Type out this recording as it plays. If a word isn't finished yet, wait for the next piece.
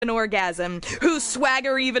an orgasm, who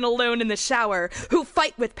swagger even alone in the shower, who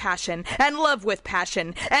fight with passion, and love with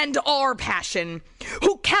passion, and are passion,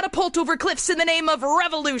 who catapult over cliffs in the name of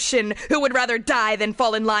revolution, who would rather die than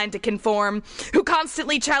fall in line to conform, who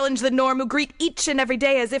constantly challenge the norm, who greet each and every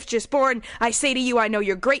day as if just born. I say to you, I know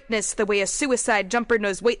your greatness, the way a suicide jumper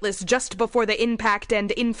knows weightless just before the impact, and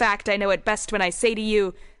in fact, I know it best when I say to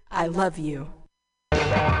you, I love you.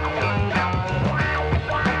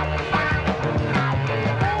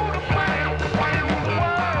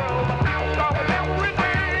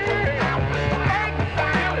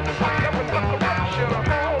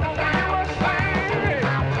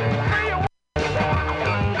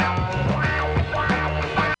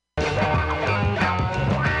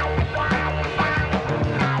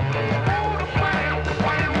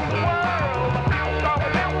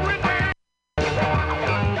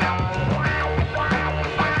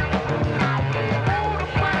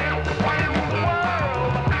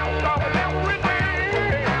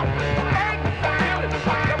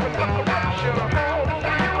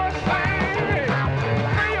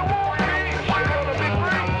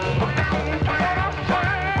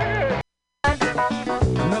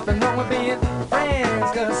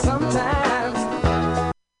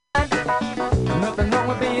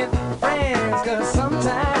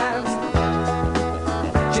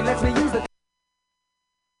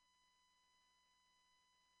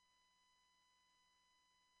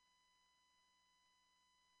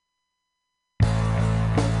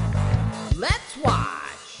 Let's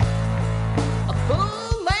watch a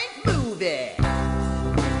full-length movie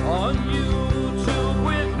on YouTube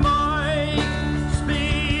with Mike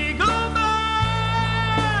Spiegelman.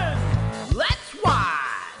 Let's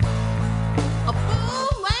watch a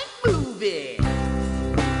full-length movie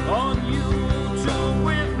on YouTube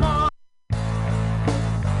with Mike.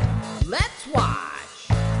 Let's watch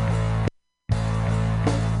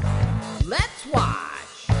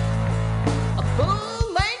a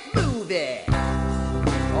full-length movie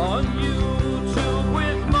on YouTube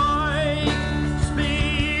with Mike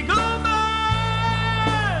Spiegelman.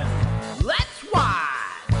 Let's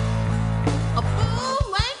watch a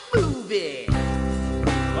full-length movie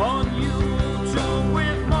on YouTube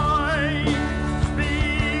with Mike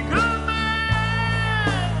Spiegelman.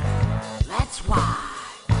 Let's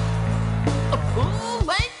watch a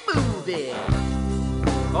full-length movie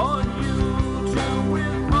on YouTube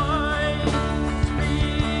with Mike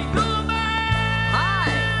Spiegelman.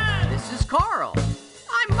 Hi, this is Carl.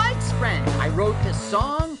 I'm Mike's friend. I wrote this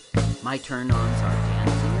song. My turn-ons are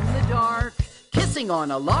dancing in the dark, kissing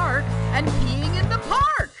on a lark, and peeing in the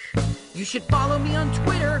park. You should follow me on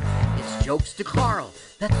Twitter. It's Jokes to Carl.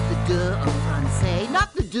 That's the duh of Francais,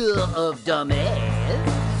 not the duh of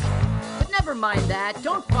dumbass. But never mind that.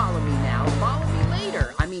 Don't follow me now. Follow me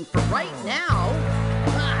later. I mean, for right now,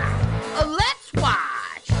 let's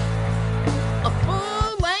watch a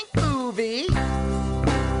full-length movie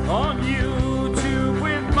on YouTube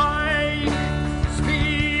with Mike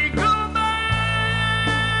Spiegelman.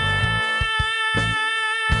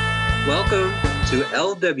 Welcome to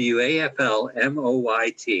LWAFLMOYT.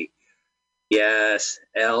 Yes,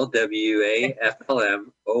 LWAFLMOYT.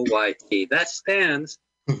 That stands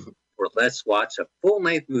for Let's Watch a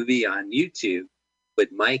Full-Length Movie on YouTube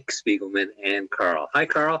with Mike Spiegelman and Carl. Hi,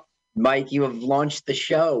 Carl. Mike, you have launched the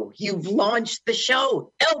show. You've launched the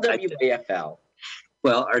show, LWAFL.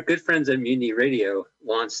 Well, our good friends at Mutiny Radio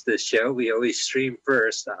launched this show. We always stream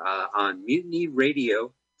first on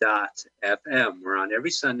MutinyRadio.fm. We're on every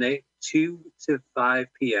Sunday, 2 to 5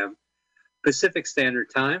 p.m. Pacific Standard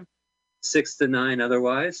Time, 6 to 9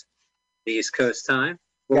 otherwise, the East Coast time.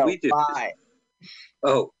 What we do. 5.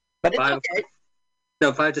 Oh, but it's 5, okay.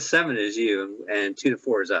 No, 5 to 7 is you, and 2 to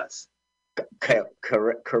 4 is us.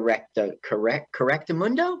 Correctamundo?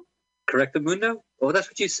 Correctamundo? Well, that's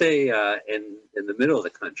what you say in the middle of the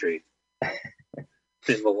country,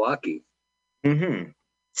 in Milwaukee. Mm-hmm.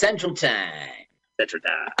 Central Time. Central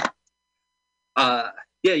Time.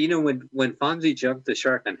 Yeah, you know, when Fonzie jumped the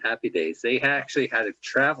shark on Happy Days, they actually had to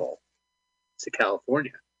travel to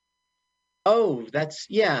California. Oh, that's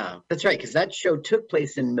right, because that show took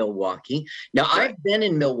place in Milwaukee. Now, Right. I've been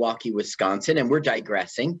in Milwaukee, Wisconsin, and we're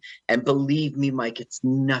digressing. And believe me, Mike, it's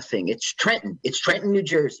nothing. It's Trenton. It's Trenton, New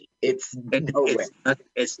Jersey. It's nowhere.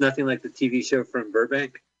 It's nothing like the TV show from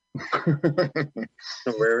Burbank, or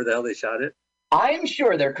wherever the hell they shot it. I'm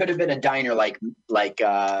sure there could have been a diner like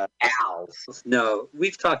Al's. No,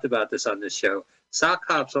 we've talked about this on this show. Sock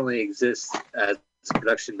Hops only exists as a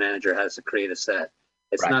production manager has to create a set.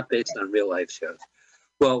 It's Right. not based on real life shows.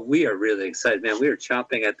 Well, we are really excited, man. We are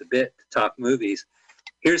chomping at the bit to talk movies.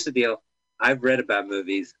 Here's the deal. I've read about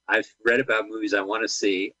movies. I've read about movies I want to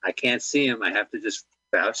see. I can't see them. I have to just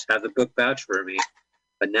have the book vouch for me.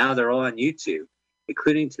 But now they're all on YouTube,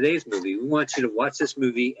 including today's movie. We want you to watch this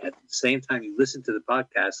movie at the same time you listen to the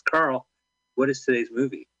podcast. Carl, what is today's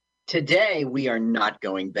movie? Today, we are not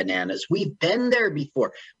going bananas. We've been there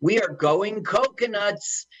before. We are going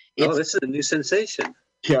coconuts. This is a new sensation.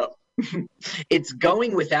 Yeah. It's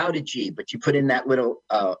going without a G, but you put in that little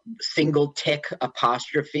single tick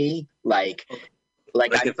apostrophe, like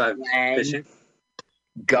if I'm fishing?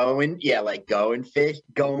 Going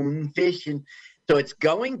fishing. So it's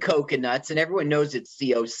going coconuts, and everyone knows it's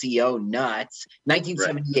COCO nuts.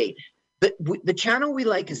 1978. Right. But the channel we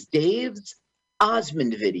like is Dave's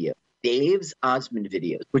Osmond Video. Dave's Osmond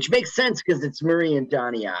Videos, which makes sense because it's Murray and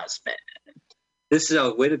Donny Osmond. This is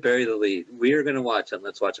a way to bury the lead. We are going to watch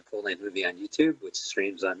Let's Watch a Full-Length Movie on YouTube, which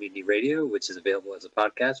streams on Mutiny Radio, which is available as a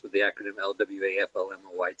podcast with the acronym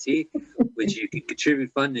LWAFLMOYT, which you can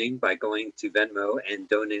contribute funding by going to Venmo and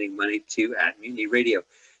donating money to @Mutiny Radio.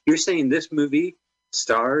 You're saying this movie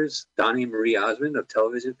stars Donny and Marie Osmond of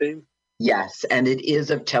television fame? Yes, and it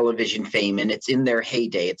is of television fame, and it's in their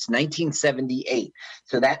heyday. It's 1978,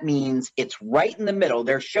 so that means it's right in the middle.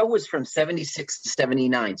 Their show was from 76 to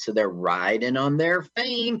 79, so they're riding on their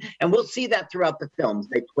fame, and we'll see that throughout the films.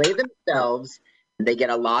 They play themselves, and they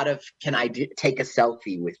get a lot of, can I take a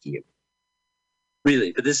selfie with you?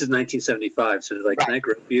 Really? But this is 1975, so like, right. Can I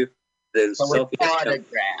grab you? There's so selfie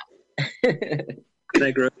autograph. Can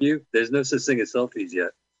I grab you? There's no such thing as selfies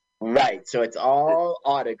yet. Right, so it's all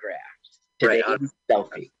autographed. Right,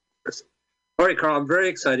 selfie. All right, Carl, I'm very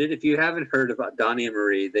excited. If you haven't heard about Donny and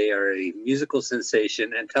Marie, they are a musical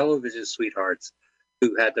sensation and television sweethearts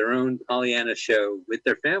who had their own Pollyanna show with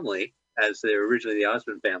their family, as they were originally the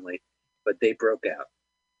Osmond family, but they broke out.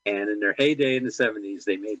 And in their heyday in the 70s,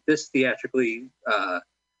 they made this theatrically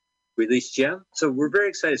released gem. So we're very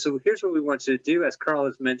excited. So here's what we want you to do. As Carl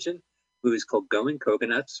has mentioned, the movie's called Going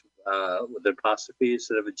Coconuts, with an apostrophe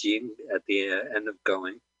instead of a G at the end of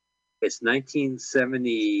Going. It's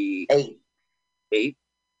 1978.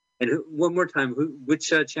 And one more time,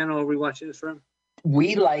 which channel are we watching this from?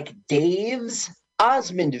 We like Dave's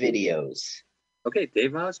Osmond Videos. Okay,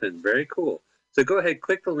 Dave Osmond. Very cool. So go ahead,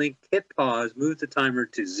 click the link, hit pause, move the timer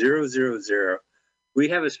to 000. We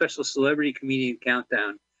have a special celebrity comedian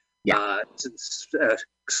countdown. Yeah.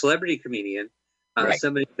 Celebrity comedian, right.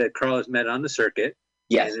 Somebody that Carl has met on the circuit.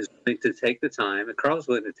 Yes. And is willing to take the time, and Carl's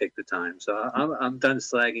willing to take the time. So I'm done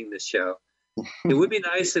slagging this show. It would be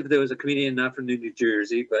nice if there was a comedian not from New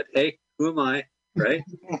Jersey, but hey, who am I, right?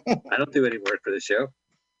 I don't do any work for the show.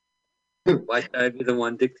 Why should I be the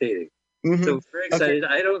one dictating? Mm-hmm. So very excited.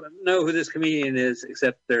 Okay. I don't know who this comedian is,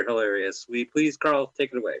 except they're hilarious. Will you please, Carl,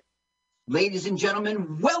 take it away? Ladies and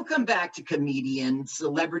gentlemen, welcome back to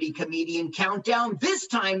Celebrity Comedian Countdown, this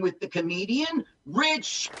time with the comedian,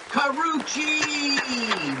 Rich Carucci.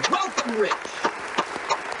 Welcome, Rich.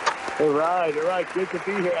 All right. Good to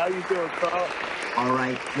be here. How you doing, Carl? All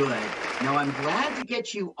right, good. Now, I'm glad to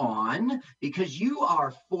get you on because you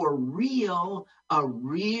are for real a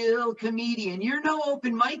real comedian. You're no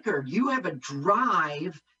open micer. You have a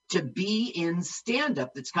drive to be in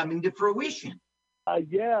stand-up that's coming to fruition.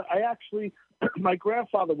 Yeah, I actually, my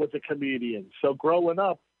grandfather was a comedian. So growing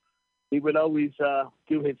up, he would always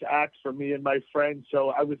do his acts for me and my friends. So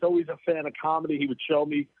I was always a fan of comedy. He would show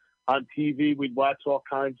me on TV. We'd watch all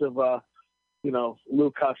kinds of,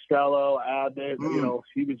 Lou Costello, Abbott.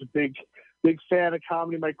 He was a big fan of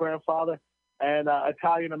comedy, my grandfather, and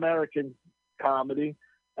Italian-American comedy.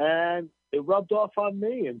 And it rubbed off on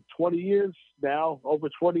me. And over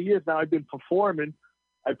 20 years now, I've been performing.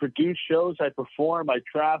 I produce shows, I perform, I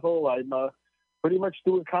travel. I'm pretty much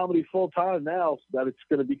doing comedy full time now that it's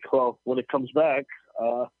going to be close when it comes back.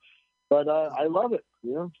 But I love it.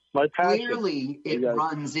 It's my passion. Clearly, it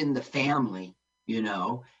runs in the family,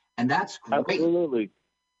 and that's great. Absolutely.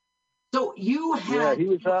 So you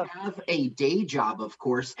have a day job, of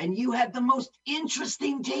course, and you had the most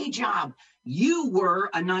interesting day job. You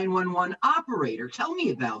were a 911 operator. Tell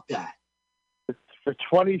me about that. For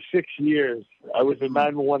 26 years, I was a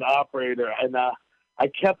 911 operator, and I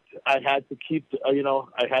had to keep,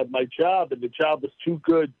 I had my job, and the job was too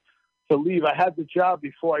good to leave. I had the job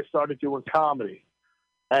before I started doing comedy,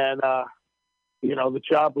 and, the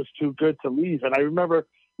job was too good to leave. And I remember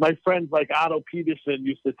my friends like Otto Peterson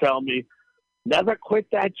used to tell me, never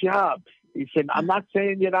quit that job. He said, I'm not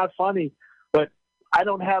saying you're not funny, but I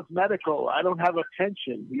don't have medical. I don't have a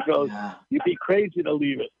pension. He goes, You'd be crazy to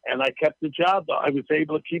leave it. And I kept the job, though. I was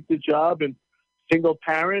able to keep the job and single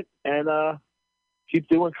parent and keep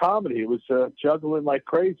doing comedy. It was juggling like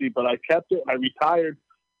crazy, but I kept it. I retired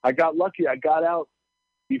I got lucky. I got out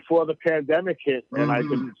before the pandemic hit, and I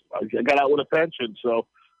got out with a pension. So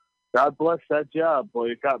God bless that job,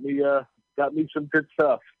 boy. It got me some good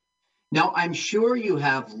stuff. Now, I'm sure you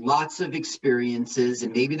have lots of experiences,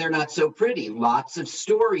 and maybe they're not so pretty, lots of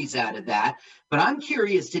stories out of that. But I'm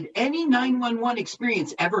curious, did any 911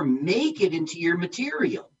 experience ever make it into your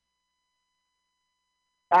material?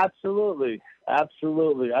 Absolutely.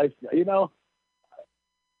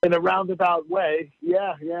 In a roundabout way,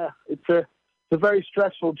 yeah. It's a very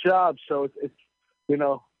stressful job, so it's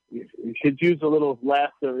you could use a little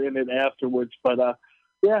laughter in it afterwards. But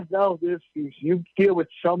you deal with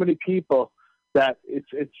so many people that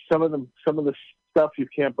it's some of the stuff you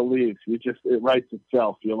can't believe. It writes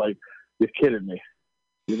itself. You're like, you're kidding me.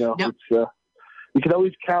 Now, It's you can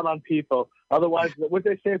always count on people. Otherwise, what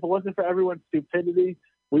they say, if it wasn't for everyone's stupidity,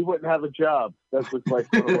 we wouldn't have a job. That's what's like,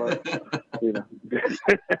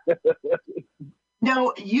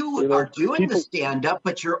 Now, you are doing the stand-up,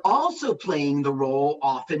 but you're also playing the role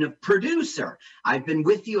often of producer. I've been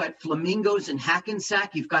with you at Flamingos in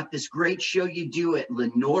Hackensack. You've got this great show you do at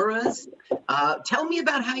Lenora's. Tell me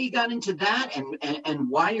about how you got into that and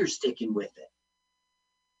why you're sticking with it.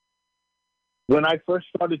 When I first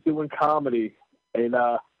started doing comedy, and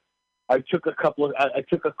I took a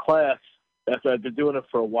class after I'd been doing it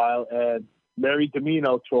for a while, and Mary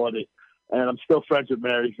Domino taught it. And I'm still friends with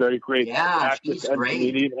Mary. Very great actress and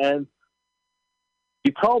comedian. And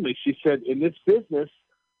she told me, she said, in this business,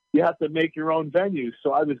 you have to make your own venues.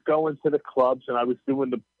 So I was going to the clubs, and I was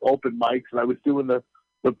doing the open mics, and I was doing the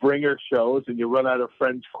bringer shows, and you run out of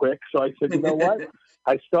friends quick. So I said, you know what?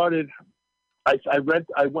 I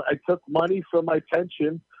took money from my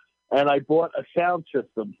pension, and I bought a sound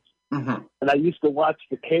system. Mm-hmm. And I used to watch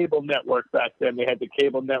the cable network back then. They had the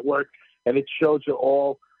cable network, and it showed you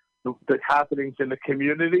all the happenings in the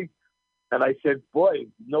community. And I said, boy,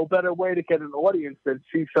 no better way to get an audience than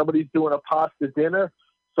see somebody's doing a pasta dinner.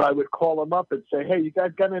 So I would call them up and say, hey, you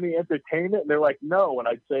guys got any entertainment? And they're like, no. And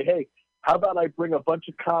I'd say, hey, how about I bring a bunch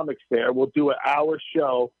of comics there? We'll do an hour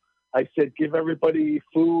show. I said, give everybody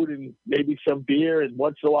food and maybe some beer. And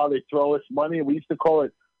once in a while they throw us money. And we used to call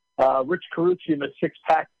it Rich Carucci and the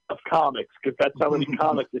six-pack of comics, because that's how many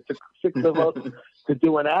comics. It took 6 of us to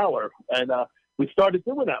do an hour. And we started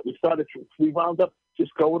doing that. We wound up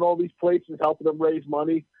just going all these places, helping them raise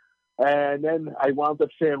money. And then I wound up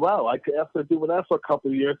saying, wow, after doing that for a couple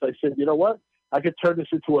of years, I said, you know what? I could turn this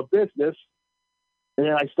into a business. And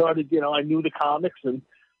then I started, I knew the comics and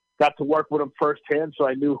got to work with them firsthand. So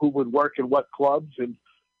I knew who would work in what clubs and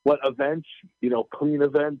what events, clean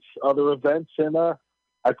events, other events. And I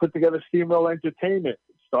put together Steamroll Entertainment,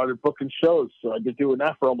 started booking shows. So I've been doing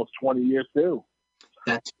that for almost 20 years too.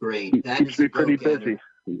 That's great. That is pretty busy.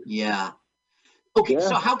 Yeah. Okay, yeah.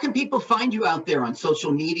 So how can people find you out there on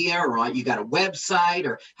social media, or you got a website,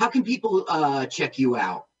 or how can people check you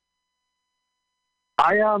out?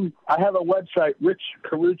 I have a website,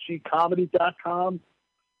 richcaruccicomedy.com.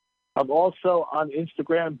 I'm also on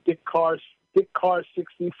Instagram,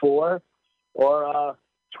 DickCar64, or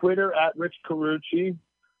Twitter at Rich Carucci,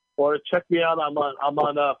 or check me out. I'm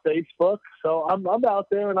on Facebook. So I'm out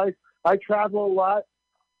there, and I travel a lot.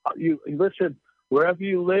 You listen, wherever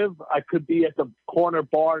you live, I could be at the corner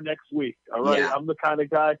bar next week. All right. Yeah. I'm the kind of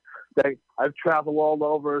guy that I travel all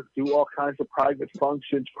over, do all kinds of private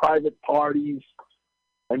functions, private parties.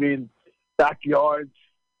 I mean, backyards.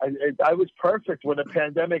 I was perfect when the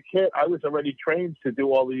pandemic hit. I was already trained to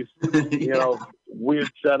do all these, weird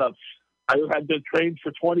setups. I had been trained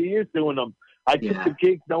for 20 years doing them. I took the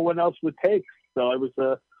gig no one else would take. So I was,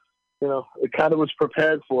 it kind of was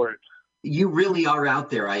prepared for it. You really are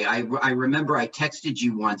out there. I remember I texted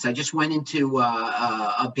you once. I just went into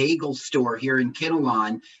a bagel store here in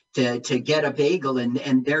Kinnelon to get a bagel,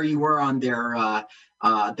 and there you were on their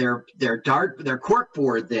cork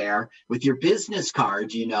board there with your business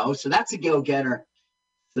card. So that's a go-getter.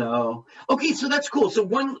 So okay, so that's cool. So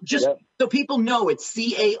so people know it's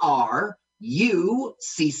CARUCCI.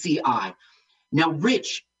 Now,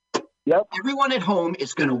 Rich. Yep. Everyone at home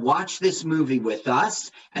is going to watch this movie with us,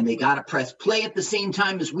 and they got to press play at the same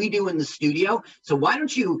time as we do in the studio. So why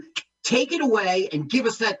don't you take it away and give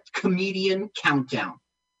us that comedian countdown?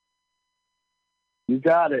 You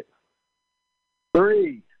got it.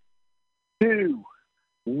 3, 2,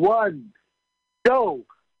 1, go.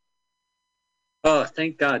 Oh,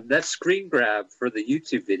 thank God. That screen grab for the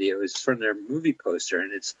YouTube video is from their movie poster,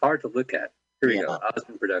 and it's hard to look at. Here we go.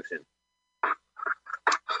 Osmond Production.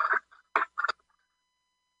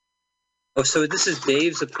 Oh, so this is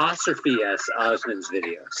Dave's apostrophe S Osmond's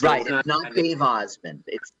video. So right, it's not Dave Osmond.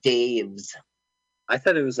 It's Dave's. I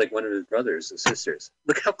thought it was like one of his brothers and sisters.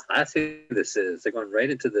 Look how classy this is. They're going right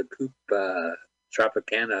into the poop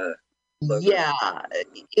Tropicana logo. Yeah,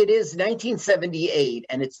 it is 1978,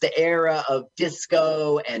 and it's the era of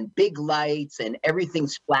disco and big lights, and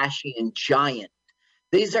everything's flashy and giant.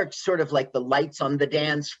 These are sort of like the lights on the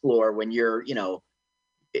dance floor when you're,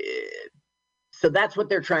 so that's what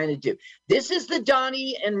they're trying to do. This is the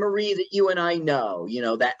Donnie and Marie that you and I know,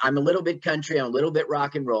 that I'm a little bit country, I'm a little bit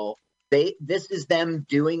rock and roll. This is them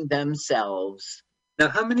doing themselves. Now,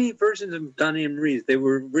 how many versions of Donnie and Marie? They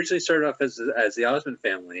were originally started off as the Osmond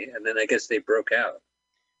family, and then I guess they broke out.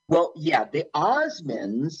 Well, yeah, the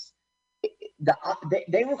Osmonds,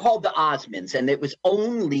 they were called the Osmonds, and it was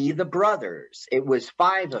only the brothers. It was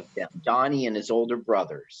 5 of them, Donnie and his older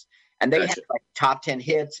brothers. And they had like top 10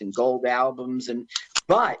 hits and gold albums.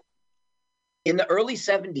 But in the early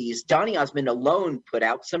 70s, Donny Osmond alone put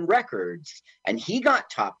out some records, and he got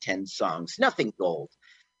top 10 songs, nothing gold.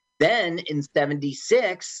 Then in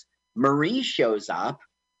 76, Marie shows up.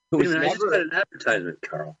 I just got an advertisement,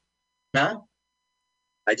 Carl. Huh?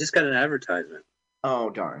 I just got an advertisement.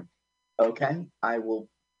 Oh, darn. Okay, I will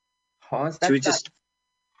pause that. Should we just...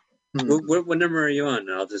 What number are you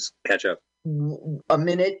on? I'll just catch up. A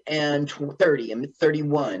minute and 30,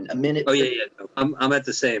 31, a minute. Oh, yeah. I'm at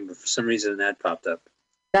the same, but for some reason an ad popped up.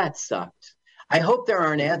 That sucked. I hope there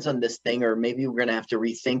aren't ads on this thing, or maybe we're going to have to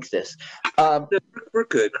rethink this. We're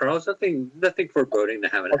good, Carl. There's nothing foreboding to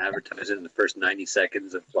have an advertisement in the first 90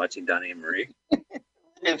 seconds of watching Donnie and Marie.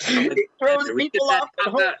 It throws people off.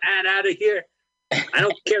 Ad out of here. I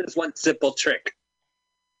don't care. This one simple trick.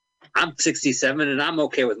 I'm 67 and I'm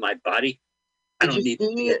okay with my body. I don't need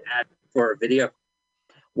to be an ad for a video.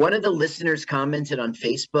 One of the listeners commented on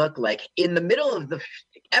Facebook, like, in the middle of the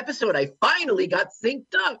episode, I finally got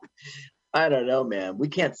synced up. I don't know, man. We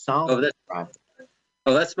can't solve that problem.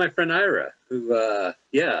 Oh, that's my friend Ira, who,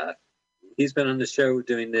 he's been on the show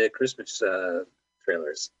doing the Christmas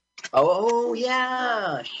trailers. Oh,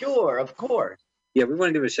 yeah, sure, of course. Yeah, we want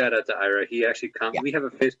to give a shout out to Ira. He actually We have a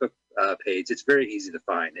Facebook page. It's very easy to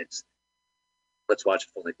find. It's Let's Watch a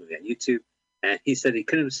Full-Length Movie on YouTube. And he said he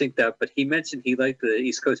couldn't have synced up, but he mentioned he liked the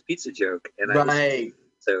East Coast pizza joke. And right.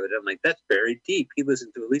 So I'm like, that's very deep. He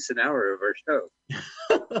listened to at least an hour of our show.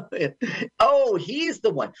 Oh, he's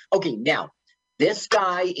the one. Okay, now, this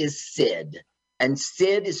guy is Sid. And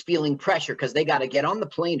Sid is feeling pressure because they got to get on the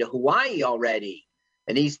plane to Hawaii already.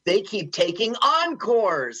 And they keep taking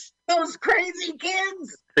encores. Those crazy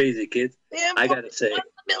kids. Crazy kids. I got to say,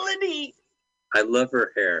 I love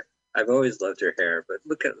her hair. I've always loved her hair, but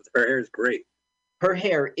look at her hair is great. Her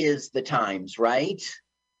hair is the times, right?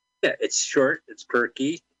 Yeah, it's short, it's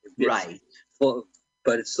perky, right? Full,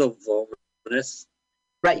 but it's still voluminous.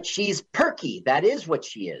 Right, she's perky. That is what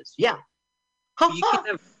she is. Yeah. You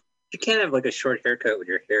can't have like a short haircut when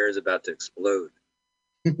your hair is about to explode.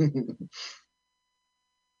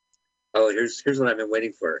 Oh, here's what I've been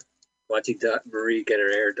waiting for: watching Marie get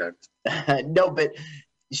her hair done. No, but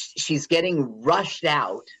she's getting rushed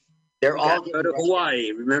out. They're all go to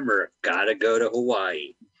Hawaii. Remember, gotta go to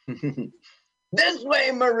Hawaii. This way,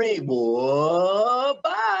 Marie. Whoa,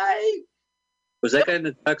 bye. Was that guy in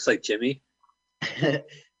the tux like Jimmy? Yeah,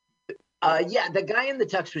 the guy in the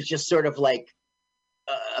tux was just sort of like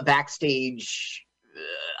a backstage.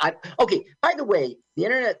 Okay, by the way, the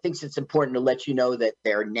internet thinks it's important to let you know that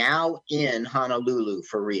they're now in Honolulu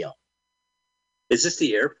for real. Is this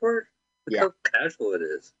the airport? Look how casual it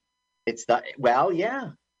is. It's yeah.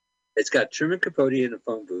 It's got Truman Capote in a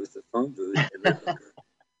phone booth, and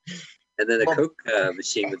then a Coke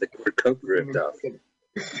machine with the word Coke ripped off. It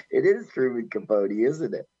is Truman Capote,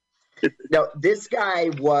 isn't it? No, this guy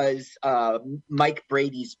was Mike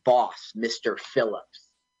Brady's boss, Mr. Phillips.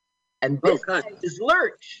 And this guy is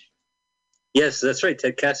Lurch. Yes, that's right.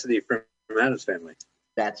 Ted Cassidy from Addams Family.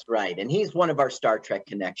 That's right. And he's one of our Star Trek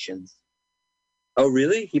connections. Oh,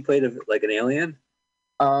 really? He played like an alien?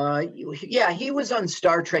 Yeah, he was on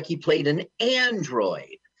Star Trek. He played an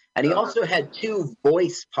android. And he also had 2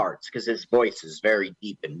 voice parts because his voice is very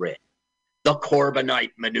deep and rich. The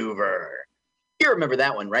Corbinite Maneuver. You remember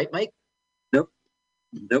that one, right, Mike? Nope.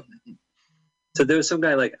 So there was some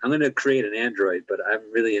guy like, I'm going to create an android, but I'm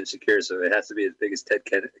really insecure, so it has to be as big as Ted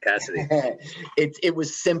Cassidy. It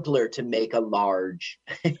was simpler to make a large.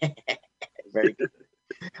 Very good.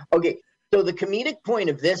 Okay, so the comedic point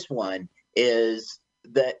of this one is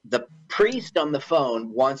that the priest on the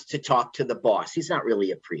phone wants to talk to the boss. He's not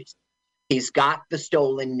really a priest. He's got the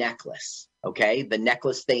stolen necklace, okay? The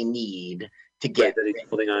necklace they need to get. That he's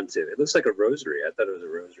holding on to. It looks like a rosary. I thought it was a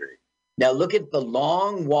rosary. Now look at the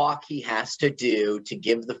long walk he has to do to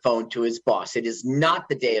give the phone to his boss. It is not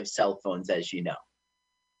the day of cell phones, as you know.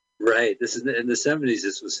 Right. This is in the 70s.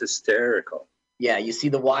 This was hysterical. Yeah, you see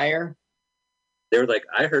the wire? They were like,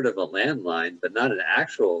 I heard of a landline, but not an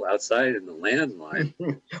actual outside in the landline.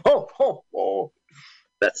 Oh.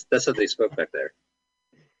 That's what they spoke back there.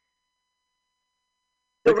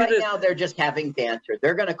 So right now they're just having banter.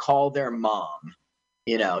 They're going to call their mom,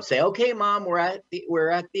 say, "Okay, Mom, we're at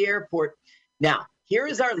the airport." Now, here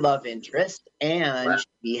is our love interest, and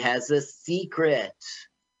she has a secret.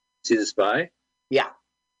 See the spy? Yeah.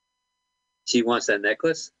 She wants that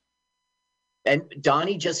necklace? And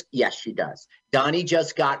Donnie yes, she does. Donnie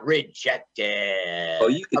just got rejected. Oh,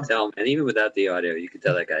 you can tell, man. Even without the audio, you can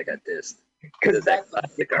tell that guy got dissed. Because that's the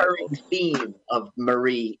recurring theme of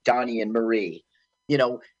Donnie and Marie.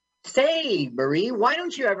 Say, Marie, why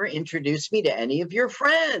don't you ever introduce me to any of your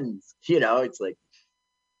friends? It's like,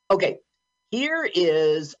 okay, here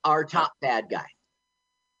is our top bad guy.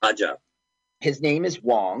 Odd Job. His name is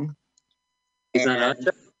Wong. He's not Odd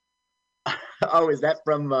Job? Oh, is that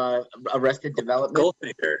from Arrested Development?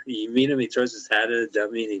 Goldfinger. You meet him, he throws his hat at a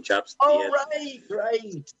dummy and he chops the end.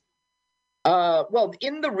 Right. Well,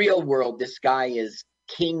 in the real world, this guy is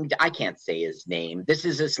King. I can't say his name. This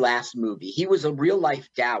is his last movie. He was a real life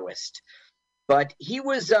Taoist, but he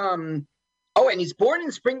was and he's born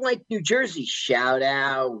in Spring Lake, New Jersey. Shout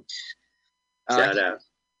out. Shout out.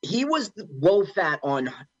 He was Wolfat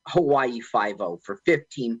on Hawaii Five-0 for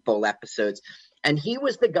 15 full episodes. And he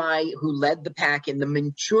was the guy who led the pack in The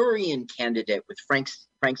Manchurian Candidate with Frank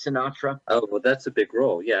Sinatra. Oh, well, that's a big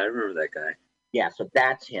role. Yeah, I remember that guy. Yeah, so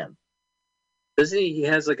that's him. Doesn't he? He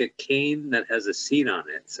has like a cane that has a seat on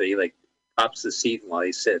it. So he like pops the seat while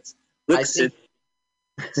he sits. Look, Sid.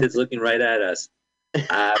 Sid's looking right at us.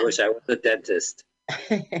 I wish I was a dentist.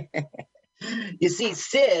 You see,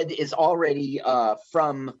 Sid is already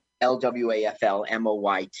from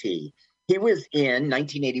LWAFLMOYT. He was in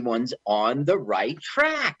 1981's On the Right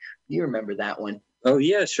Track. You remember that one? Oh,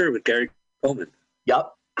 yeah, sure, with Gary Coleman.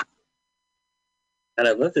 Yup. And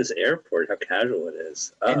I love this airport, how casual it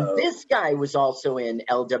is. Uh-oh. And this guy was also in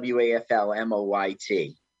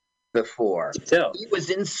LWAFLMOYT before. He was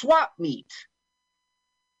in Swap Meet.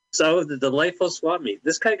 So the delightful Swap Meet.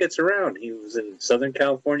 This guy gets around. He was in Southern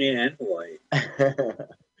California and Hawaii.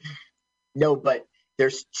 No, but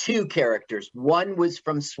there's two characters. One was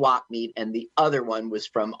from Swap Meet and the other one was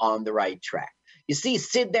from On the Right Track. You see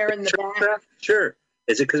Sid there in the back? Sure.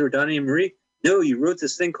 Is it because we're Donnie and Marie? No, you wrote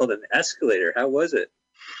this thing called an escalator. How was it?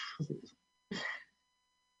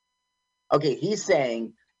 Okay, he's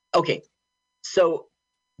saying, okay, so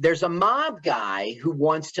there's a mob guy who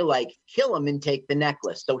wants to like kill him and take the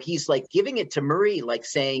necklace. So he's like giving it to Marie, like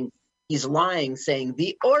saying, he's lying, saying,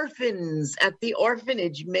 the orphans at the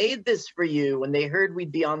orphanage made this for you when they heard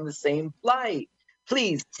we'd be on the same flight.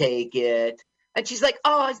 Please take it. And she's like,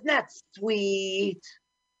 oh, isn't that sweet?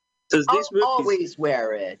 So I'll always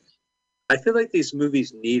wear it. I feel like these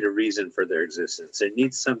movies need a reason for their existence. There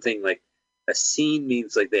needs something like a scene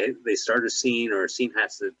means like they start a scene or a scene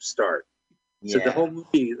has to start. Yeah. So the whole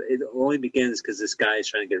movie, it only begins because this guy is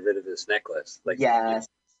trying to get rid of this necklace. Like, yes.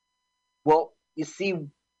 Well, you see,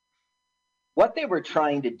 what they were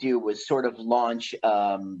trying to do was sort of launch.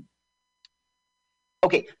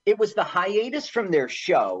 Okay, it was the hiatus from their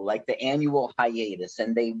show, like the annual hiatus,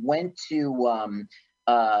 and they went to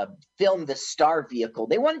film the Star Vehicle.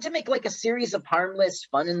 They wanted to make like a series of harmless,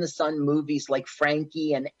 fun in the sun movies like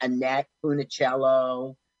Frankie and Annette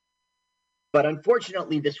Funicello. But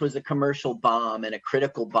unfortunately, this was a commercial bomb and a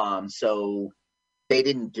critical bomb, so they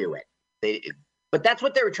didn't do it. But that's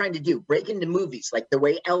what they were trying to do, break into movies like the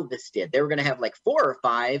way Elvis did. They were going to have like 4 or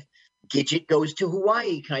 5 Gidget Goes to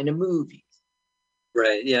Hawaii kind of movies.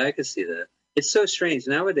 Right, yeah, I can see that. It's so strange.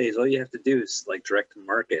 Nowadays, all you have to do is like direct to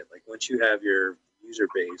market. Like once you have your user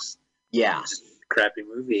base, yeah, just a crappy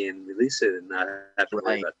movie and release it and not have to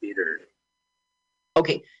worry about theater.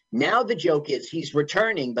 Okay, now the joke is he's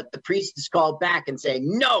returning, but the priest is called back and saying,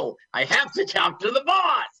 no, I have to talk to the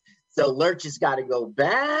boss. So Lurch has got to go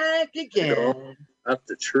back again. Go up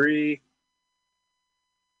the tree.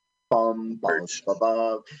 Bum, bum, bum,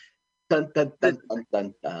 bum. Dun, dun, dun, dun,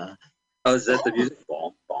 dun, dun. Oh, is that the music?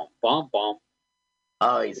 Bum, bum, bum, bum.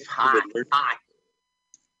 Oh, he's hot, hot.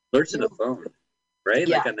 Lurch in the phone, right?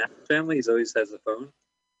 Yeah. Like on that family, he always has a phone.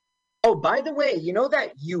 Oh, by the way, you know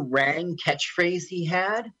that you rang catchphrase he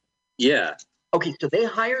had? Yeah. Okay, so they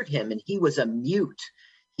hired him and he was a mute.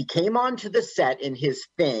 He came onto the set in his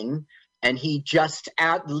thing and he just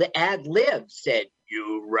ad-lib said,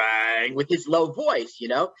 you rang, with his low voice, you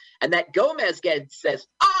know? And that Gomez guy says,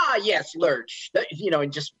 ah, yes, Lurch, you know,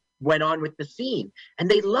 and just went on with the scene. And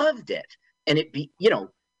they loved it. And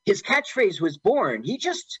his catchphrase was born.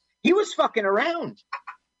 He was fucking around.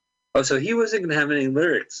 Oh, so he wasn't going to have any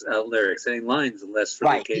any lines unless for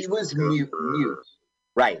Right. the He occasion. was mute.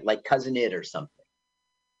 Right. Like Cousin It or something.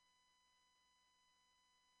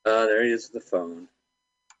 There he is with the phone.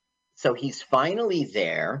 So he's finally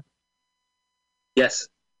there. Yes.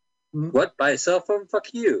 What? By a cell phone?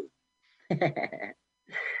 Fuck you.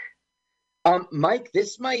 Mike,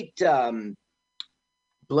 this might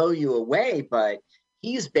blow you away, but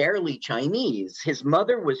he's barely Chinese. His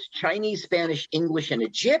mother was Chinese, Spanish, English, and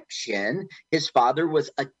Egyptian. His father was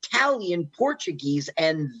Italian, Portuguese,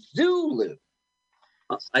 and Zulu.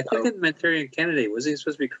 I think in Manchurian Candidate, was he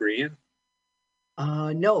supposed to be Korean?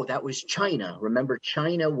 No, that was China. Remember,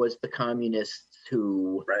 China was the communists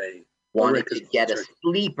who wanted to get a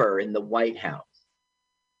sleeper in the White House.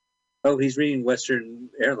 Oh, he's reading Western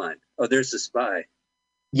Airline. Oh, there's the spy.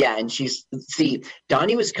 Yeah, and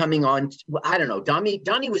Donnie was coming on. I don't know.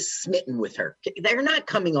 Donnie was smitten with her. They're not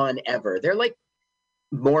coming on ever. They're like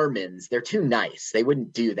Mormons. They're too nice. They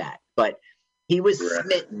wouldn't do that. But he was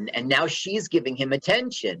smitten, and now she's giving him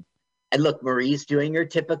attention. And look, Marie's doing her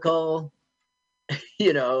typical,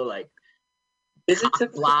 like, is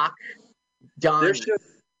it block Donnie.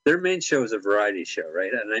 Their main show is a variety show,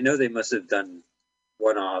 right? And I know they must have done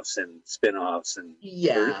one-offs and spin-offs and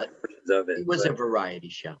versions of it. It was a variety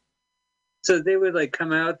show. So they would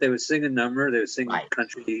come out, they would sing a number, they would sing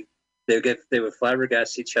country, they would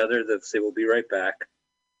flabbergast each other, they'd say, "We'll be right back."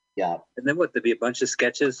 Yeah. And then there'd be a bunch of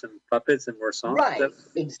sketches and puppets and more songs. Right,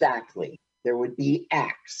 exactly. There would be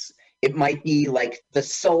acts. It might be like the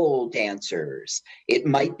soul dancers. It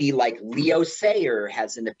might be like Leo Sayer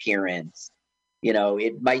has an appearance.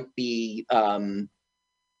 It might be did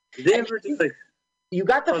they ever do you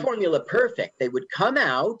got the formula perfect. They would come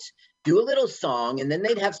out, do a little song, and then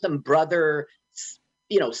they'd have some brother,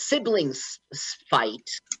 siblings fight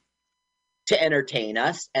to entertain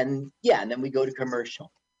us. And then we go to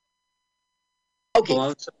commercial. Okay.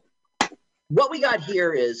 What we got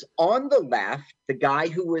here is on the left, the guy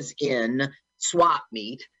who was in Swap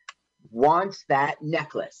Meet wants that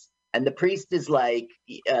necklace. And the priest is like,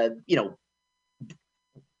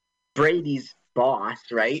 Brady's boss,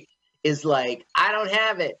 right? Is like, I don't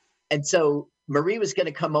have it. And so Marie was going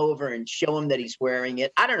to come over and show him that he's wearing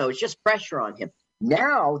it. I don't know. It's just pressure on him.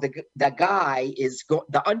 Now the guy is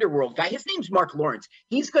the underworld guy. His name's Mark Lawrence.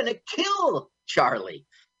 He's going to kill Charlie.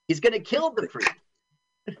 He's going to kill the priest.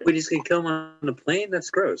 Wait, he's going to kill him on the plane? That's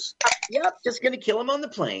gross. Yep, just going to kill him on the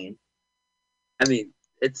plane. I mean,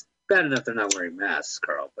 it's bad enough they're not wearing masks,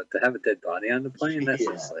 Carl, but to have a dead body on the plane, that's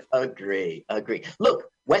just like... Agree. Look,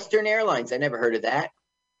 Western Airlines, I never heard of that.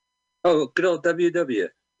 Oh, good old WW,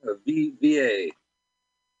 VA.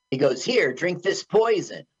 He goes, here, drink this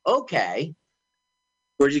poison. Okay.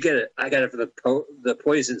 Where'd you get it? I got it from the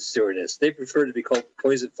poison stewardess. They prefer to be called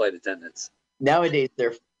poison flight attendants. Nowadays,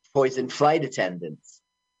 they're poison flight attendants.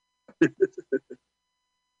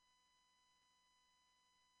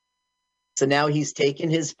 So now he's taken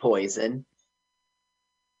his poison.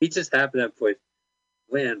 He just happened to have poison.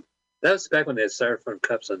 Man, that was back when they had styrofoam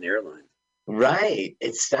cups on the airline. Right.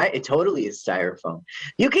 It totally is styrofoam.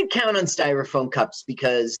 You can count on styrofoam cups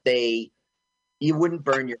because you wouldn't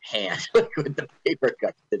burn your hand like with the paper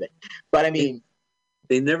cups today. But I mean,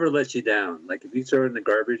 they never let you down. Like if you throw it in the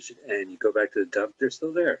garbage and you go back to the dump, they're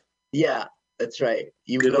still there. Yeah, that's right.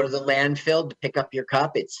 You go to the landfill to pick up your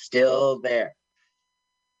cup, it's still there.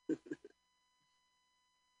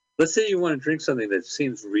 Let's say you want to drink something that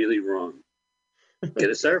seems really wrong. Get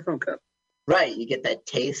a styrofoam cup. Right. You get that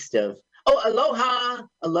taste of, aloha,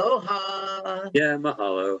 aloha. Yeah,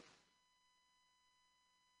 mahalo.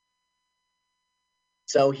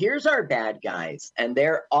 So here's our bad guys, and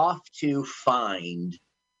they're off to find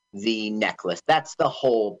the necklace. That's the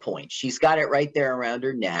whole point. She's got it right there around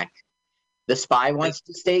her neck. The spy wants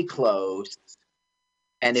to stay close.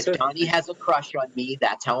 And if Donnie has a crush on me,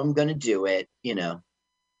 that's how I'm going to do it,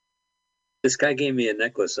 This guy gave me a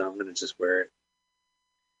necklace, so I'm going to just wear it.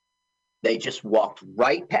 They just walked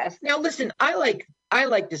right past. Now, listen, I like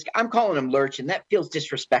this guy. I'm calling him Lurch, and that feels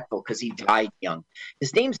disrespectful because he died young.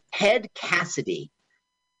 His name's Ted Cassidy,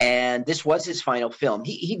 and this was his final film.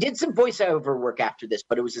 He did some voiceover work after this,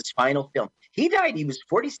 but it was his final film. He died. He was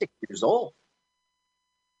 46 years old.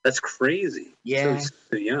 That's crazy. Yeah. So he's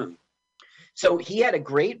so young. So he had a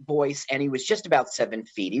great voice, and he was just about 7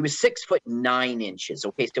 feet. He was 6'9".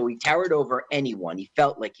 Okay, so he towered over anyone. He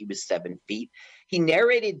felt like he was 7 feet. He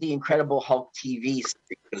narrated the Incredible Hulk TV series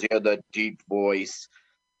because he had that deep voice.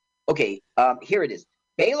 Okay, here it is.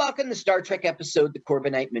 Baylock in the Star Trek episode, The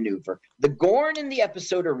Corbinite Maneuver. The Gorn in the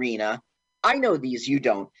episode Arena. I know these, you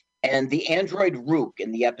don't. And the android Rook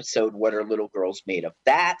in the episode What Are Little Girls Made Of?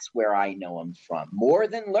 That's where I know him from, more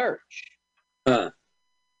than Lurch. Huh.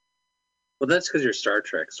 Well, that's because you're Star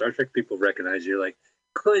Trek. Star Trek people recognize you like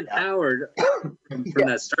Clint Howard from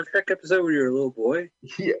that Star Trek episode where you were a little boy.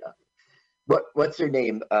 Yeah. What's her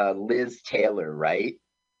name? Liz Taylor, right?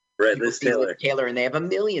 Right, Liz Taylor, and they have a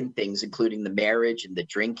million things, including the marriage and the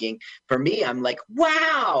drinking. For me, I'm like,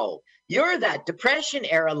 wow, you're that Depression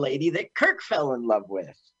era lady that Kirk fell in love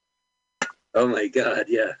with. Oh my God,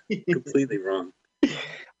 yeah, completely wrong.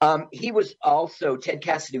 He was also, Ted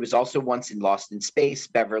Cassidy was also once in Lost in Space,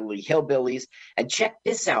 Beverly Hillbillies, and check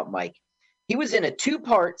this out, Mike. He was in a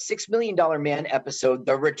 2-part, $6 Million Man episode,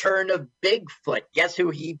 The Return of Bigfoot. Guess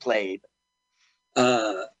who he played?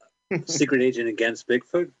 Secret Agent Against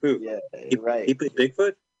Bigfoot? Who? Yeah, right. He played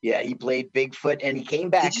Bigfoot? Yeah, he played Bigfoot, and he came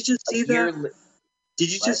back. Did you just see that?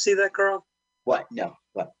 Did you just see that, Carl? What? No.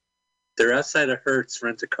 What? They're outside of Hertz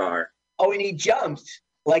Rent-A-Car. Oh, and he jumped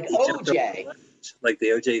like OJ. Like the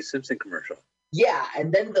OJ Simpson commercial. Yeah,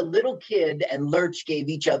 and then the little kid and Lurch gave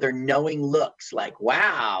each other knowing looks like,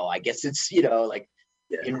 wow, I guess it's, like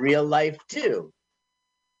in real life too.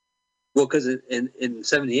 Well, because in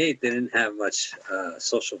 78, they didn't have much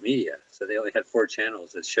social media. So they only had 4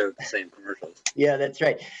 channels that showed the same commercials. Yeah, that's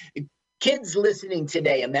right. Kids listening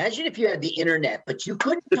today, imagine if you had the internet, but you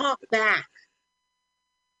couldn't talk back.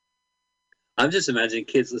 I'm just imagining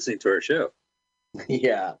kids listening to our show.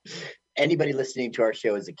 Yeah. Anybody listening to our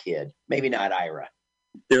show as a kid, maybe not Ira.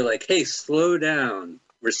 They're like, hey, slow down.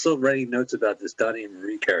 We're still writing notes about this Donnie and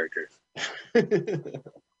Marie character.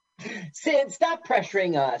 Sid, stop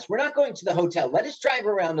pressuring us. We're not going to the hotel. Let us drive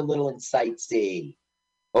around a little and sightsee.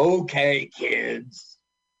 Okay, kids.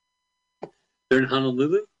 They're in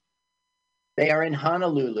Honolulu? They are in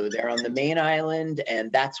Honolulu. They're on the main island,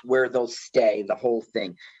 and that's where they'll stay, the whole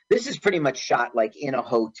thing. This is pretty much shot like in a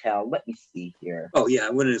hotel. Let me see here. Oh, yeah,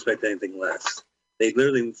 I wouldn't expect anything less. They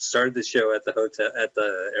literally started the show at the hotel, at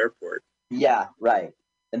the airport. Yeah, right.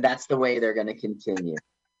 And that's the way they're going to continue.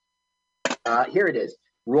 Here it is.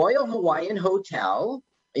 Royal Hawaiian Hotel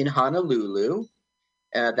in Honolulu.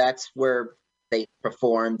 That's where they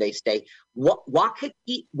perform, they stay.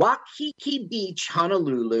 Waikiki Beach,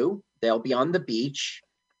 Honolulu. They'll be on the beach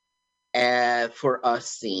for a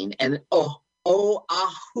scene. And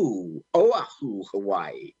Oahu,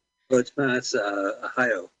 Hawaii. Oh, it's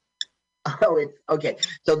Ohio. Oh, it's okay.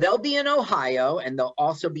 So they'll be in Ohio, and they'll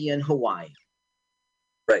also be in Hawaii.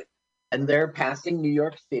 Right. And they're passing New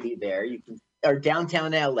York City there. Or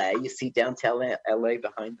downtown LA. You see downtown LA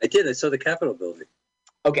behind? I did. I saw the Capitol building.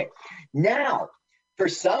 Okay. Now, for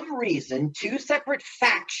some reason, 2 separate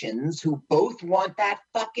factions who both want that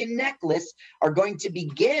fucking necklace are going to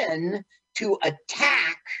begin to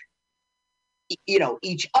attack,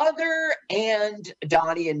 each other and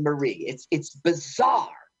Donnie and Marie. It's bizarre.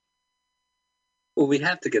 Well, we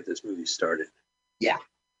have to get this movie started. Yeah.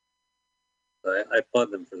 I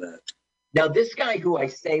applaud them for that. Now, this guy who I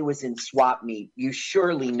say was in Swap Meet, you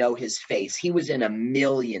surely know his face. He was in a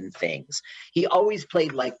million things. He always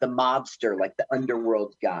played like the mobster, like the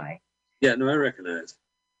underworld guy. Yeah, no, I recognize.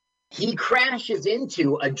 He crashes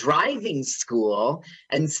into a driving school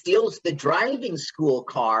and steals the driving school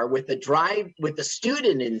car with a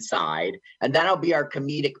student inside, and that'll be our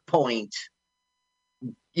comedic point,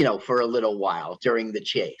 for a little while during the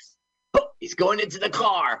chase. Oh, he's going into the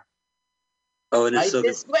car. Oh, and it's right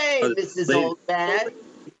this way, Mrs. Old Man.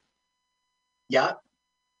 Yep.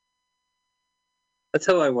 That's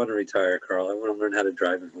how I want to retire, Carl. I want to learn how to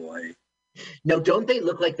drive in Hawaii. No, don't they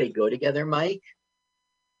look like they go together, Mike?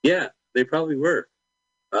 Yeah, they probably were.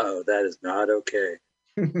 Uh-oh, that is not okay.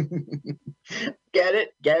 Get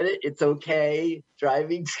it? It's okay.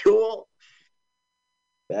 Driving school?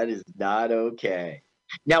 That is not okay.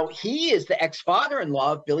 Now, he is the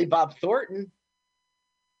ex-father-in-law of Billy Bob Thornton.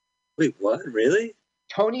 Wait, what? Really?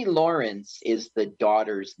 Tony Lawrence is the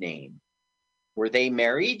daughter's name. Were they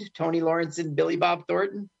married, Tony Lawrence and Billy Bob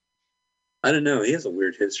Thornton? I don't know. He has a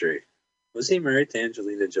weird history. Was he married to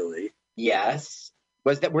Angelina Jolie? Yes.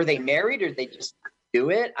 Were they married or did they just do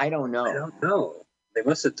it? I don't know. I don't know. They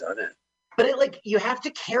must have done it. But you have to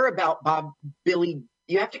care about Billy.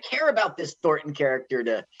 You have to care about this Thornton character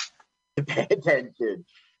to pay attention.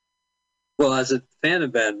 Well, as a fan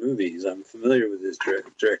of bad movies, I'm familiar with his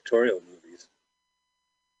directorial movies.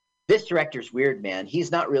 This director's weird, man. He's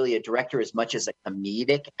not really a director as much as a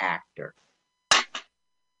comedic actor.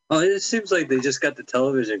 Oh, it seems like they just got the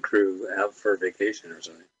television crew out for vacation or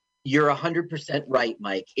something. You're 100% right,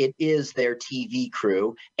 Mike. It is their TV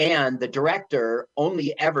crew, and the director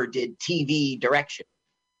only ever did TV direction.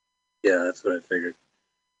 Yeah, that's what I figured.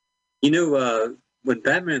 when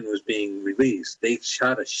Batman was being released, they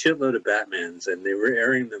shot a shitload of Batmans, and they were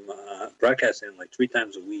airing them, broadcasting them like 3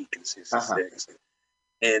 times a week in '66.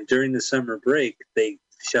 And during the summer break, they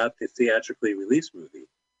shot the theatrically released movie.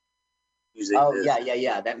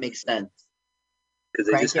 Yeah. That makes sense. Because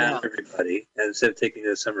they just had everybody, and instead of taking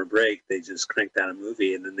a summer break, they just cranked out a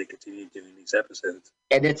movie, and then they continued doing these episodes.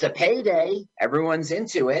 And it's a payday. Everyone's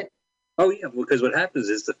into it. Oh, yeah, because what happens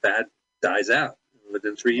is the fad dies out.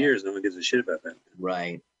 Within 3 years, no one gives a shit about that.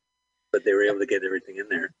 Right. But they were able to get everything in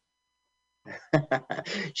there.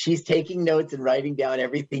 She's taking notes and writing down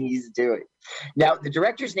everything he's doing. Now, the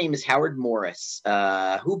director's name is Howard Morris,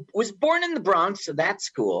 who was born in the Bronx, so that's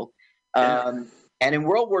cool. And in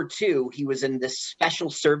World War II, he was in this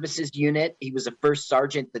special services unit. He was a first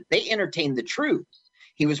sergeant that they entertained the troops.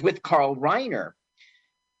 He was with Carl Reiner.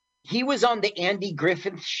 He was on the Andy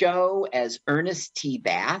Griffith Show as Ernest T.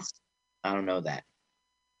 Bass. I don't know that.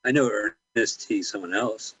 I know Ernest T. someone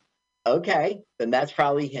else. Okay, then that's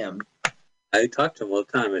probably him. I talk to him all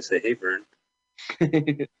the time. I say, hey, Vern.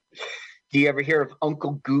 Do you ever hear of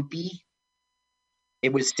Uncle Goopy?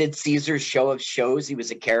 It was Sid Caesar's show of shows. He was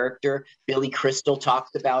a character. Billy Crystal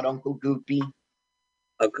talked about Uncle Goopy.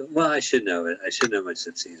 Okay, well, I should know it. I should know my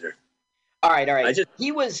Sid Caesar. All right.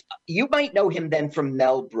 You might know him then from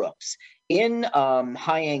Mel Brooks. In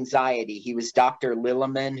High Anxiety, he was Dr.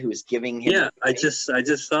 Lilliman, who was giving him... Yeah, I just saw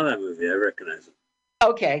that movie. I recognize him.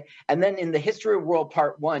 Okay. And then in The History of the World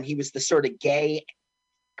Part 1, he was the sort of gay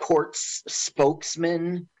court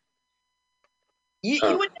spokesman. You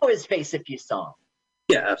would know his face if you saw him.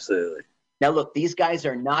 Yeah, absolutely. Now, look, these guys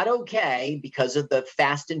are not okay because of the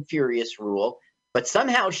Fast and Furious rule, but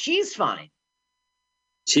somehow she's fine.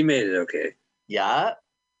 She made it okay. Yeah.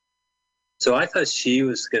 So I thought she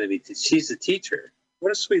was going to be... she's a teacher.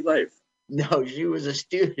 What a sweet life. No, she was a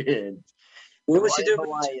student. What was she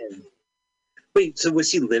doing? Wait, so was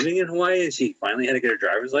she living in Hawaii and she finally had to get her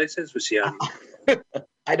driver's license? Was she on...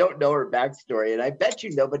 I don't know her backstory, and I bet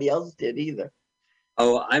you nobody else did either.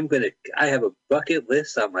 Oh, I have a bucket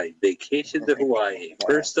list on my vacation to Hawaii.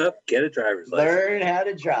 First up, get a driver's license. Learn how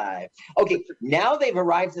to drive. Okay, now they've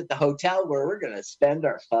arrived at the hotel where we're going to spend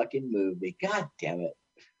our fucking movie. God damn it.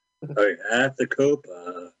 All right, at the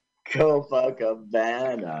Copa.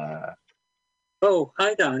 Copacabana. Oh,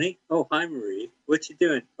 hi, Donnie. Oh, hi, Marie. What you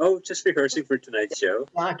doing? Oh, just rehearsing for tonight's show.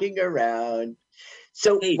 Walking around.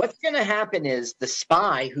 So what's going to happen is the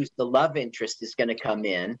spy, who's the love interest, is going to come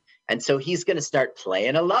in. And so he's going to start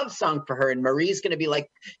playing a love song for her. And Marie's going to be like,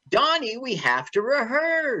 Donnie, we have to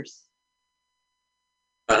rehearse.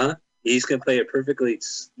 Uh-huh. He's going to play a perfect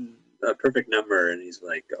number. And he's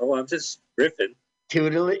like, oh, I'm just riffing.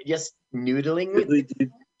 Just noodling with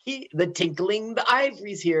the tinkling the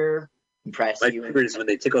ivories here. Impress you. My favorite is when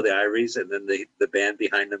they tickle the ivories and then the band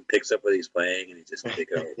behind them picks up what he's playing and he just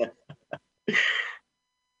takes over.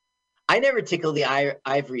 I never tickle the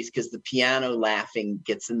ivories because the piano laughing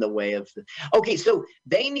gets in the way of the... Okay, so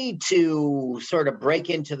they need to sort of break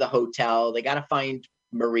into the hotel. They got to find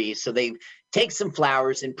Marie. So they take some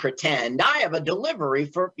flowers and pretend, I have a delivery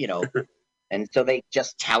for, and so they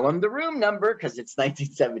just tell them the room number because it's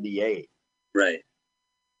 1978. Right.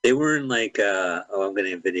 They were in like, I'm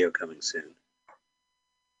getting a video coming soon.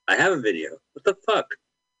 I have a video. What the fuck?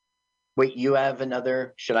 Wait, you have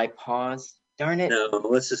another... Should I pause? Darn it. No,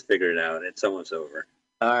 let's just figure it out. It's almost over.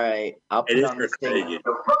 All right. I'll put it on the stage.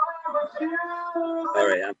 All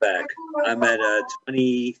right, I'm back. I'm at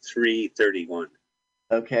 23:31.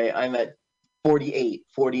 Okay, I'm at 48,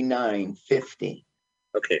 49, 50.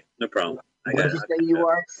 Okay, no problem. What did you say you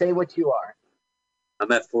are? Say what you are.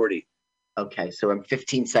 I'm at 40. Okay, so I'm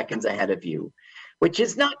 15 seconds ahead of you, which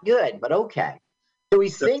is not good, but okay. So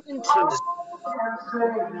he's singing to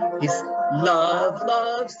his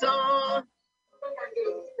love song.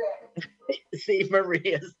 See,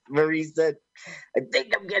 Marie said, I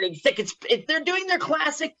think I'm getting sick. They're doing their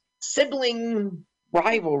classic sibling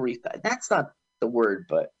rivalry. That's not the word,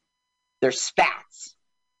 but they're spats.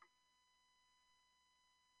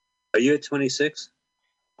 Are you at 26?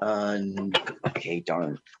 Okay,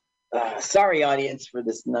 darn. Sorry, audience, for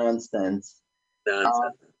this nonsense.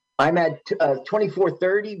 I'm at 24,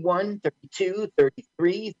 31, 32,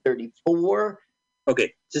 33, 34.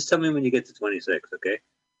 Okay, just tell me when you get to 26, okay?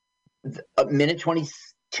 A minute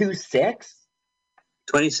 22.6?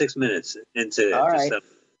 26 minutes into it. All right.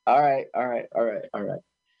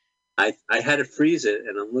 I had to freeze it,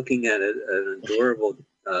 and I'm looking at an adorable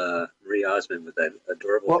Marie Osmond with that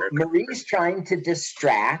adorable haircut. Marie's trying to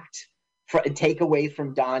distract, take away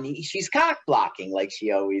from Donnie. She's cock blocking like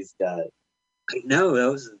she always does. I know,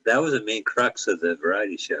 that was a main crux of the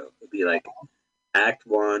variety show. It'd be like, Act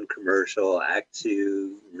 1, commercial. Act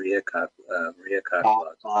 2, Maria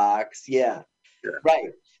Cockblock. Box, yeah. Yeah.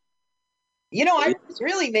 Right. You know, I was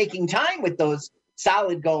really making time with those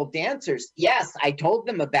solid gold dancers. Yes, I told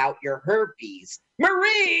them about your herpes.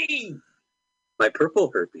 Marie! My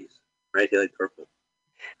purple herpes, right? You like purple.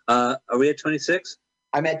 Are we at 26?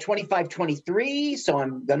 I'm at 25, 23, so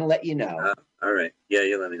I'm going to let you know. All right. Yeah,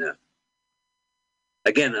 you let me know.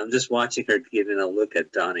 Again, I'm just watching her giving a look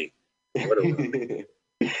at Donnie. What a woman.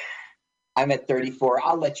 I'm at 34.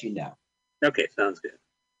 I'll let you know. Okay, sounds good.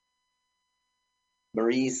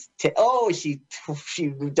 Marie's, she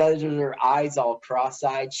does her eyes all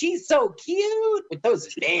cross-eyed. She's so cute with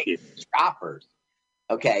those big droppers.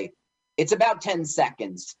 Okay, it's about 10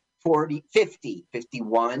 seconds. 40, 50,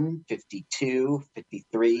 51, 52,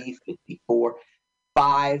 53, 54,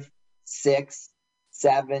 5, 6,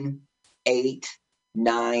 7, 8,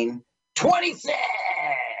 9, 26.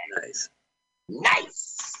 Nice.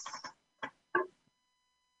 Nice.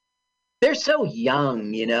 They're so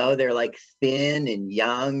young, you know, they're like thin and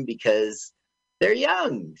young because they're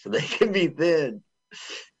young, so they can be thin.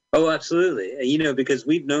 Oh, absolutely. You know, because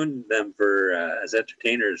we've known them for as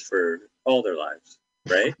entertainers for all their lives,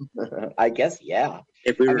 right? I guess, yeah.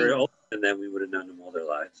 If we were older than them, we would have known them all their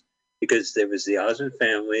lives. Because there was the Osmond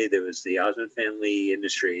family, there was the Osmond Family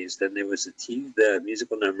Industries, then there was the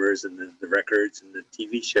musical numbers and the records and the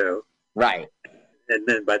TV show. Right. And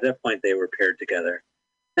then by that point, they were paired together.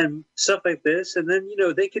 And stuff like this. And then, you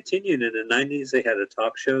know, they continued. In the 90s, they had a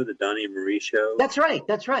talk show, the Donnie and Marie Show. That's right.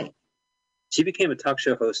 That's right. She became a talk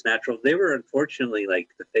show host natural. They were unfortunately like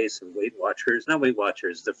the face of Weight Watchers. Not Weight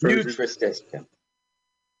Watchers, the Frozen Nutrisystem.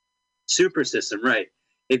 Super System, right.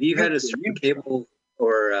 If you had a certain cable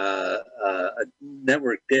or a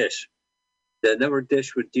network dish, the network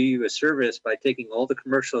dish would do you a service by taking all the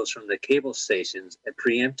commercials from the cable stations and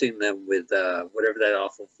preempting them with whatever that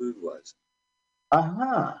awful food was.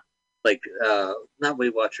 Uh-huh. Like, not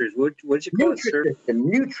Weight Watchers, what did you call it?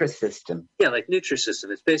 Nutrisystem. Yeah, like Nutrisystem.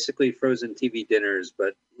 It's basically frozen TV dinners,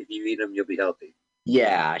 but if you eat them, you'll be healthy.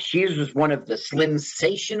 Yeah, she was one of the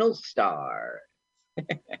sensational stars.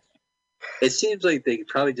 It seems like they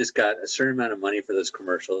probably just got a certain amount of money for those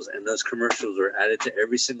commercials, and those commercials were added to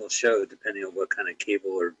every single show, depending on what kind of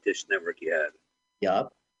cable or dish network you had.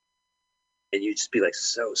 Yup. And you'd just be like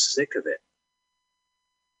so sick of it.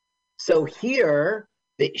 So here,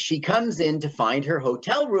 she comes in to find her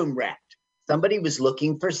hotel room wrecked. Somebody was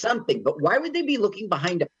looking for something, but why would they be looking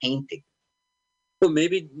behind a painting? Well,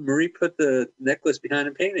 maybe Marie put the necklace behind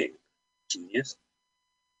a painting. Genius.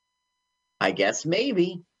 I guess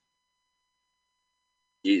maybe.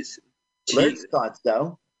 Jeez. Lurch thought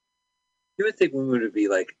so. You would think women would be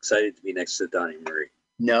like excited to be next to Donnie and Marie.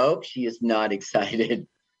 Nope, she is not excited.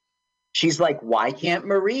 She's like, why can't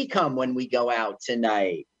Marie come when we go out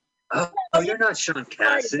tonight? Oh, you're not Sean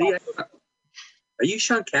Cassidy. Are you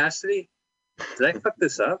Sean Cassidy? Did I fuck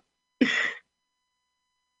this up?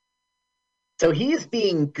 So he's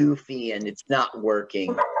being goofy and it's not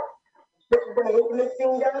working.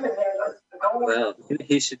 Well,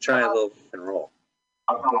 he should try a little rock and roll.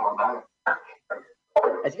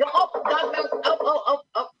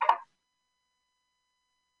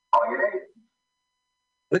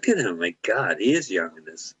 Look at him. My God, he is young in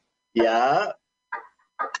this. Yeah.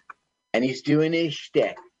 And he's doing his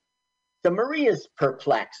shtick. So Maria's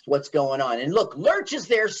perplexed. What's going on? And look, Lurch is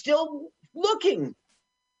there still looking.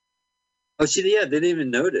 Oh, yeah, they didn't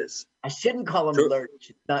even notice. I shouldn't call him Lurch.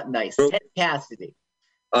 It's not nice. Ted Cassidy.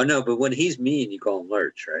 Oh, no, but when he's mean, you call him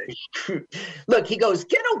Lurch, right? Look, he goes,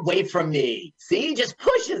 get away from me. See, he just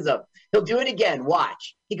pushes him. He'll do it again.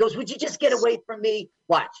 Watch. He goes, would you just get away from me?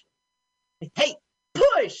 Watch. Hey,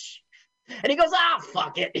 push. And he goes,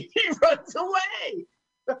 fuck it. He runs away.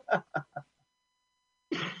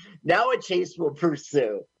 Now a chase will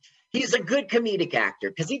pursue. He's a good comedic actor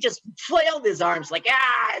because he just flailed his arms like,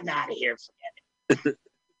 I'm out of here. Forget it.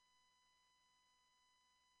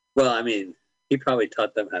 Well, I mean, he probably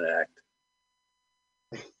taught them how to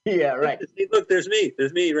act. Yeah, right. Look, there's me.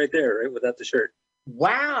 There's me right there, right, without the shirt.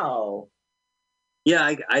 Wow.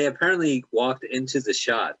 Yeah, I apparently walked into the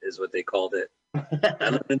shot, is what they called it. I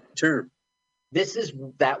learned the term. This is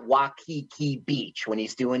that Waikiki Beach when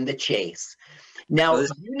he's doing the chase. Now,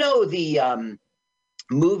 you know the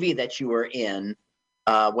movie that you were in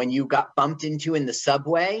when you got bumped into in the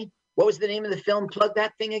subway? What was the name of the film? Plug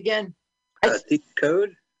that thing again. Thieves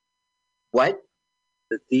Code? What?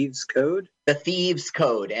 The Thieves Code? The Thieves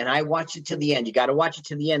Code. And I watched it to the end. You got to watch it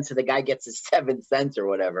to the end so the guy gets his 7 cents or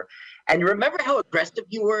whatever. And remember how aggressive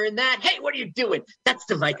you were in that? Hey, what are you doing? That's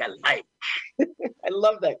the mic I like. I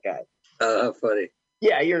love that guy. How funny.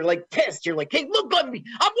 Yeah, you're like pissed. You're like, hey, look at me.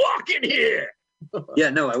 I'm walking here. Yeah,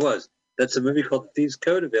 no, I was. That's a movie called Thieves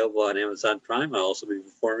Code, available on Amazon Prime. I'll also be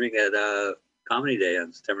performing at Comedy Day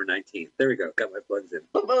on September 19th. There we go. Got my plugs in.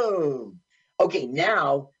 Boom. Okay,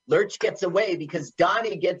 now Lurch gets away because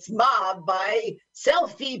Donnie gets mobbed by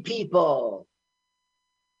selfie people.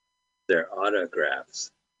 Their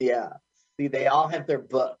autographs. Yeah. See, they all have their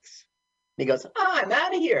books. And he goes, I'm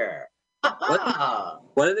out of here.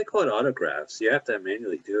 Why do they call it autographs? You have to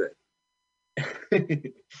manually do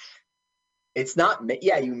it. It's not,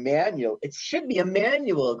 you manual. It should be a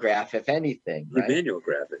manual graph, if anything. Right? You manual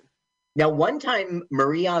graphic. Now, one time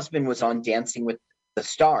Marie Osmond was on Dancing with the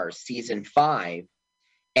Stars, season 5,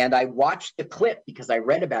 and I watched the clip because I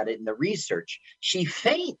read about it in the research. She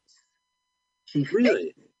faints.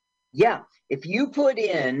 Really? Yeah. If you put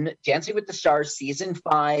in Dancing with the Stars, season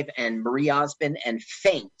 5, and Marie Osmond and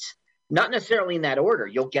faint, not necessarily in that order,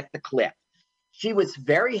 you'll get the clip. She was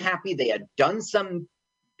very happy. They had done some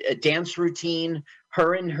dance routine,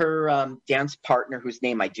 her and her dance partner, whose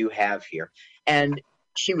name I do have here. And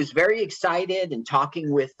she was very excited and talking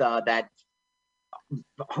with that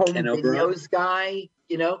home videos guy,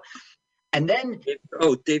 and then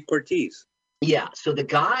Dave Cortez. Yeah, so the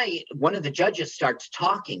guy, one of the judges, starts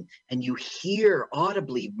talking, and you hear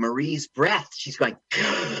audibly Marie's breath. She's going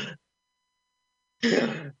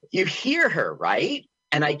you hear her, right?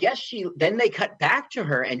 And I guess then they cut back to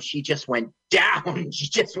her, and she just went down. She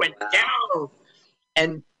just went down.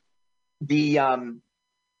 And the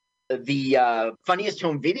Funniest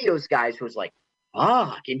Home Videos guys was like,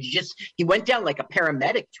 fuck. And he went down like a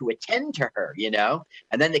paramedic to attend to her,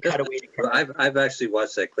 and then they cut away to her. I've actually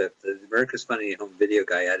watched that clip. The America's Funny Home Video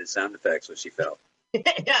guy added sound effects when she fell.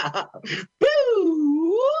 Yeah.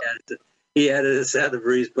 Boo! He added a sound of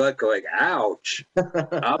Marie's butt going, ouch.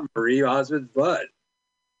 I'm Marie Osmond's butt.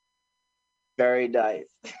 Very nice.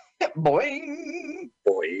 Boing.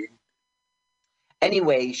 Boing.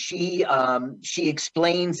 Anyway, she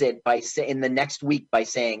explains it in the next week by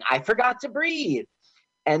saying, I forgot to breathe.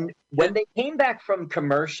 And when they came back from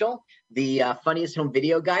commercial, the Funniest Home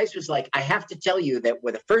Video guys was like, I have to tell you that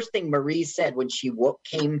the first thing Marie said when she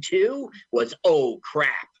came to was, oh,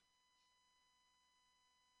 crap.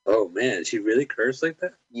 Oh, man. She really cursed like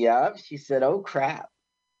that? Yeah, she said, oh, crap.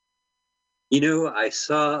 I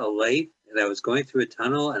saw a light, and I was going through a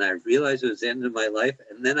tunnel, and I realized it was the end of my life,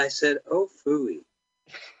 and then I said, oh, phooey.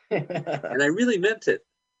 And I really meant it.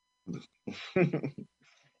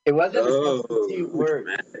 It wasn't a substitute word.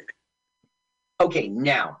 Dramatic. Okay,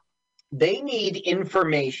 now they need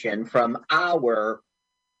information from our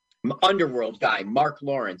underworld guy, Mark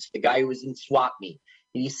Lawrence, the guy who was in Swap Meet.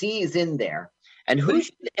 And you see he's in there. And who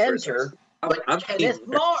should enter but Kenneth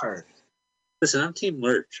Mars? Listen, I'm Team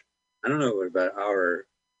Lurch. I don't know what about our...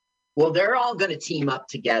 Well, they're all going to team up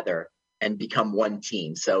together and become one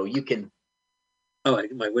team. So you can... Oh,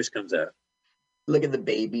 my wish comes out. Look at the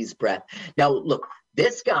baby's breath. Now, look,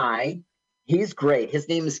 this guy, he's great. His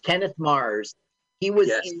name is Kenneth Mars. He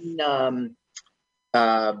was in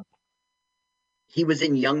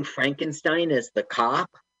Young Frankenstein as the cop.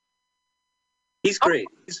 He's great.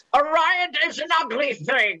 A riot is an ugly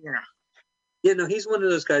thing. Yeah, no, he's one of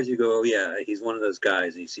those guys you go, oh, yeah, he's one of those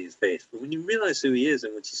guys, and you see his face. But when you realize who he is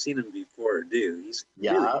and what you've seen him before or do, he's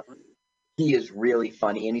really funny. He is really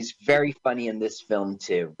funny, and he's very funny in this film,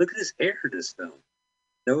 too. Look at his hair in this film.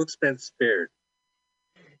 No expense spared.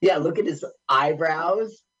 Yeah, look at his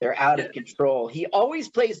eyebrows. They're out of control. He always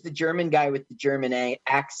plays the German guy with the German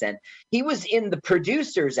accent. He was in The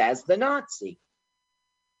Producers as the Nazi.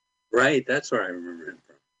 Right, that's where I remember him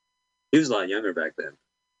from. He was a lot younger back then.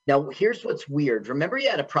 Now, here's what's weird. Remember he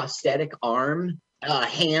had a prosthetic arm,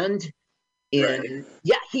 hand? Right.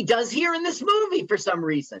 Yeah, he does here in this movie for some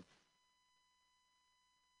reason.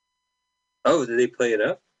 Oh, did they play it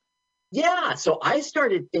up? Yeah, so I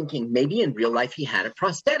started thinking maybe in real life he had a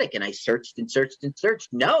prosthetic, and I searched and searched and searched.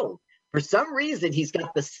 No, for some reason he's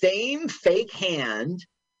got the same fake hand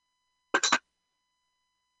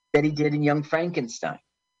that he did in Young Frankenstein.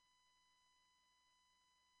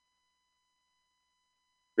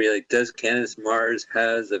 Really, does Kenneth Mars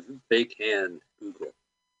has a fake hand? Google.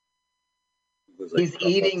 He's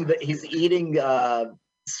eating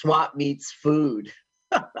Swap Meet's food.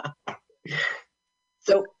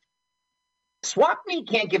 So Swap Meet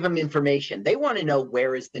can't give him information. They want to know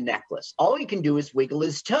where is the necklace. All he can do is wiggle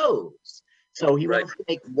his toes. So he wants to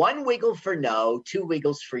make one wiggle for no, 2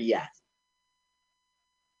 wiggles for yes.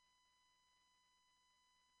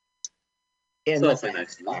 And that's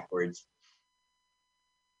nice. Backwards.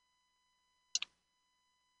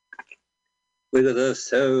 Wiggle those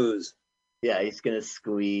toes. Yeah, he's going to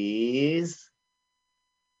squeeze.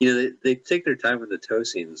 You know, they take their time with the toe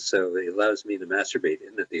scenes, so it allows me to masturbate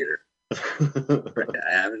in the theater.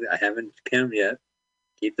 I haven't come yet.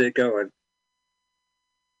 Keep it going.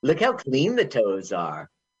 Look how clean the toes are.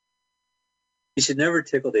 You should never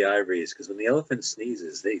tickle the ivories because when the elephant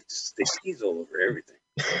sneezes, they sneeze all over everything.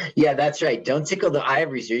 Yeah, that's right. Don't tickle the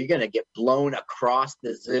ivories or you're going to get blown across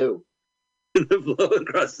the zoo. Blow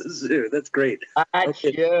across the zoo. That's great.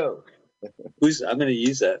 Okay. You. I'm going to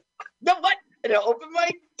use that. No, what? An open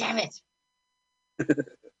mic? Damn it.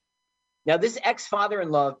 Now, this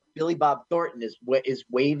ex-father-in-law, Billy Bob Thornton, is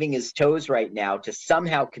waving his toes right now to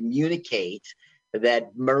somehow communicate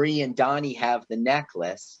that Marie and Donnie have the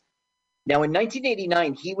necklace. Now, in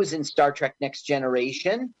 1989, he was in Star Trek Next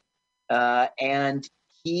Generation, and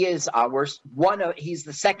he is he's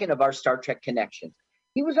the second of our Star Trek connections.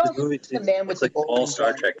 He was also the man with the all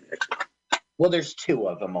Star Trek connections. Well, there's two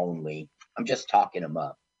of them only. I'm just talking them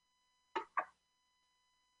up.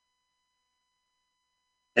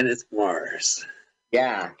 And it's Mars.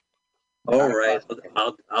 Yeah. All right.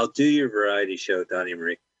 I'll do your variety show, Donnie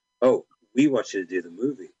Marie. Oh, we want you to do the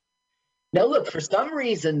movie. Now, look, for some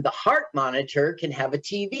reason, the Heart Monitor can have a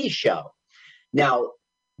TV show. Now,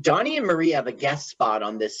 Donnie and Marie have a guest spot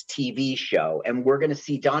on this TV show, and we're going to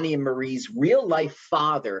see Donnie and Marie's real-life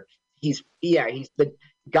father. He's the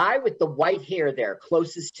guy with the white hair there,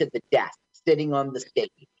 closest to the desk, sitting on the stage.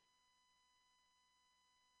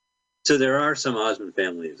 So there are some Osmond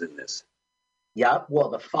families in this. Yep. Well,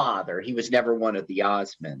 the father, he was never one of the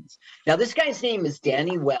Osmonds. Now, this guy's name is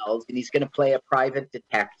Danny Wells, and he's going to play a private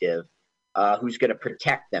detective who's going to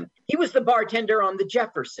protect them. He was the bartender on the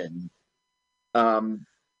Jeffersons. What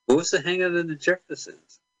was the hangout of the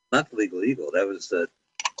Jeffersons? Not Legal Eagle. That was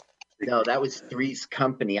No, that was Three's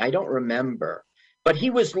Company. I don't remember. But he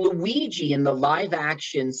was Luigi in the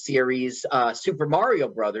live-action series Super Mario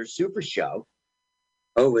Brothers Super Show.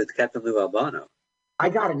 Oh, with Captain Lou Albano. I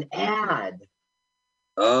got an ad.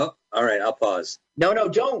 Oh, all right. I'll pause. No,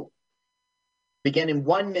 don't. Begin in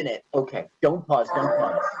 1 minute. Okay. Don't pause.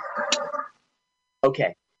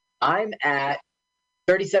 Okay. I'm at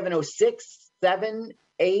 3706, 7,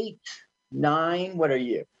 8, 9. What are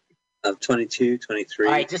you? 22, 23.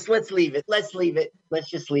 All right. Let's leave it. Let's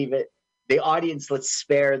just leave it. The audience, let's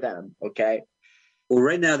spare them. Okay. Well,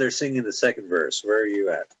 right now they're singing the second verse. Where are you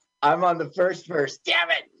at? I'm on the first verse.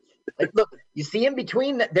 Damn it. Like, look, you see in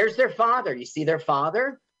between, there's their father. You see their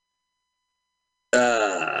father?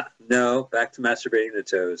 No. Back to masturbating the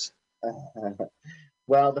toes.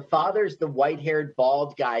 Well, the father's the white-haired,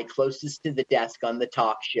 bald guy closest to the desk on the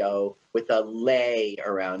talk show with a lei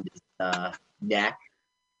around his neck.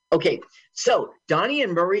 Okay, so Donnie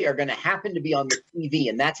and Marie are going to happen to be on the TV,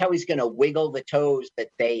 and that's how he's going to wiggle the toes that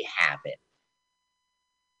they have it.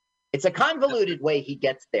 It's a convoluted way he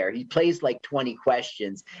gets there. He plays like 20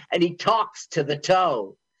 questions, and he talks to the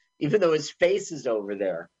toe, even though his face is over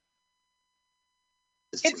there.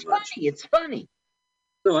 It's funny. It's funny.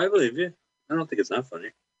 No, I believe you. I don't think it's not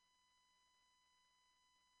funny.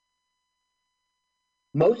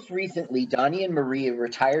 Most recently, Donnie and Maria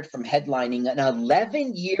retired from headlining an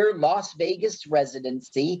 11-year Las Vegas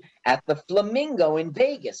residency at the Flamingo in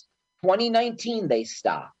Vegas. 2019, they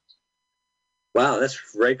stopped. Wow,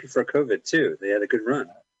 that's right before COVID, too. They had a good run.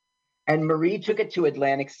 And Marie took it to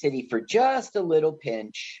Atlantic City for just a little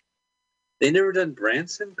pinch. They never done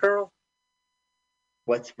Branson, Carl?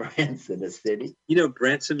 What's Branson, a city? You know,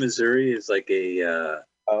 Branson, Missouri is like a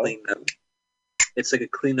cleanup. It's like a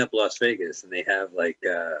cleanup Las Vegas, and they have like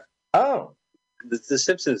the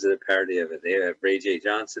Simpsons did a parody of it. They have Ray J.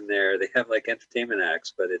 Johnson there. They have like entertainment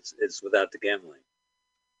acts, but it's without the gambling.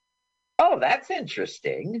 Oh, that's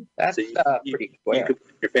interesting. That's so pretty square. You could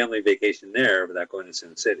put your family vacation there without going to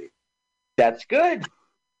Sin City. That's good.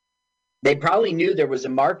 They probably knew there was a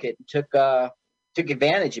market and took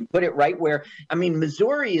advantage and put it right where, I mean,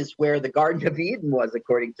 Missouri is where the Garden of Eden was,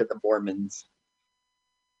 according to the Mormons.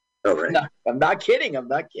 Oh, right. No, I'm not kidding.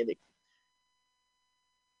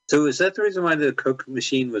 So is that the reason why the Coke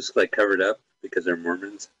machine was like covered up? Because they're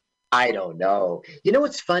Mormons? I don't know. You know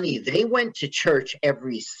what's funny? They went to church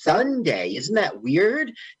every Sunday. Isn't that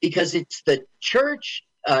weird? Because it's the church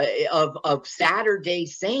of Saturday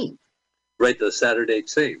Saints. Right, the Saturday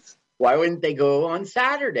Saints. Why wouldn't they go on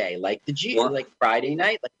Saturday, like the Jews, like Friday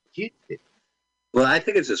night, like the Jews did? Well, I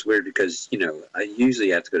think it's just weird because, you know, I usually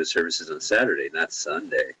have to go to services on Saturday, not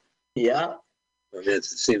Sunday. Yeah. I mean, it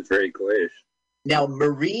seems very coyish. Now,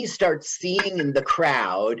 Marie starts seeing in the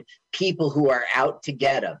crowd people who are out to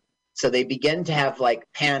get him. So they begin to have like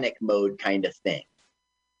panic mode kind of thing.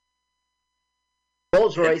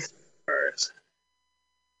 Rolls-Royce.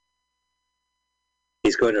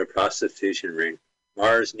 He's going to a prostitution ring.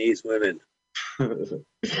 Mars needs women.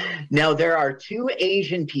 Now, there are two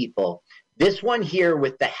Asian people. This one here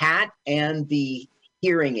with the hat and the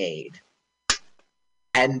hearing aid.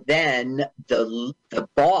 And then the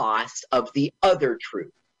boss of the other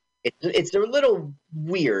troupe. It's a little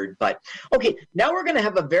weird, but okay. Now we're going to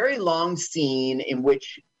have a very long scene in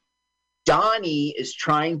which Donnie is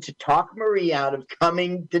trying to talk Marie out of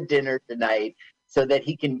coming to dinner tonight so that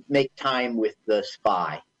he can make time with the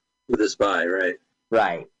spy. With the spy, right?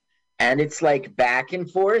 Right. And it's like back and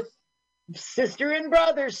forth, sister and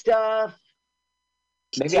brother stuff.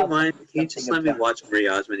 Maybe Can you just let me watch Marie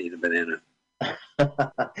Osmond eat a banana?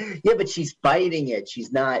 Yeah, but she's biting it.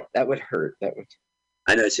 She's not. That would hurt. That would.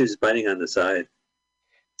 I know, she was biting on the side.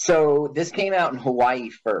 So this came out in Hawaii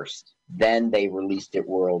first. Then they released it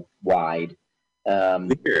worldwide.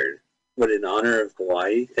 Weird. What, in honor of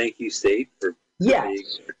Hawaii? Thank you, state, for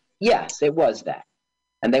yes. Yes, it was that.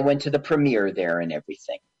 And they went to the premiere there and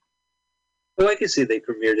everything. Well, I can see they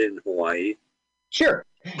premiered it in Hawaii. Sure.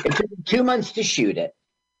 It took 2 months to shoot it.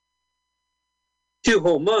 2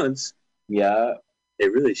 whole months? Yeah.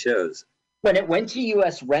 It really shows. When it went to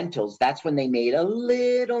U.S. rentals, that's when they made a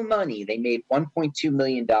little money. They made $1.2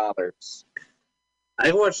 million.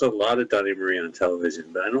 I watched a lot of Donnie Marie on television,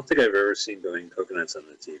 but I don't think I've ever seen Going Coconuts on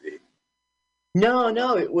the TV.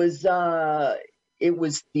 No, it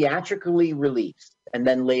was theatrically released and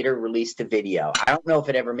then later released to video. I don't know if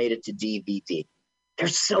it ever made it to DVD. They're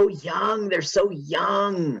so young. They're so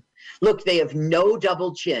young. Look, they have no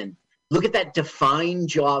double chin. Look at that defined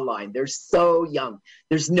jawline. They're so young.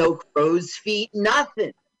 There's no crow's feet,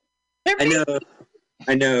 nothing. I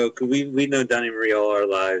know. 'Cause we know Donnie Marie all our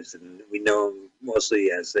lives, and we know them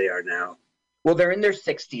mostly as they are now. Well, they're in their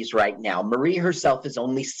 60s right now. Marie herself is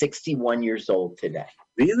only 61 years old today.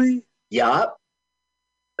 Really? Yup.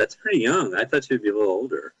 That's pretty young. I thought she'd be a little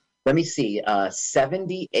older. Let me see.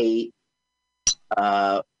 78.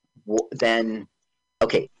 Then,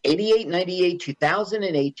 okay, 88, 98,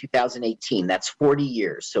 2008, 2018. That's 40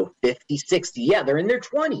 years. So 50, 60. Yeah, they're in their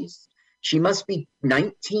 20s. She must be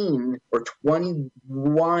 19 or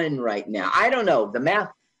 21 right now. I don't know. The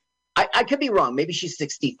math, I could be wrong. Maybe she's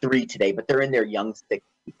 63 today, but they're in their young 60s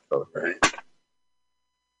both. Right.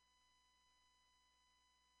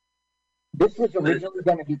 This was originally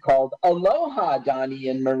going to be called Aloha, Donnie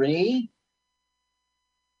and Marie.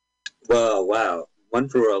 Well, wow. One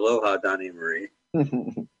for Aloha, Donnie and Marie.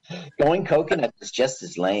 Going Coconut is just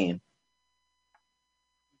as lame.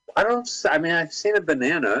 I've seen a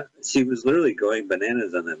banana. She was literally going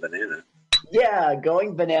bananas on that banana. Yeah,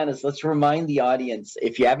 Going Bananas. Let's remind the audience,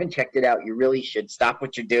 if you haven't checked it out, you really should stop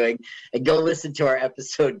what you're doing and go listen to our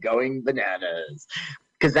episode, Going Bananas.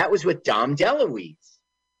 Because that was with Dom DeLuise.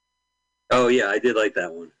 Oh, yeah, I did like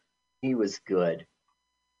that one. He was good.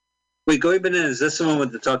 Wait, Going Bananas, that's the one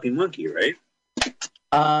with the talking monkey, right?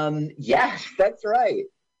 Yes, that's right.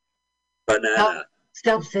 Banana.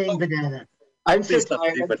 Stop saying banana. I'm so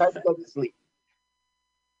tired. I'm trying to go to sleep.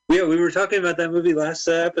 Yeah, we were talking about that movie last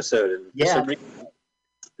episode, and for some reason,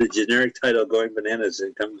 the generic title "Going Bananas"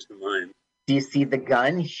 it comes to mind. Do you see the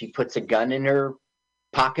gun? She puts a gun in her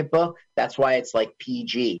pocketbook. That's why it's like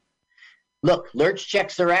PG. Look, Lurch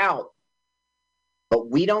checks her out, but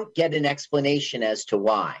we don't get an explanation as to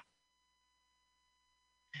why.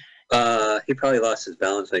 He probably lost his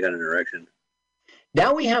balance. I got an erection.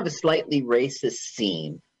 Now we have a slightly racist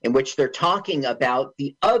scene in which they're talking about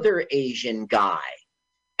the other Asian guy.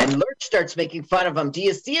 And Lurch starts making fun of him. Do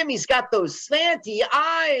you see him? He's got those slanty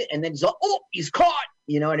eyes. And then he's like, oh, he's caught.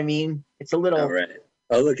 You know what I mean? It's a little. Oh, right.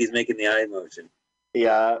 Oh, look, he's making the eye motion.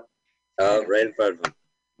 Yeah. Oh, right in front of him.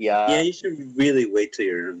 Yeah. Yeah, you should really wait till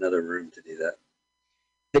you're in another room to do that.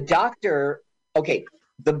 The doctor, okay,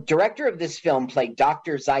 the director of this film played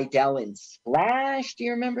Dr. Zidell in Splash. Do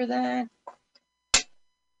you remember that?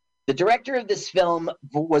 The director of this film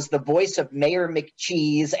was the voice of Mayor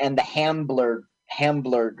McCheese and the Hamburger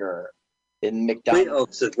in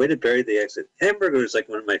McDonald's. Way to bury the exit. Hamburger is like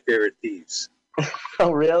one of my favorite thieves.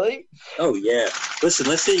 Oh, really? Oh, yeah. Listen,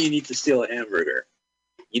 let's say you need to steal a hamburger.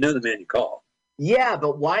 You know the man you call. Yeah,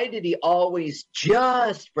 but why did he always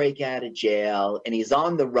just break out of jail and he's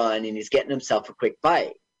on the run and he's getting himself a quick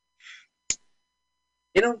bite?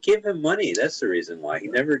 You don't give him money. That's the reason why. He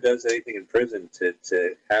never does anything in prison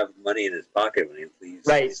to have money in his pocket when he leaves.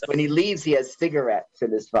 Right. When he leaves, he has cigarettes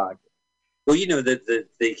in his pocket. Well, you know,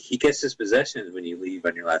 he gets his possessions when you leave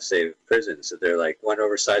on your last day of prison. So they're like one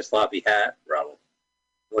oversized floppy hat, problem.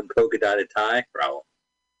 One polka dotted tie, problem.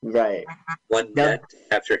 Right. One net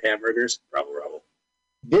after hamburgers, problem.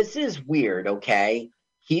 This is weird, okay?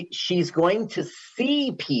 She's going to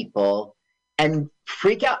see people and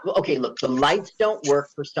freak out. Okay, look, the lights don't work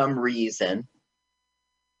for some reason.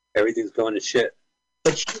 Everything's going to shit.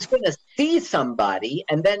 But she's going to see somebody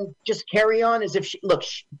and then just carry on as if she... Look,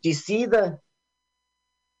 do you see the...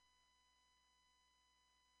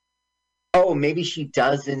 Oh, maybe she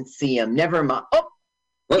doesn't see him. Never mind. Oh,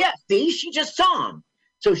 what? Yeah, see? She just saw him.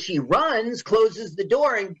 So she runs, closes the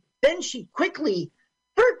door, and then she quickly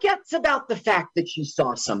forgets about the fact that she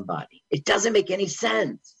saw somebody. It doesn't make any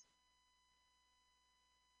sense.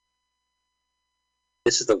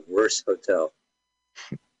 This is the worst hotel.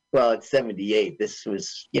 Well, it's 78. This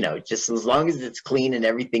was, just as long as it's clean and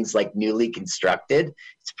everything's like newly constructed,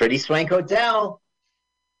 it's a pretty swank hotel.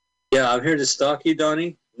 Yeah, I'm here to stalk you,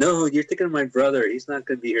 Donnie. No, you're thinking of my brother. He's not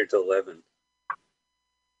going to be here till 11.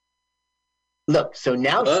 Look, so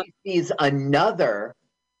now she sees another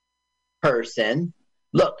person.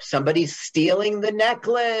 Look, somebody's stealing the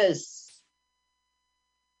necklace.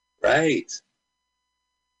 Right.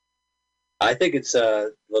 I think it's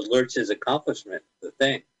Lurch's accomplishment, the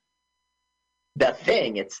thing. The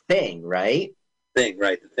thing, it's Thing, right? Thing,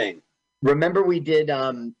 right, the thing. Remember we did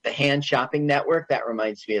the Hand Shopping Network? That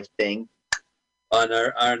reminds me of Thing. On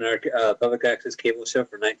our public access cable show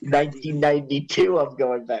for 1992, I'm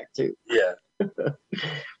going back to. Yeah.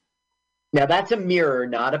 Now that's a mirror,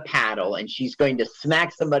 not a paddle, and she's going to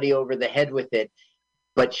smack somebody over the head with it,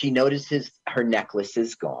 but she notices her necklace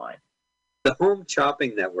is gone. The Home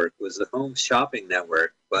Shopping Network was the Home Shopping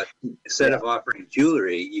Network, but instead of offering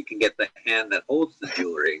jewelry, you can get the hand that holds the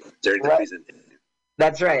jewelry during the presentation.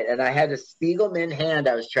 That's right, and I had a Spiegelman hand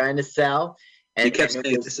I was trying to sell. And you kept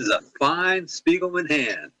saying, this is a fine Spiegelman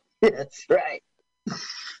hand. That's right.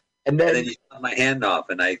 And then you shot my hand off,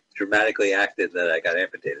 and I dramatically acted that I got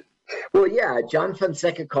amputated. Well, yeah, John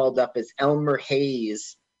Fonseca called up as Elmer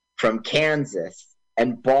Hayes from Kansas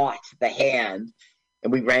and bought the hand.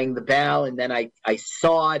 And we rang the bell, and then I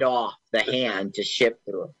sawed off the hand to ship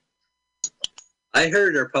through it. I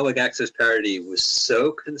heard our public access parody was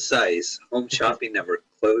so concise, Home Shopping Network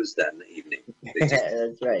closed that in the evening.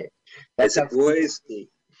 That's right. That's how boys, we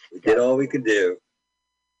did all we could do.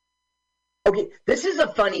 Okay, this is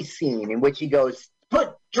a funny scene in which he goes,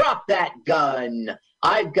 drop that gun.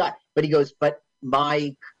 But he goes, but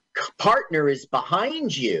my partner is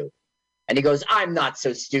behind you. And he goes, I'm not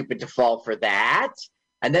so stupid to fall for that.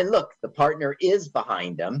 And then look, the partner is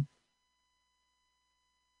behind him.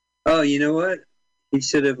 Oh, you know what? He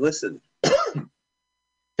should have listened.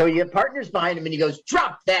 So your partner's behind him and he goes,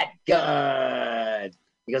 drop that gun.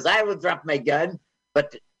 He goes, I will drop my gun,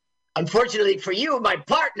 but unfortunately for you, my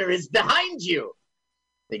partner is behind you.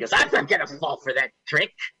 He goes, I'm not going to fall for that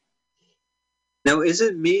trick. Now, is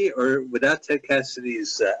it me or without Ted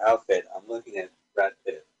Cassidy's outfit, I'm looking at Brad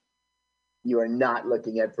Pitt? You are not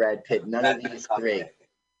looking at Brad Pitt. None of these three.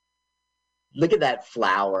 Look at that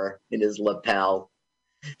flower in his lapel.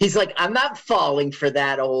 He's like, I'm not falling for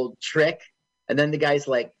that old trick. And then the guy's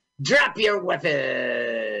like, drop your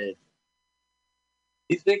weapon.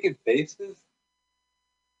 He's making faces?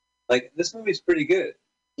 Like, this movie's pretty good.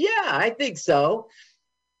 Yeah, I think so.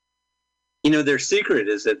 You know, their secret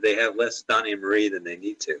is that they have less Donnie and Marie than they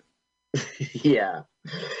need to. Yeah.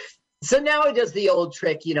 So now he does the old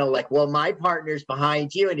trick, like, well, my partner's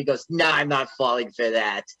behind you. And he goes, no, I'm not falling for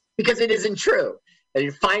that. Because it isn't true. And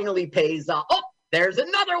it finally pays off. Oh, there's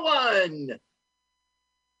another one.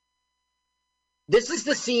 This is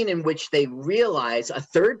the scene in which they realize a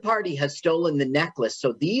third party has stolen the necklace.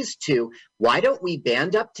 So these two, why don't we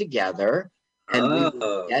band up together and we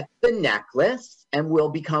will get the necklace and we'll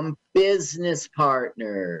become business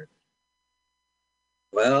partners.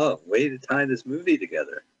 Well, way to tie this movie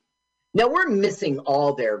together. Now, we're missing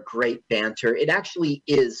all their great banter. It actually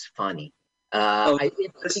is funny.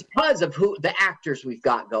 It's because of the actors we've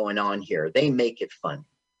got going on here. They make it fun.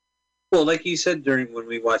 Well, like you said when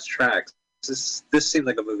we watched Tracks, this seemed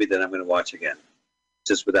like a movie that I'm going to watch again,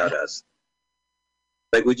 just without us.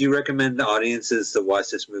 Like, would you recommend the audiences to watch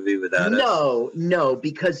this movie without us? No,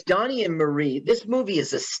 because Donnie and Marie, this movie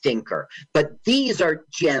is a stinker, but these are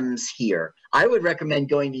gems here. I would recommend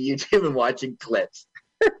going to YouTube and watching clips.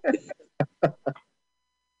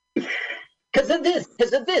 Because of this.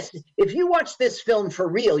 If you watch this film for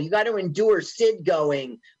real, you got to endure Sid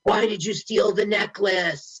going, why did you steal the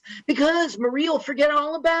necklace? Because Marie will forget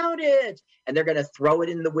all about it. And they're going to throw it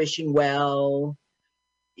in the wishing well.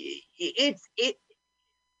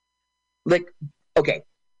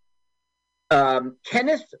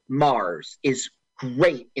 Kenneth Mars is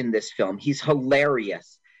great in this film. He's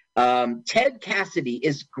hilarious. Ted Cassidy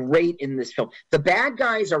is great in this film. The bad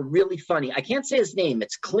guys are really funny. I can't say his name.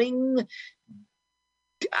 It's Kling.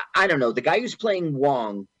 I don't know. The guy who's playing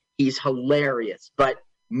Wong, He's hilarious. But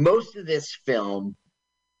most of this film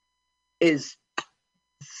is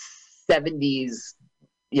 70s,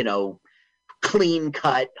 clean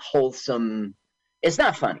cut, wholesome. It's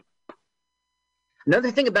not funny.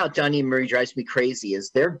 Another thing about Donnie and Marie drives me crazy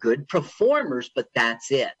is they're good performers, but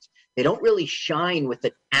that's it. They don't really shine with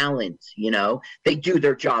the talent, They do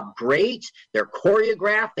their job great. They're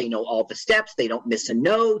choreographed. They know all the steps. They don't miss a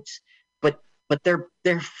note. But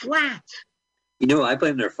they're flat. I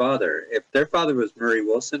blame their father. If their father was Murray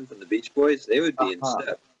Wilson from the Beach Boys, they would be in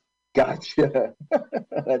step. Gotcha.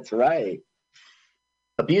 That's right.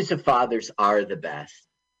 Abusive fathers are the best.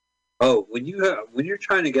 Oh, when you're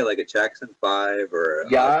trying to get like a Jackson 5 or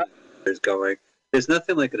there's going, there's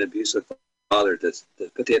nothing like an abusive father to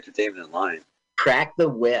put the entertainment in line. Crack the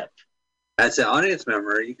whip. As an audience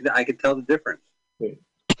member, I can tell the difference. Do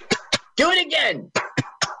it again.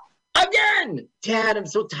 Again! Dad, I'm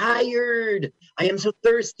so tired. I am so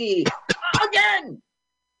thirsty. Again!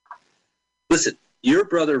 Listen, your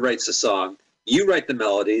brother writes the song, you write the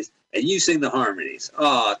melodies, and you sing the harmonies.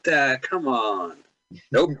 Oh, Dad, come on.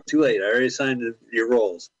 Nope, too late. I already signed your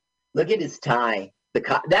roles. Look at his tie.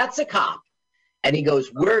 That's a cop. And he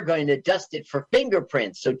goes, we're going to dust it for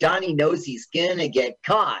fingerprints. So Donnie knows he's going to get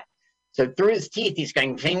caught. So through his teeth, he's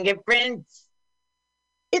going, fingerprints?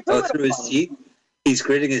 Through his teeth? He's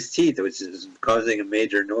gritting his teeth, which is causing a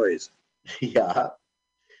major noise. Yeah.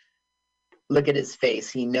 Look at his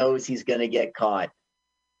face. He knows he's going to get caught.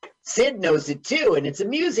 Sid knows it too, and it's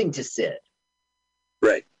amusing to Sid.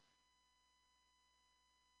 Right.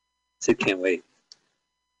 Sid can't wait.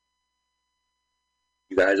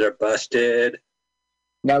 You guys are busted.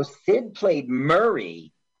 Now, Sid played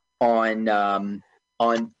Murray on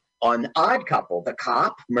Odd Couple, the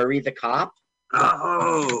cop, Murray the cop.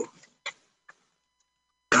 Oh.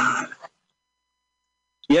 God.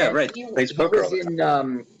 Yeah, and right. He Plays poker. was in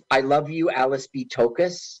I Love You, Alice B.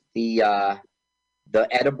 Toklas, the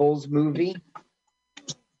Edibles movie.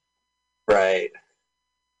 Right.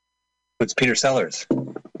 It's Peter Sellers.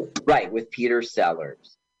 Right, with Peter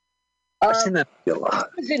Sellers. I've seen that a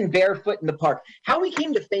lot. He was in Barefoot in the Park. How he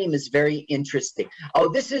came to fame is very interesting. Oh,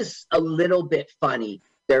 this is a little bit funny.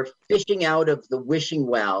 They're fishing out of the wishing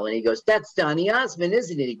well, and he goes, "That's Donny Osmond,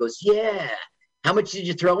 isn't it?" He goes, "Yeah." "How much did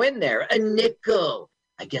you throw in there?" "A nickel."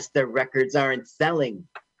 "I guess their records aren't selling."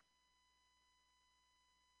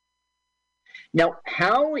 Now,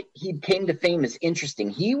 how he came to fame is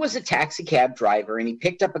interesting. He was a taxi cab driver, and he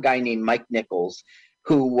picked up a guy named Mike Nichols,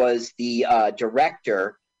 who was the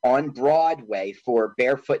director on Broadway for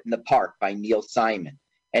Barefoot in the Park by Neil Simon.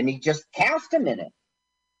 And he just cast him in it.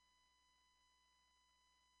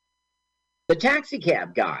 The taxi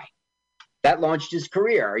cab guy. That launched his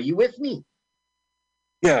career. Are you with me?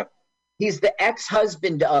 Yeah. He's the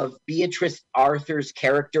ex-husband of Beatrice Arthur's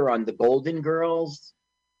character on The Golden Girls.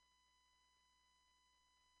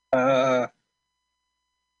 Yes,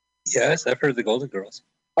 I've heard of The Golden Girls.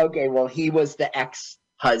 Okay, well, he was the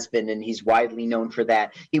ex-husband, and he's widely known for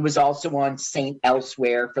that. He was also on Saint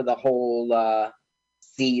Elsewhere for the whole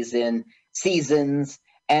seasons,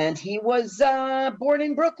 and he was born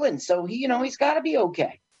in Brooklyn, so he's got to be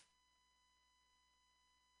okay.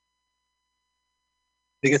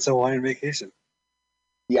 He gets a Hawaiian vacation.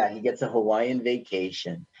 Yeah, he gets a Hawaiian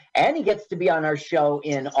vacation. And he gets to be on our show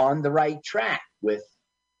in On the Right Track with...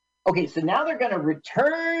 Okay, so now they're going to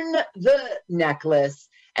return the necklace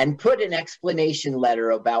and put an explanation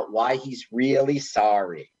letter about why he's really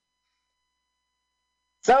sorry.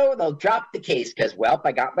 So they'll drop the case because, well,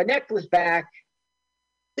 I got my necklace back.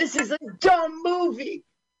 This is a dumb movie.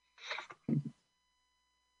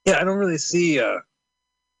 Yeah, I don't really see...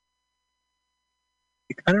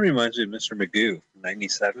 It kind of reminds me of Mr. Magoo,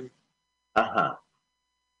 97. Uh-huh.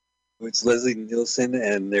 It's Leslie Nielsen,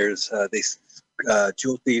 and there's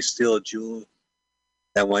jewel thieves steal a jewel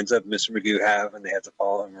that winds up Mr. Magoo and they have to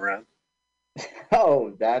follow him around.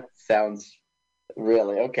 Oh, that sounds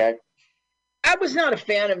really okay. I was not a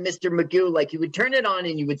fan of Mr. Magoo. Like, you would turn it on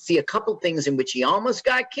and you would see a couple things in which he almost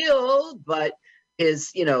got killed, but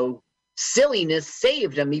his, silliness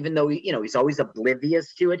saved him, even though, he's always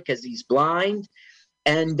oblivious to it because he's blind.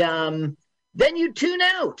 And then you'd tune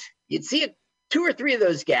out. You'd see 2 or 3 of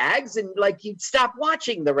those gags, and you'd stop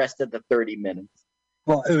watching the rest of the 30 minutes.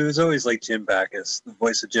 Well, it was always like Jim Backus. The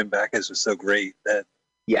voice of Jim Backus was so great that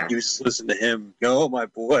you just listen to him go, "Oh, my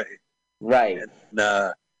boy." Right. And,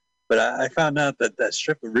 but I found out that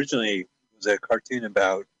strip originally was a cartoon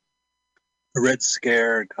about the Red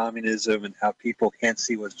Scare and communism and how people can't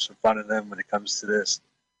see what's in front of them when it comes to this.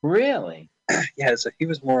 Really? Yeah, so he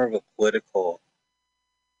was more of a political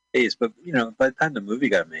days. But by the time the movie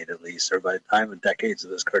got made, at least, or by the time of decades of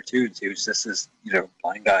those cartoons, he was just this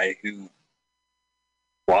blind guy who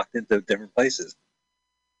walked into different places.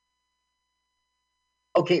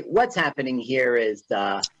 Okay, what's happening here is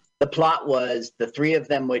the plot was the three of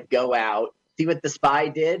them would go out. See what the spy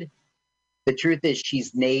did? The truth is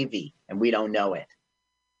she's Navy, and we don't know it.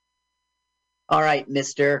 All right,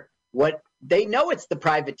 mister, what they know it's the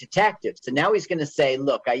private detective. So now he's going to say,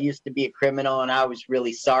 look, I used to be a criminal, and I was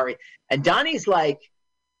really sorry. And Donnie's like,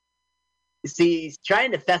 see, he's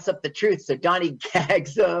trying to fess up the truth. So Donnie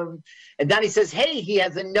gags him. And Donnie says, hey, he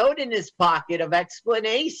has a note in his pocket of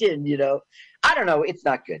explanation, I don't know. It's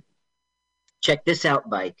not good. Check this out,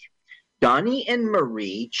 Mike. Donnie and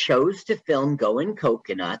Marie chose to film Going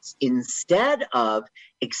Coconuts instead of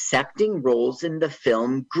accepting roles in the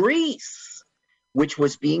film Grease, which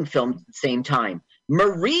was being filmed at the same time.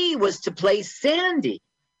 Marie was to play Sandy.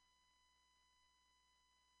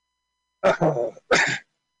 Oh.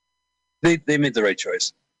 They made the right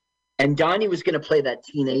choice. And Donnie was going to play that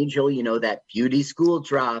teen angel, that beauty school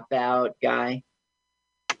dropout guy.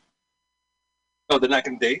 Oh, they're not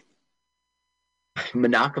going to date?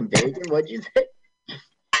 Menachem Begin, what'd you say?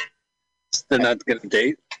 They're not going to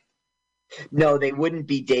date? No, they wouldn't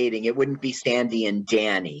be dating. It wouldn't be Sandy and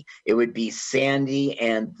Danny. It would be Sandy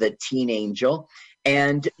and the teen angel.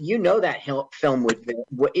 And that film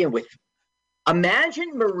with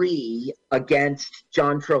imagine Marie against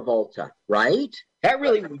John Travolta, right? That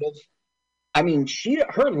really would have,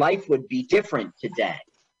 her life would be different today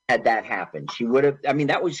had that happened. She would have,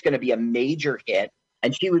 that was going to be a major hit,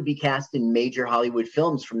 and she would be cast in major Hollywood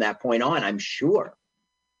films from that point on, I'm sure.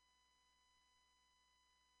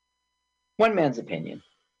 One man's opinion.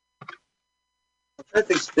 I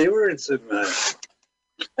think they were in some,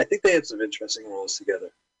 I think they had some interesting roles together.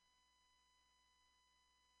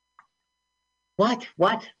 What?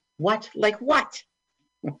 Like what?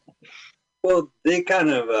 Well, they kind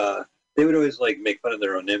of, they would always make fun of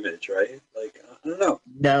their own image, right? I don't know.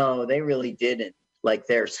 No, they really didn't. Like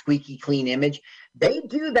their squeaky clean image. They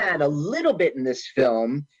do that a little bit in this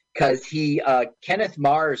film because Kenneth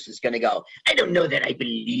Mars is going to go, I don't know that I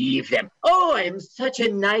believe them. Oh, I am such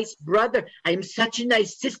a nice brother. I am such a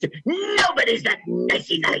nice sister. Nobody's that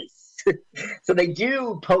nicey nice. So they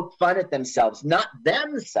do poke fun at themselves, not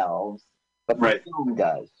themselves, but the film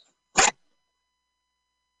does.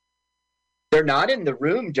 They're not in the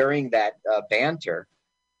room during that banter.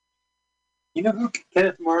 You know who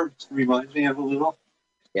Kenneth Mars reminds me of a little?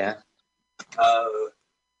 Yeah.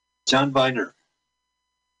 John Viner.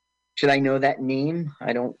 Should I know that name?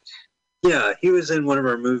 I don't. Yeah, he was in one of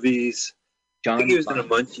our movies. I think he was in a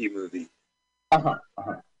Munchie movie.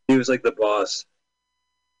 He was like the boss.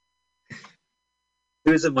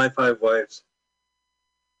 He was in My Five Wives.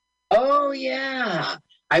 Oh, yeah.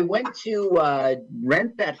 I went to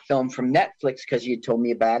rent that film from Netflix because you told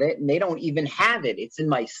me about it, and they don't even have it. It's in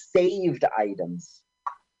my saved items.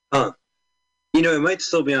 Huh. It might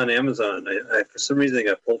still be on Amazon. I for some reason, I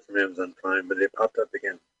got pulled from Amazon Prime, but it popped up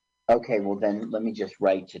again. Okay, well then let me just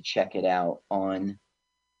write to check it out on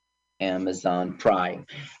Amazon Prime.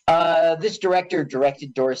 This director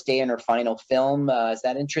directed Doris Day in her final film. Is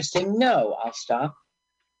that interesting? No, I'll stop.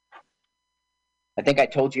 I think I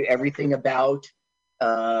told you everything about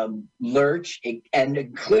Lurch, and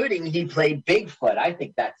including he played Bigfoot. I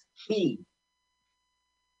think that's key.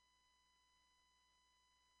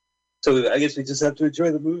 So I guess we just have to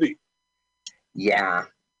enjoy the movie. Yeah.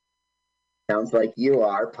 Sounds like you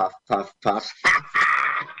are. Puff, puff, puff.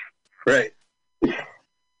 Right.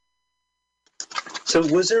 So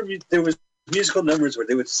there was musical numbers where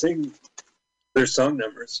they would sing their song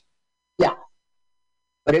numbers? Yeah.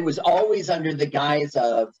 But it was always under the guise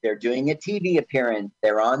of they're doing a TV appearance,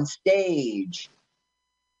 they're on stage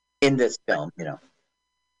in this film,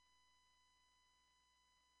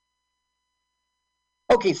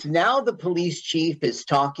 Okay, so now the police chief is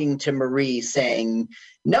talking to Marie saying,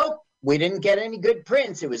 nope, we didn't get any good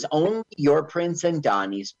prints. It was only your prints and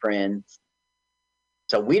Donnie's prints.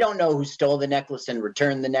 So we don't know who stole the necklace and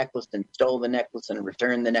returned the necklace and stole the necklace and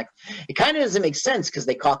returned the necklace. It kind of doesn't make sense because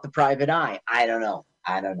they caught the private eye. I don't know.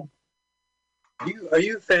 Are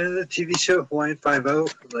you a fan of the TV show Hawaiian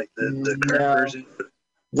Five-0? Like the current version?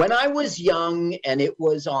 When I was young and it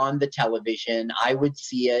was on the television, I would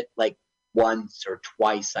see it like once or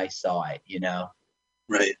twice I saw it,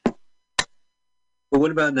 Right. But what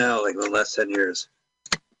about now, like the last 10 years?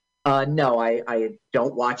 No, I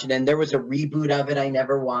don't watch it. And there was a reboot of it I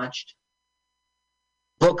never watched.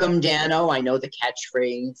 Book 'em, Dano. I know the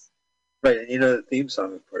catchphrase. Right, and the theme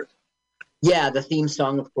song, of course. Yeah, the theme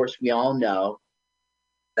song, of course, we all know.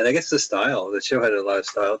 And I guess the show had a lot of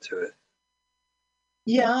style to it.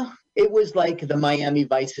 Yeah, it was like the Miami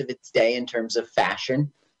Vice of its day in terms of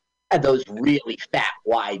fashion. Had those really fat,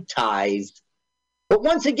 wide ties. But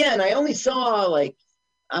once again, I only saw like,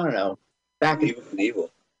 I don't know, back in Evil.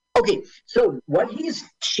 Okay, so what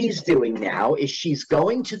she's doing now is she's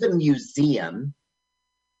going to the museum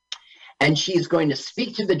and she's going to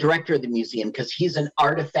speak to the director of the museum because he's an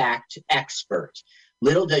artifact expert.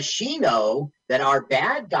 Little does she know that our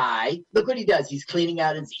bad guy, look what he does. He's cleaning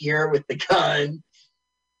out his ear with the gun.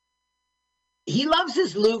 He loves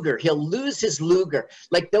his Luger. He'll lose his Luger.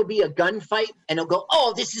 Like there'll be a gunfight and he'll go,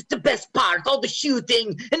 oh, this is the best part, all the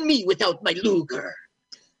shooting and me without my Luger.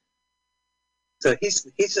 So he's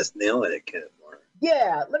just nailing it, Kenneth Moore.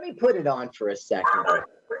 Yeah, let me put it on for a second.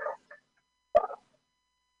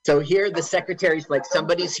 So here the secretary's like,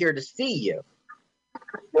 somebody's here to see you.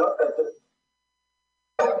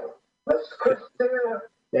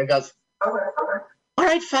 There goes, all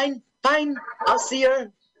right, fine, I'll see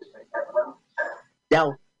her.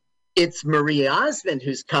 Now, it's Marie Osmond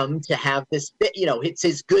who's come to have this bit, it's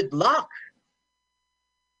his good luck.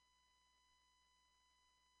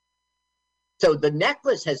 So the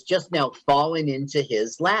necklace has just now fallen into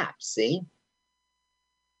his lap, see?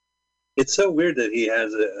 It's so weird that he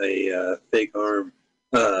has a fake arm.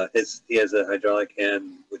 He has a hydraulic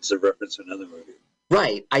hand, which is a reference to another movie.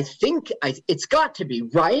 Right. I think it's got to be,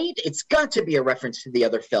 right? It's got to be a reference to the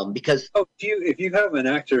other film because... Oh, if you have an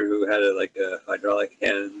actor who had a hydraulic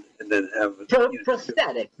hand and then have...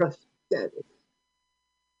 Prosthetic. What's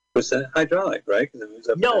that? Hydraulic, right?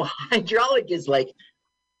 No, hydraulic is like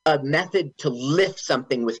a method to lift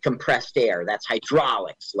something with compressed air. That's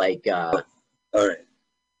hydraulics. Like, all right.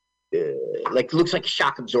 Like looks like a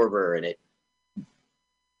shock absorber in it.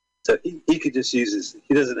 So he could just use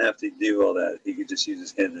he doesn't have to do all that. He could just use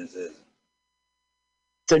his hand as is.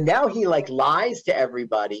 So now he like lies to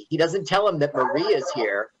everybody. He doesn't tell them that Maria's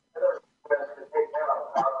here.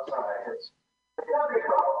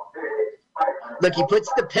 Look, he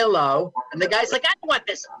puts the pillow, and the guy's like, I don't want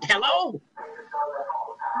this pillow.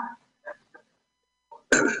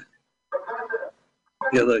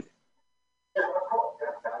 Yeah, look.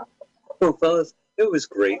 Oh, fellas, it was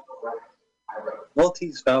great.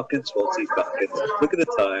 Maltese Falcons. Look at the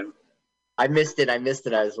time. I missed it. I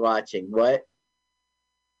was watching. What?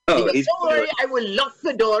 Oh, he goes, don't worry, I will lock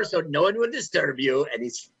the door so no one will disturb you. And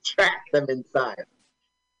he's trapped them inside.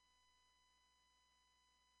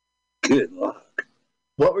 Good luck.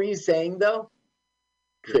 What were you saying, though?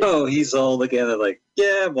 Oh, he's all looking at it like,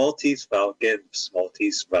 yeah, Maltese Falcon.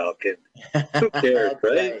 Who cares,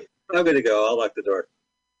 right? I'm going to go. I'll lock the door.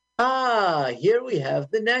 Ah, here we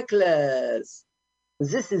have the necklace.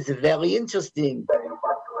 This is very interesting.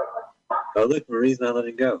 Oh, look, Marie's not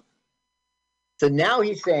letting go. So now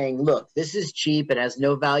he's saying, look, this is cheap. It has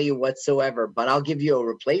no value whatsoever, but I'll give you a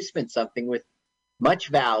replacement, something with much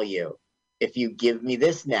value, if you give me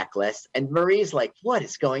this necklace. And Marie's like, what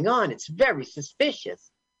is going on? It's very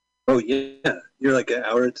suspicious. Oh, yeah. You're like an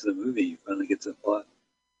hour into the movie. You finally get to the plot.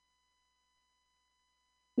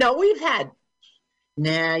 No, we've had...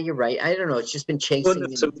 Nah, you're right. I don't know. It's just been chasing. Well,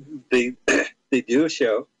 no, so they do a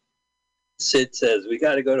show. Sid says, we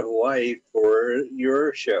got to go to Hawaii for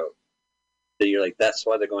your show. So you're like, that's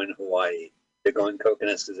why they're going to Hawaii. They're going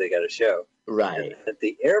coconuts because they got a show. Right. And at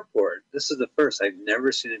the airport, this is the first. I've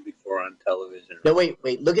never seen it before on television. No, wait.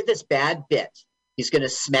 Look at this bad bit. He's going to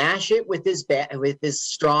smash it with his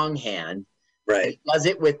strong hand. Right. He does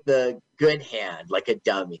it with the good hand, like a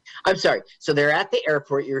dummy. I'm sorry. So they're at the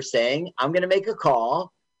airport, you're saying. I'm going to make a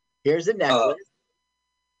call. Here's a necklace.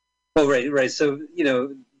 Right. So,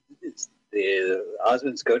 it's the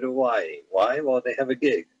Osmonds go to Hawaii. Why? Well, they have a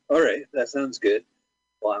gig. All right. That sounds good.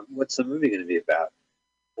 Well, what's the movie going to be about?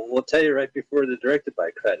 Well, we'll tell you right before the directed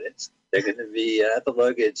by credits. They're going to be at the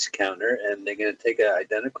luggage counter, and they're going to take an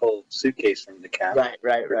identical suitcase from the cabin.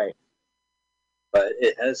 Right. But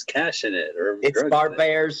it has cash in it. Or it's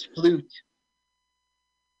Barbear's flute.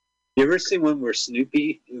 You ever seen one where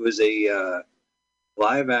Snoopy, it was a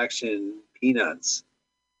live-action Peanuts,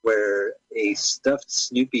 where a stuffed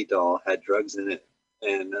Snoopy doll had drugs in it,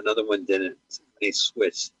 and another one didn't. They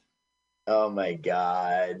switched. Oh, my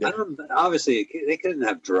God. Obviously, they couldn't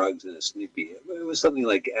have drugs in a Snoopy. It was something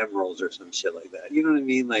like emeralds or some shit like that. You know what I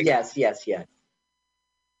mean? Like Yes.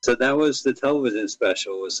 So that was the television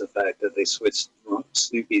special, was the fact that they switched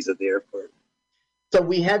Snoopys at the airport. So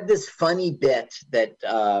we had this funny bit that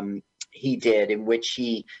he did in which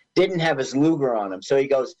he didn't have his Luger on him. So he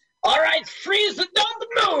goes, all right, freeze and don't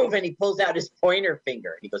move. And he pulls out his pointer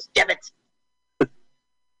finger. And he goes, damn it.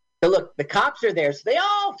 So look, the cops are there. So they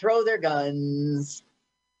all throw their guns.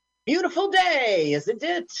 Beautiful day, isn't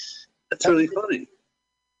it? That's really funny.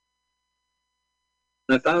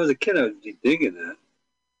 And if I was a kid, I would be digging that.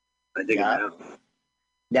 I dig it now.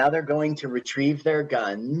 Now they're going to retrieve their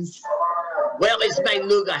guns. Where is my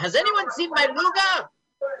Luger? Has anyone seen my Luger?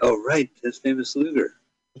 Oh, right. His famous Luger.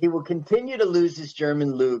 He will continue to lose his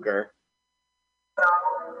German Luger.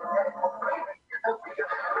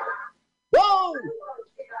 Whoa!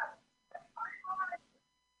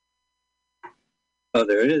 Oh,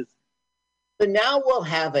 there it is. So now we'll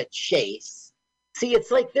have a chase. See,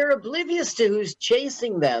 it's like they're oblivious to who's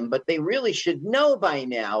chasing them, but they really should know by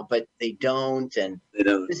now, but they don't. And They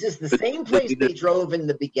don't. this is the same place they drove in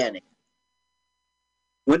the beginning.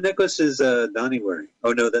 What necklace is Donnie wearing?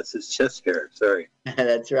 Oh, no, that's his chest hair. Sorry.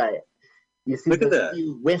 That's right. You see Look at the that.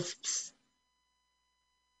 few wisps.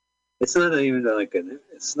 It's not even like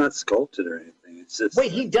it's not sculpted or anything. It's just.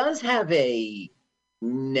 Wait, he does have a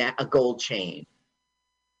gold chain.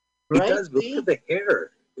 Right? He does. Look at the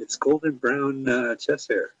hair. It's golden brown chest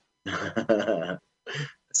hair.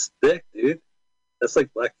 It's thick, dude. That's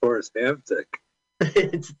like Black Forest ham thick.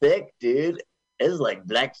 It's thick, dude. It's like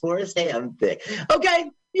Black Forest ham thick. Okay,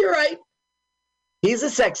 you're right. He's a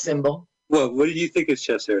sex symbol. Well, what do you think his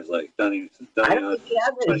chest hair is like? Donnie I don't think he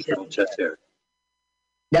has any chest hair.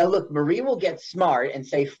 Now, look, Marie will get smart and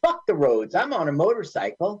say, fuck the roads. I'm on a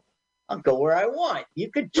motorcycle. I'll go where I want. You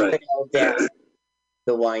could trail down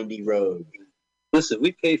the windy road. Listen,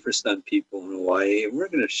 we pay for stunt people in Hawaii, and we're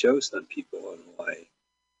going to show stunt people in Hawaii.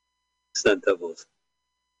 Stunt doubles.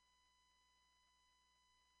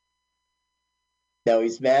 No,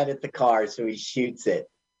 he's mad at the car, so he shoots it.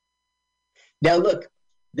 Now, look,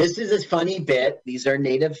 this is a funny bit. These are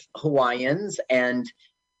native Hawaiians, and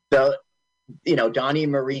Donnie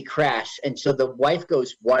and Marie crash. And so the wife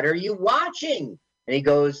goes, what are you watching? And he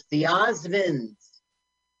goes, the Osmonds.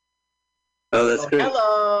 Oh, that's great.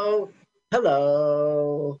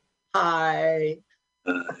 Hello, hi.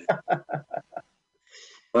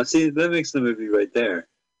 Well, see, that makes the movie right there.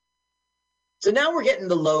 So now we're getting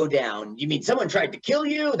the lowdown. You mean someone tried to kill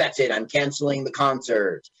you? That's it. I'm canceling the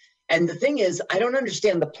concert. And the thing is, I don't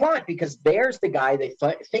understand the plot because there's the guy they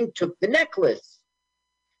think took the necklace.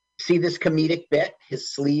 See this comedic bit?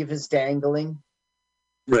 His sleeve is dangling.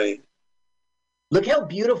 Right. Look how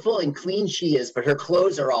beautiful and clean she is, but her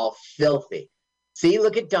clothes are all filthy. See,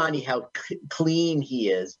 look at Donnie, how clean he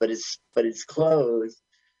is, but his clothes.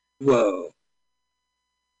 Whoa.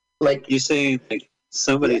 Like you're saying, like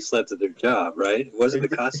somebody slept at their job, right? It wasn't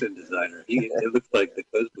the costume designer. It looked like the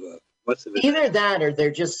clothes blew up. Must have been either that or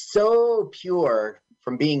they're just so pure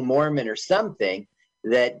from being Mormon or something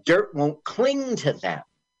that dirt won't cling to them.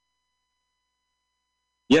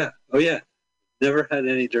 Yeah. Oh, yeah. Never had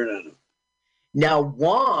any dirt on them. Now,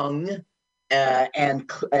 Wong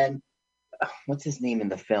and what's his name in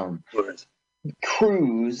the film?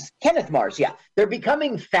 Cruz, Kenneth Mars, yeah. They're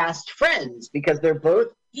becoming fast friends because they're both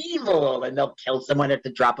evil and they'll kill someone at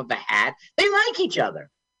the drop of a hat. They like each other.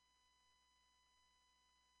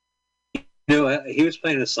 He was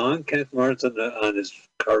playing a song, Kenneth Mars, on his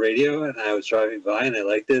car radio, and I was driving by and I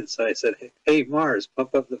liked it. So I said, hey, Mars,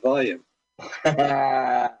 pump up the volume.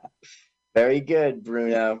 Very good,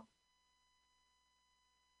 Bruno.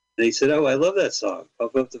 And he said, oh, I love that song,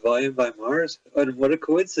 Pump Up the Volume by Mars. And what a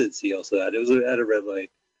coincidence he also had. It was at a red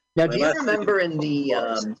light. Now, do you remember in the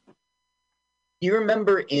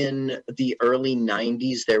early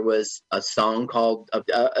 90s, there was a song called,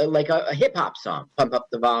 like a hip-hop song, Pump Up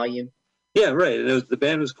the Volume? Yeah, right. And the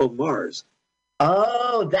band was called Mars.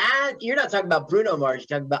 Oh, you're not talking about Bruno Mars.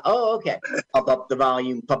 You're talking about, okay. Pump up the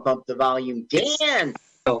volume, Dan. Dan.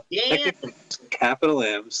 Capital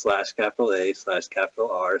M/A/A/R/R/S.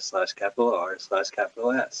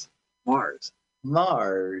 Mars.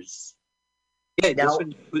 Mars. Yeah, now,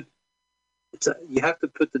 you have to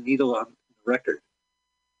put the needle on the record.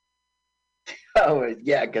 Oh,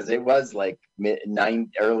 yeah, because it was like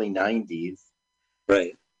early 90s.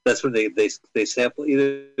 Right. That's when they sample.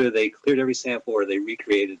 Either they cleared every sample or they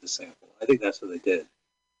recreated the sample. I think that's what they did.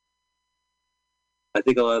 I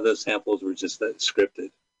think a lot of those samples were just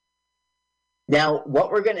scripted. Now, what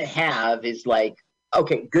we're going to have is like,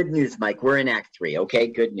 okay, good news, Mike. We're in Act 3, okay?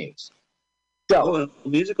 Good news. So, a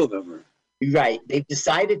musical number. Right. They've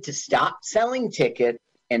decided to stop selling tickets,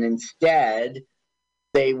 and instead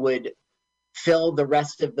they would fill the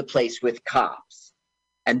rest of the place with cops.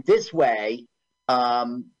 And this way,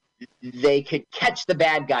 they could catch the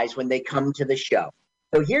bad guys when they come to the show.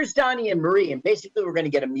 So here's Donnie and Marie, and basically we're going to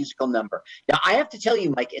get a musical number. Now, I have to tell you,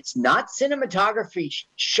 Mike, it's not cinematography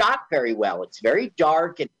shot very well. It's very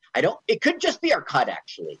dark, and it could just be our cut,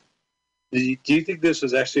 actually. Do you think this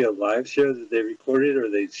was actually a live show that they recorded, or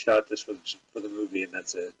they shot this for the movie and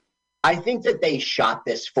that's it? I think that they shot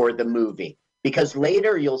this for the movie because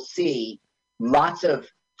later you'll see lots of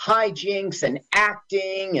hijinks and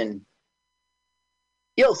acting, and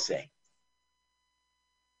you'll see.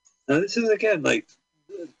 Now, this is, again, like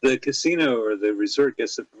the casino or the resort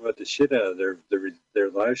gets to promote the shit out of their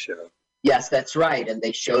live show. Yes, that's right. And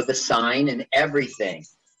they show the sign and everything.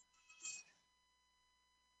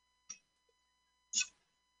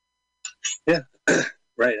 Yeah,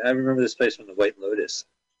 right. I remember this place from the White Lotus,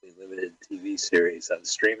 the limited TV series on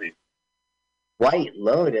streaming. White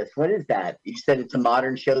Lotus, what is that? You said it's a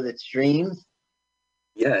modern show that streams?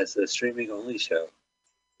 Yeah, it's a streaming-only show.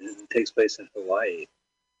 It takes place in Hawaii.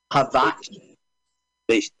 Hawaii.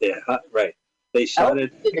 Right. They shot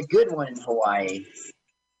it. Did a good one in Hawaii.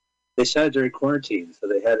 They shot it during quarantine, so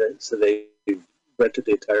they had it. So they rented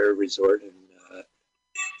the entire resort and.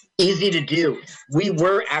 Easy to do. We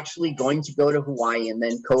were actually going to go to Hawaii, and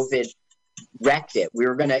then COVID wrecked it. We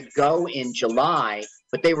were going to go in July,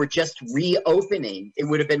 but they were just reopening. It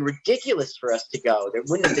would have been ridiculous for us to go. There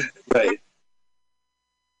wouldn't have been. Right.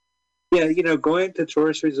 Yeah, you know, going to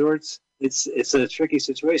tourist resorts, it's a tricky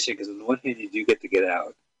situation because on the one hand, you do get to get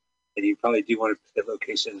out, and you probably do want to hit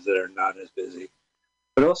locations that are not as busy.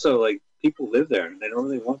 But also, like, people live there, and they don't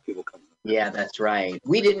really want people coming. Yeah, that's right.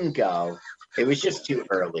 We didn't go. It was just too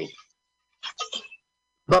early.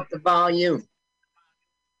 Up the volume.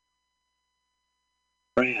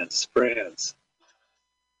 France.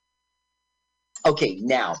 Okay,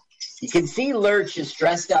 now, you can see Lurch is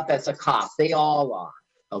dressed up as a cop. They all are,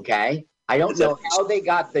 okay? I don't know how they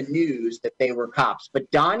got the news that they were cops,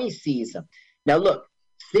 but Donnie sees them. Now, look,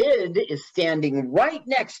 Sid is standing right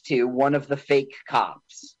next to one of the fake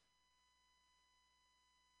cops.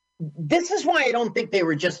 This is why I don't think they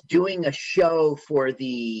were just doing a show for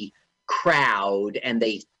the crowd and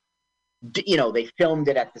they filmed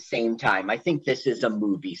it at the same time. I think this is a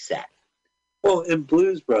movie set. Well, in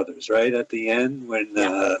Blues Brothers, right, at the end when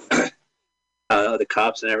the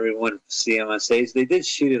cops and everyone see him on stage, they did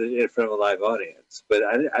shoot it in front of a live audience. But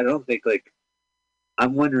I don't think, like,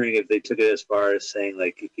 I'm wondering if they took it as far as saying,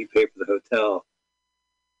 like, if you pay for the hotel,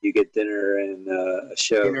 you get dinner and a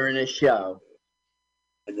show. Dinner and a show.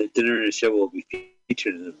 And the dinner and the show will be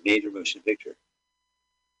featured in a major motion picture.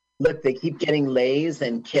 Look, they keep getting lays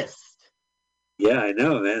and kissed. Yeah, I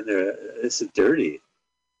know, man. This is dirty.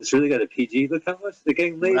 It's really got a PG. Look how much they're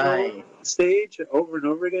getting laid on stage over and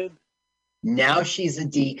over again. Now she's a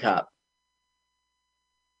D cup.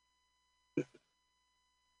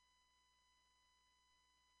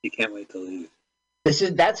 You can't wait to leave.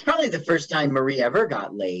 That's probably the first time Marie ever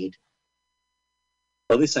got laid.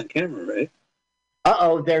 At least on camera, right?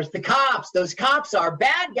 Uh-oh, there's the cops. Those cops are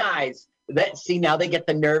bad guys. Now they get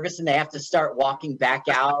the nervous and they have to start walking back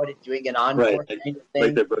out and doing an encore kind of thing.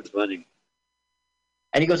 Like they're both running.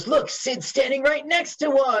 And he goes, look, Sid's standing right next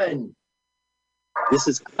to one. This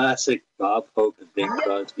is classic Bob Hope and Bing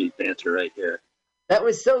Crosby banter right here. That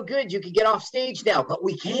was so good. You could get off stage now, but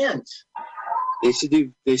we can't. They should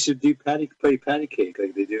do patty cake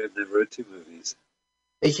like they do in the Road 2 movies.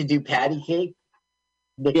 They should do patty cake?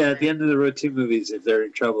 Yeah, at the end of the Road 2 movies, if they're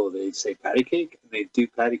in trouble, they say patty cake, and they do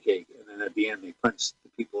patty cake, and then at the end, they punch the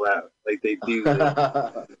people out. Like they do.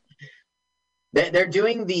 They're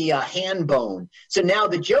doing the hand bone. So now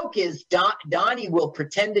the joke is Donnie will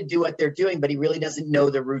pretend to do what they're doing, but he really doesn't know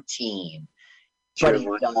the routine. Sure,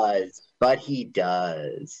 But he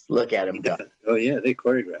does. Look at him go. Oh, yeah, they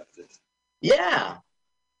choreographed this. Yeah.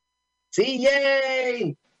 See,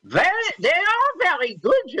 yay! They are very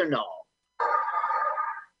good, you know.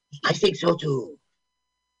 I think so too.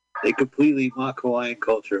 They completely mock Hawaiian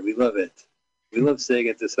culture. We love it. We love staying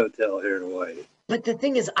at this hotel here in Hawaii. But the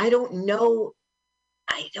thing is, I don't know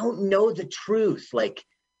the truth. Like,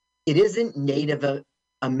 it isn't Native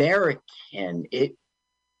American.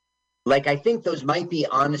 I think those might be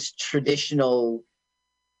honest, traditional.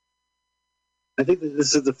 I think that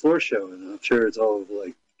this is the floor show, and I'm sure it's all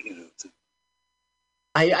like, you know.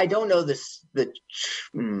 I don't know this.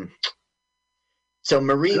 So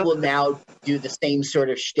Marie will now do the same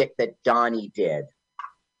sort of shtick that Donnie did.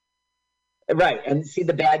 Right, and see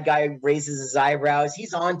the bad guy raises his eyebrows.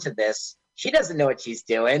 He's on to this. She doesn't know what she's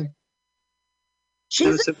doing.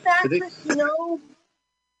 She's an actress, you know.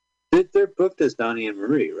 They're booked as Donnie and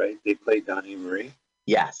Marie, right? They played Donnie and Marie?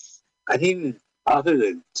 Yes. I didn't even bother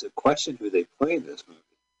to question who they play in this movie.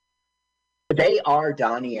 They are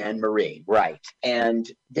Donnie and Marie, right. And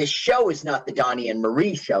this show is not the Donnie and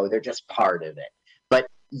Marie show. They're just part of it. But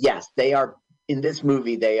yes, they are, in this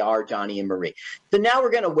movie, they are Donnie and Marie. So now we're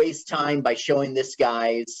going to waste time by showing this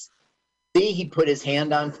guy's See, he put his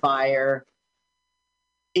hand on fire.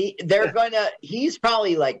 He's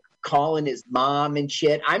probably like calling his mom and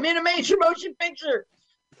shit. I'm in a major motion picture.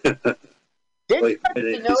 Then you start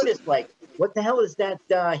to notice, like, what the hell is that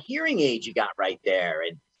hearing aid you got right there?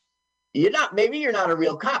 And maybe you're not a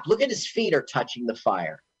real cop. Look at his feet are touching the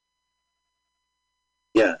fire.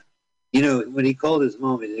 Yeah. You know, when he called his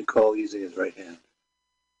mom, he didn't call using his right hand.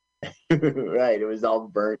 Right. It was all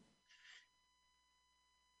burnt.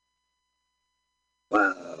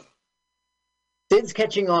 Wow. Sid's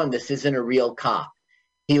catching on. This isn't a real cop.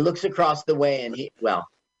 He looks across the way and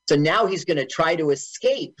so now he's going to try to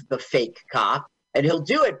escape the fake cop, and he'll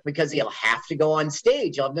do it because he'll have to go on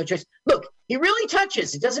stage. He'll have no choice. Look, he really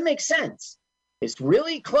touches. It doesn't make sense. It's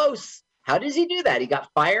really close. How does he do that? He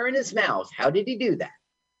got fire in his mouth. How did he do that?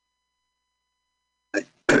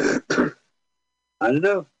 I don't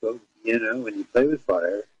know. But, you know, when you play with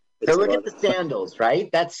fire. So look at the sandals, right?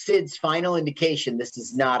 That's Sid's final indication. This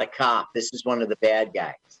is not a cop. This is one of the bad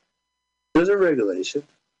guys. There's a regulation.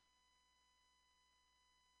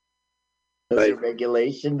 There's a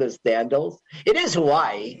regulation, the sandals. It is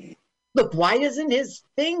Hawaii. Look, why doesn't his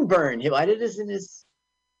thing burn? Why doesn't his...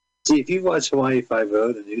 See, if you watch Hawaii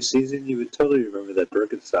Five-0, the new season, you would totally remember that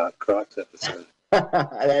Birkenstock Crocs episode.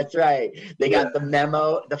 That's right. They got the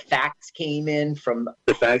memo. The fax came in from...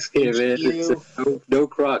 The fax came in. It said, no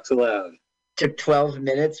Crocs allowed. Took 12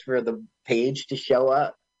 minutes for the page to show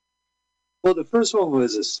up. Well, the first one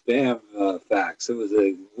was a spam fax. It was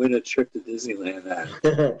a win a trip to Disneyland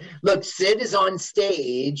ad. Look, Sid is on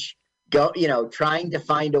stage, trying to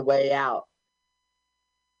find a way out.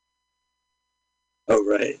 Oh,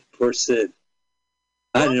 right. Poor Sid.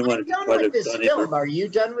 I didn't want to be part of this film. Are you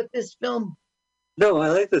done with this film? No, I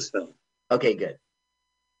like this film. Okay, good.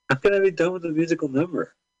 How can I be done with the musical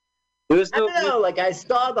number? There was no. I don't know. Like, I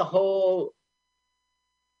saw the whole.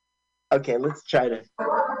 Okay, let's try to.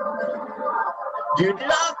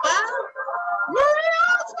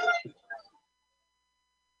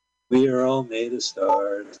 We are all made of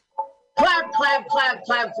stars. Clap, clap, clap,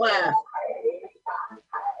 clap, clap.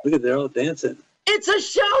 Look at they're all dancing. It's a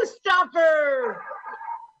showstopper.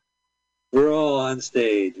 We're all on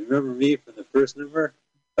stage. Remember me from the first number?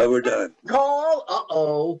 Oh, we're done. Call.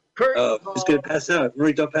 Uh-oh. Curtain oh, call. Just gonna pass out.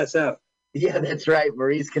 Marie, don't pass out. Yeah, that's right.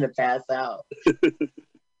 Marie's gonna pass out.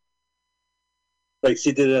 Like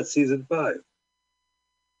she did at season 5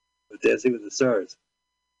 with Dancing with the Stars.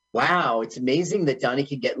 Wow, it's amazing that Donnie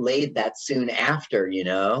could get laid that soon after,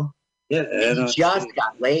 Yeah, and he just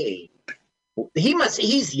got laid.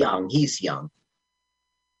 He's young. He's young.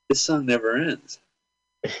 This song never ends.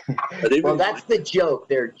 Well, that's the joke.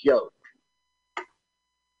 Their joke.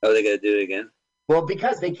 Oh, they got to do it again? Well,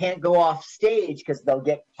 because they can't go off stage because they'll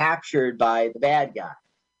get captured by the bad guy.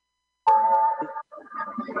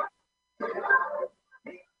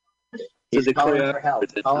 He's calling for help.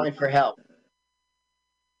 Calling for help.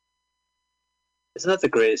 It's not the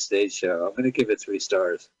greatest stage show. I'm going to give it 3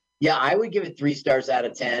 stars. Yeah, I would give it 3 stars out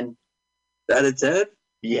of 10. Out of 10?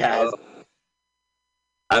 Yes.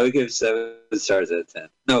 I would give 7 stars out of 10.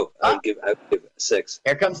 No, I would give 6.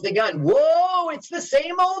 Here comes the gun. Whoa, it's the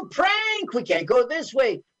same old prank. We can't go this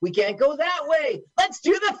way. We can't go that way. Let's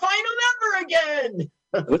do the final number again.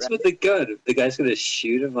 What's with the gun? The guy's going to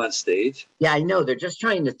shoot him on stage? Yeah, I know. They're just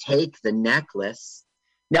trying to take the necklace.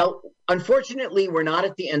 Now, unfortunately, we're not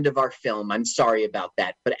at the end of our film. I'm sorry about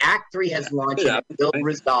that. But Act 3 has launched and it will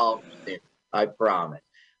resolve soon. I promise.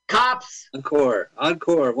 Cops! Encore.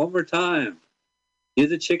 One more time. Do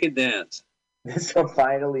the chicken dance. This will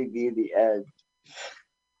finally be the end.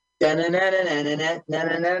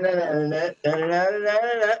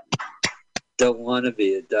 Don't want to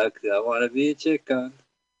be a duck. I want to be a chicken.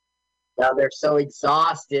 Now they're so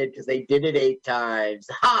exhausted because they did it 8 times.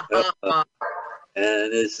 Ha ha ha.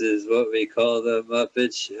 And this is what we call the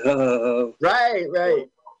Muppet Show. Right.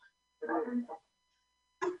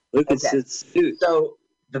 Look at Sid's suit. So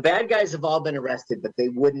the bad guys have all been arrested, but they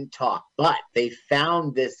wouldn't talk. But they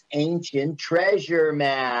found this ancient treasure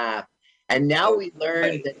map. And now we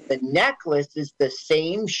learned that the necklace is the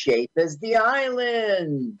same shape as the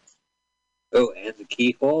island. Oh, and the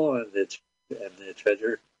keyhole and the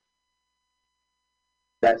treasure.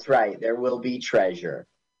 That's right. There will be treasure.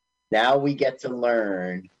 Now we get to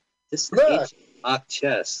learn. This ancient locked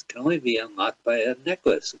chest can only be unlocked by a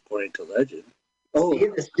necklace, according to legend. Oh, see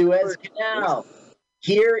the Suez Canal.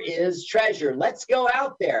 Here is treasure. Let's go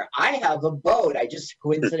out there. I have a boat. I just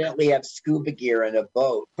coincidentally have scuba gear and a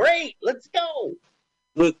boat. Great. Let's go.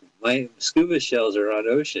 Look, my scuba shells are on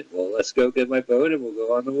ocean. Well, let's go get my boat and we'll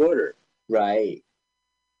go on the water. Right.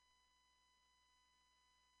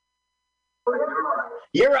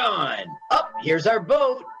 You're on. Up, here's our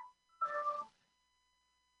boat.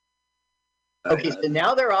 Okay, so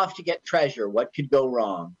now they're off to get treasure. What could go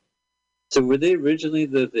wrong? So were they originally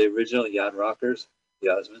the original yacht rockers, the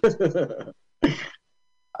Osmonds?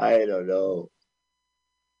 I don't know.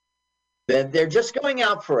 They're just going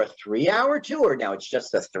out for a 3-hour tour. Now it's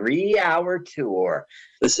just a 3-hour tour.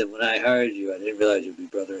 Listen, when I hired you, I didn't realize you'd be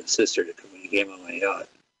brother and sister to come when you came on my yacht.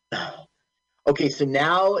 Okay, so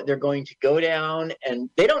now they're going to go down, and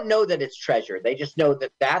they don't know that it's treasure. They just know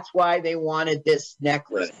that that's why they wanted this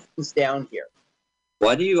necklace. Right. It's down here.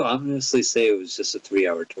 Why do you ominously say it was just a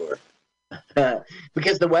 3-hour tour?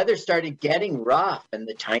 Because the weather started getting rough, and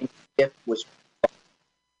the tiny ship was.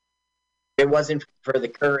 It wasn't for the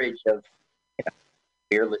courage of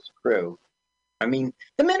fearless crew. I mean,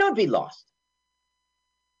 the men would be lost.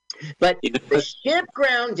 But the ship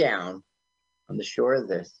ground down on the shore of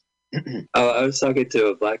this. I was talking to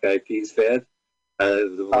a Black Eyed Peas fan,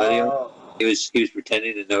 the millennial. He was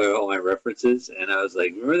pretending to know all my references, and I was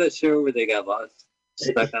like, "Remember that show where they got lost,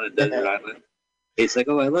 stuck on a desert island?" He's like,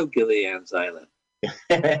 "Oh, I love Gilliam's Island."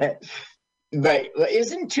 Right. Well,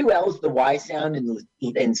 isn't 2 L's the Y sound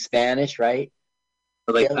in Spanish, right?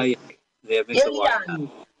 But like, how they have mixed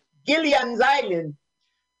Gillian's Island.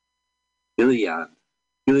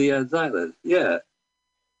 Gillian's Island, yeah.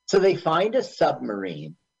 So they find a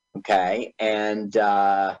submarine, okay, and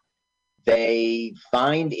they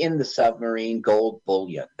find in the submarine gold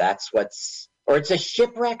bullion. That's or it's a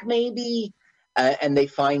shipwreck maybe, and they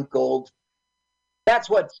find gold. That's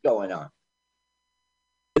what's going on.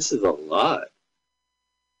 This is a lot.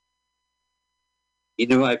 You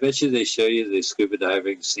know, I bet you they show you the scuba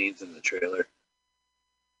diving scenes in the trailer.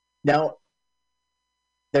 Now,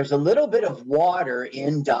 there's a little bit of water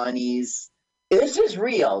in Donnie's. This is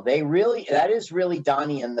real. That is really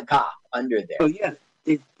Donnie and the cop under there. Oh yeah,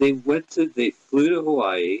 they flew to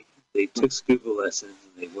Hawaii. They took scuba lessons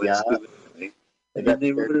and they went scuba diving, and then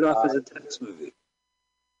they wrote it off as a text movie.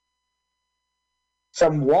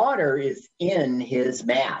 Some water is in his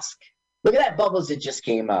mask. Look at that bubbles that just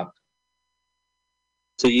came up.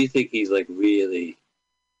 So you think he's like really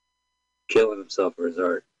killing himself for his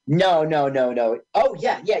art? No. Oh,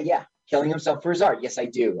 yeah. Killing himself for his art. Yes, I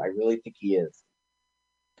do. I really think he is.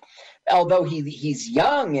 Although he's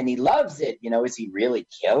young and he loves it, is he really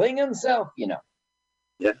killing himself? Yeah.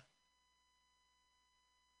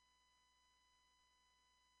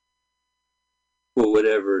 Well,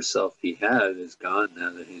 whatever self he had is gone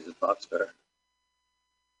now that he's a pop star.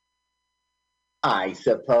 I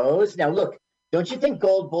suppose. Now, look, don't you think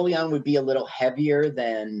gold bullion would be a little heavier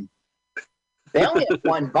than... They only have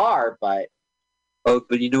one bar, but... Oh,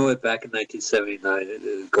 but you know what? Back in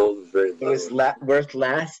 1979, gold was very low. It was worth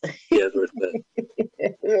less? Yeah, it was worth less.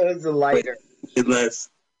 It was a lighter. Less.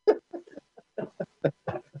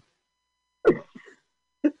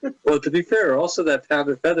 Well, to be fair, also that pound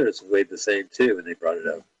of feathers weighed the same, too, when they brought it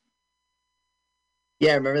up.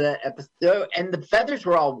 Yeah, remember that episode? And the feathers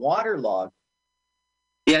were all waterlogged.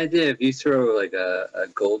 Yeah, I did. If you throw like a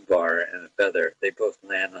gold bar and a feather, they both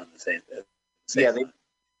land on the same time.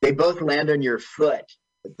 They both land on your foot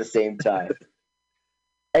at the same time.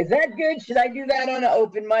 Is that good? Should I do that on an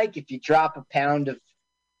open mic? If you drop a pound of...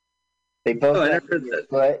 They both land on your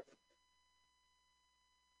foot?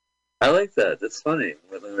 I like that. That's funny.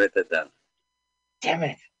 Let me write that down. Damn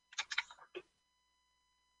it.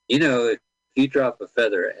 You know, if you drop a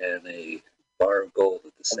feather and a bar of gold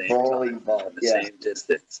at the same time, at the same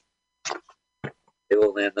distance, it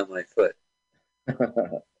will land on my foot.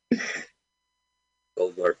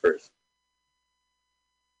 Gold bar first,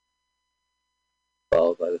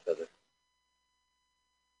 followed by the feather.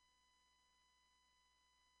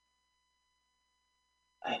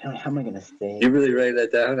 I don't know. How am I going to say? You really write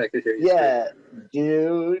that down? I could hear you. Yeah,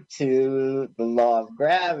 due to the law of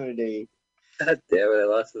gravity. God damn it, I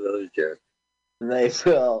lost another joke. They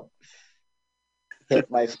will hit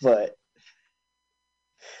my foot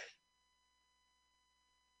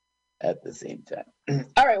at the same time.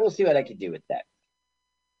 All right, we'll see what I can do with that.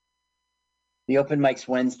 The open mic's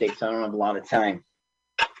Wednesday, so I don't have a lot of time.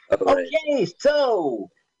 Right. Okay, so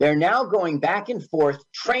they're now going back and forth,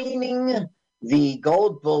 training the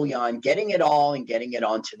gold bullion, getting it all and getting it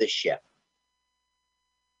onto the ship.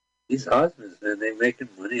 These Osmonds, man, they're making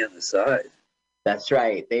money on the side. That's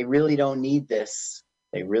right. They really don't need this.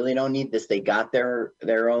 They really don't need this. They got their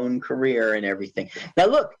own career and everything. Now,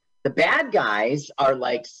 look, the bad guys are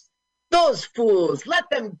like, those fools, let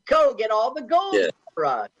them go get all the gold for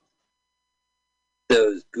us.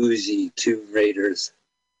 Those bougie Tomb Raiders.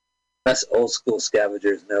 Us old school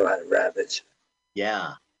scavengers know how to ravage.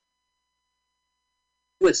 Yeah.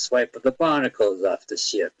 With swipe of the barnacles off the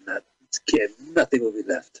ship, nothing will be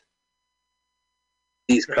left.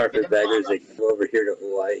 These carpetbaggers, they can go over here to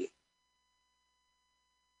Hawaii.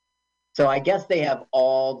 So I guess they have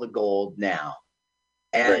all the gold now.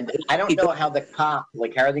 And Right. I don't know how the cop,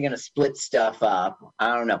 like, how are they going to split stuff up?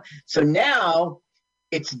 I don't know. So now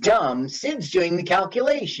it's dumb. Sid's doing the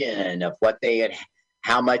calculation of what they had,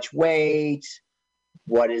 how much weight,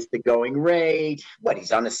 what is the going rate, what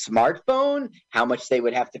he's on a smartphone, how much they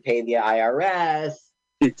would have to pay the IRS.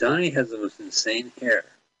 Dude, Donnie has the most insane hair.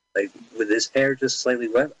 Like, with his hair just slightly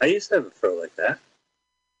wet. I used to have a fro like that.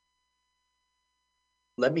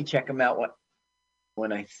 Let me check him out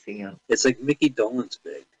when I see him. It's like Mickey Dolenz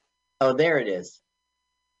big. Oh, there it is.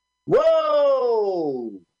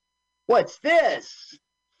 Whoa! What's this?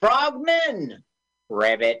 Frogmen?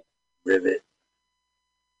 Ribbit. Rivet.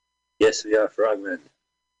 Yes, we are frogmen.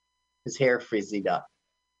 His hair frizzied up.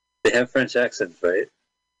 They have French accents, right?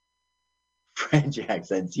 French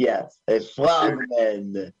accents, yes. A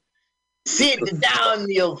frogmen. Sit down,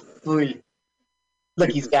 you fool.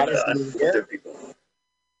 Look, he's got his Luger.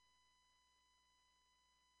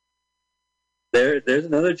 There's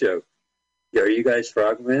another joke. Are you guys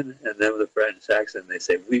frogmen? And then with a French accent, they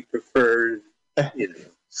say, we prefer,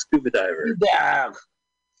 scuba diver. Yeah.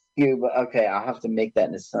 Scuba. Okay, I'll have to make that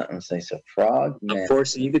into something. So frogmen.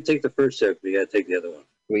 Unfortunately, you could take the first joke, but you got to take the other one.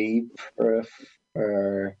 We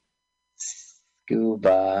prefer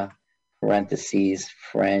scuba, parentheses,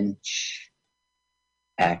 French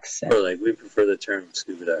accent. Or like, we prefer the term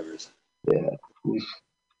scuba divers. Yeah.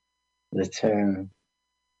 The term.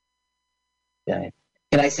 Yeah.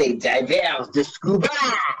 Can I say divers de scuba?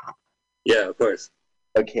 Yeah, of course.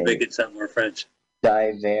 Okay. Make it sound more French.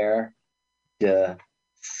 Divers de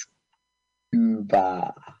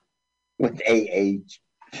scuba with AH.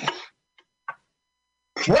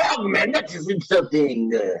 Frogman, that is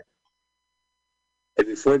insulting. And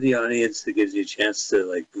before the audience that gives you a chance to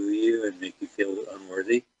like boo you and make you feel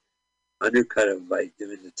unworthy, undercut it by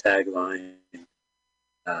doing the tagline.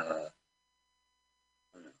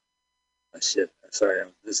 Shit. Sorry,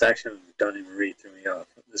 this action of Donnie Marie threw me off.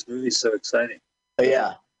 This movie's so exciting. Oh,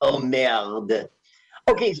 yeah. Oh, merde.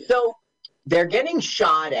 Okay, so they're getting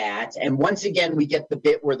shot at, and once again, we get the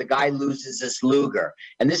bit where the guy loses his Luger.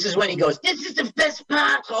 And this is when he goes, this is the best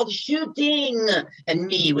part, all the shooting, and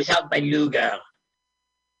me without my Luger.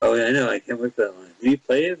 Oh, yeah, I know. I can't wait for that line. Do you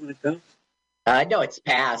play it when it comes? No, it's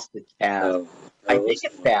past. It's past. Oh, I think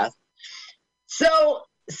it's past. So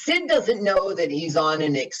Sid doesn't know that he's on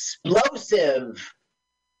an explosive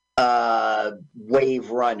wave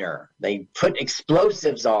runner. They put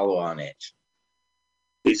explosives all on it.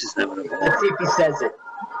 He's just having a ball. Let's see if he says it.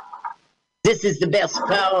 This is the best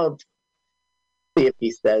part. See if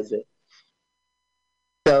he says it.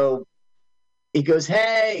 So he goes,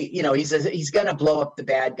 hey, he says he's going to blow up the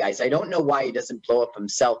bad guys. I don't know why he doesn't blow up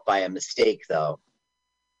himself by a mistake, though.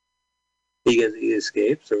 He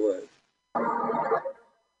escapes or what?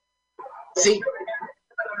 See?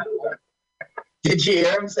 Did you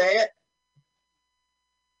hear him say it?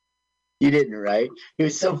 You didn't, right? He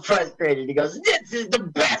was so frustrated. He goes, this is the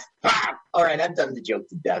best part. All right, I've done the joke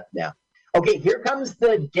to death now. Okay, here comes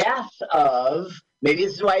the death of, maybe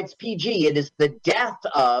this is why it's PG, it is the death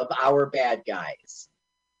of our bad guys.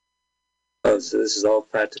 Oh, so this is all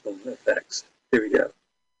practical effects. Here we go.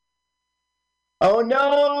 Oh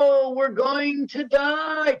no, we're going to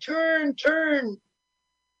die. Turn.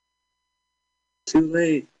 Too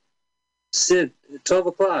late. Sid, 12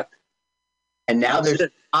 o'clock. And now there's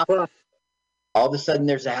Sid, all of a sudden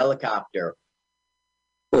there's a helicopter.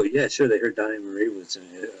 Oh yeah, sure. They heard Donnie Marie was in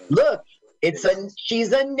it. Look,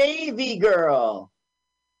 she's a Navy girl.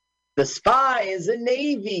 The spy is a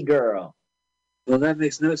Navy girl. Well, that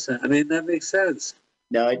makes no sense. I mean, that makes sense.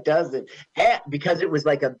 No, it doesn't. Because it was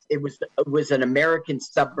an American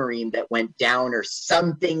submarine that went down or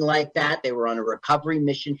something like that. They were on a recovery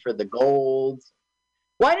mission for the gold.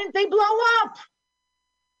 Why didn't they blow up?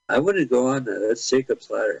 I wouldn't go on that. That's Jacob's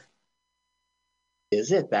ladder.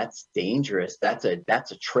 Is it? That's dangerous. That's a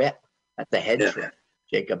trip. That's a head trip.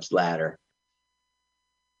 Jacob's ladder.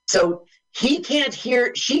 So she can't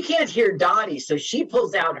hear Donnie, so she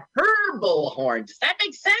pulls out her bullhorn. Does that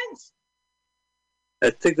make sense?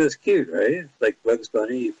 I think that's cute, right? Like Bugs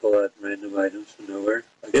Bunny, you pull out random items from nowhere.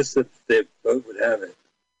 I guess the boat would have it.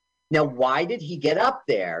 Now, why did he get up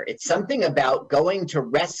there? It's something about going to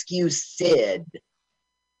rescue Sid.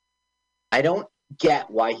 I don't get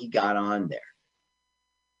why he got on there.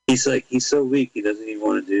 He's so weak, he doesn't even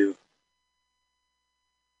want to do.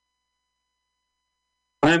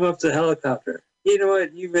 Climb up the helicopter. You know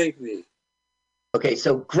what? You make me. Okay,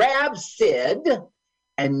 so grab Sid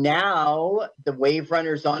And now the Wave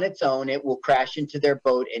Runner's on its own. It will crash into their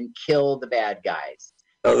boat and kill the bad guys.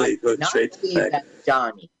 Oh, I they go cannot straight to the believe back. that's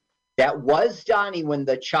Donnie. That was Donnie when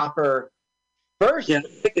the chopper first. Yeah,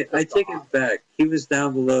 I take it back. He was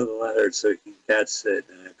down below the ladder so he can catch it,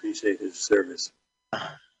 and I appreciate his service. Ooh,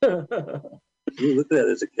 look at that.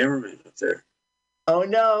 There's a cameraman up there. Oh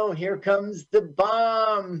no, here comes the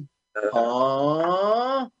bomb.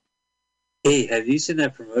 Aww. Hey, have you seen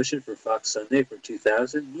that promotion for Fox Sunday for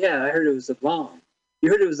 2000? Yeah, I heard it was a bomb. You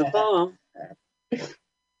heard it was a bomb?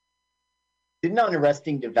 Didn't on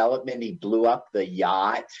Arresting Development he blew up the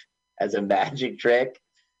yacht as a magic trick?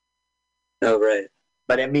 Oh, right.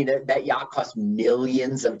 But I mean, that yacht cost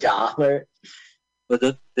millions of dollars.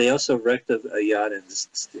 But they also wrecked a yacht in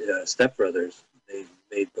Step Brothers. They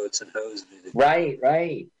made Boats and Hose music. Right,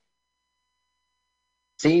 right.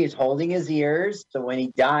 See, he's holding his ears, so when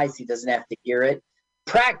he dies, he doesn't have to hear it.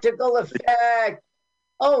 Practical effect!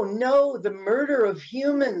 Oh no, the murder of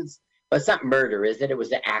humans. Well, it's not murder, is it? It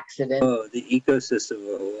was an accident. Oh, the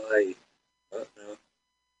ecosystem of Hawaii. Oh, no.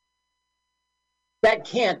 That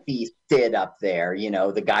can't be Sid up there, you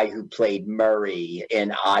know, the guy who played Murray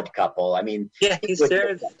in Odd Couple. I mean, Yeah, he's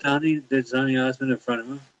there. There's Donny Osmond in front of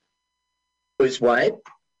him. who's what?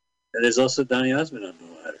 And there's also Donny Osmond on the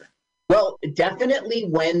ladder. Well, definitely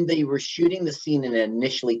when they were shooting the scene and it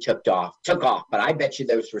initially took off, but I bet you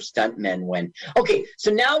those were stuntmen when. Okay,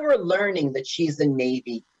 so now we're learning that she's a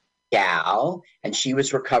Navy gal and she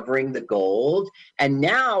was recovering the gold. And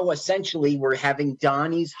now essentially we're having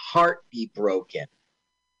Donnie's heart be broken.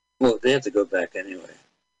 Well, they have to go back anyway.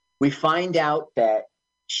 We find out that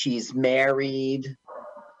she's married.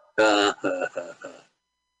 My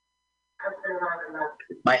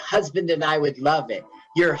husband and I would love it.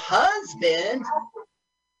 Your husband?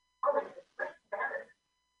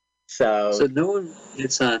 So no one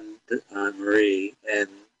hits on Marie, and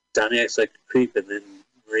Donnie acts like a creep, and then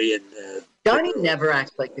Marie and Donnie never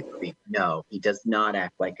acts like a creep. No, he does not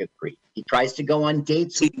act like a creep. He tries to go on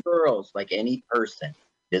dates with girls like any person.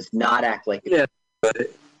 Does not act like a creep. But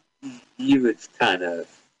you would kind of...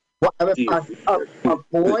 Well, a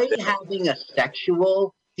boy having a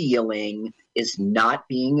sexual feeling is not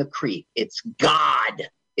being a creep. It's God.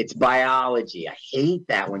 It's biology. I hate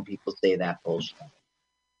that when people say that bullshit.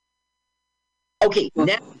 Okay,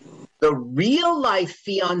 now the real life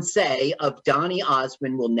fiance of Donny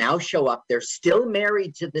Osmond will now show up. They're still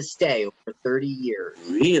married to this day over 30 years.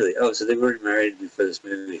 Really? Oh, so they weren't married before this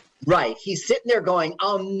movie. Right. He's sitting there going,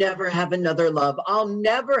 I'll never have another love. I'll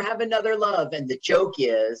never have another love. And the joke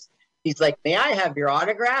is, he's like, may I have your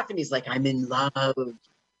autograph? And he's like, I'm in love.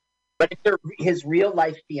 But it's his real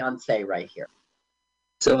life fiance right here.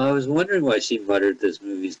 So I was wondering why she muttered this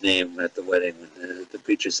movie's name at the wedding when the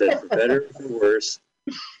preacher said, for better or for worse.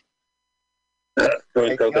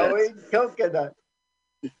 Going coconut.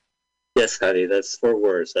 Yes, honey, that's for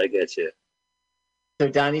worse. I get you. So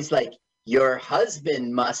Donnie's like, your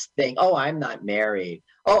husband must think, oh, I'm not married.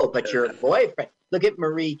 Oh, but your boyfriend. Look at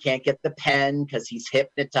Marie, can't get the pen because he's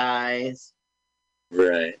hypnotized.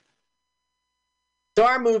 Right. So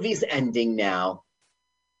our movie's ending now.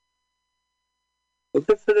 Well,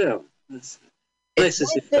 good for them. It's nice to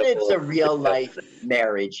see that it's a real life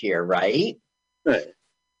marriage here, right? Right.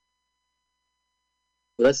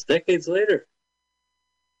 Well, that's decades later.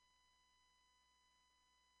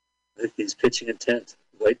 He's pitching a tent,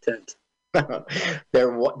 white tent.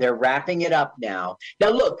 They're wrapping it up now.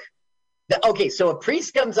 Now look, okay, so a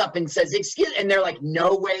priest comes up and says, "Excuse," and they're like,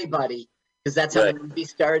 "No way, buddy," because that's how the movie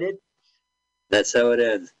started. That's how it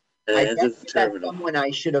ends. And it ends at the terminal. That's someone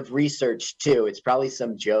I should have researched too. It's probably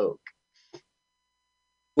some joke.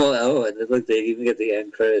 Well, and look, they even get the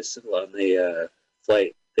end credits on the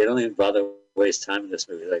flight. They don't even bother to waste time in this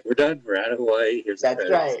movie. Like, we're done. We're out of Hawaii. Here's the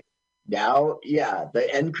credits. Right. Now, the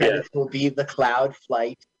end credits will be the cloud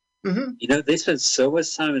flight. Mm-hmm. You know, they spent so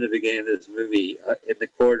much time in the beginning of this movie in the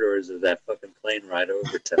corridors of that fucking plane ride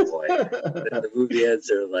over to Hawaii. The movie ends,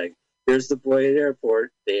 they're like, here's the boy at the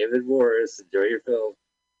airport, David Morris, enjoy your film.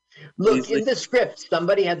 Look, in the script,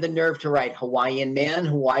 somebody had the nerve to write Hawaiian man,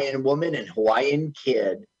 Hawaiian woman, and Hawaiian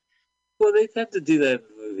kid. Well, they have to do that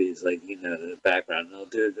in movies, like, you know, the background. They'll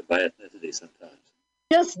do it by ethnicity sometimes.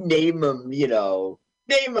 Just name him,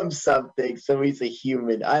 name him something so he's a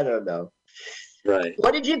human. I don't know. Right.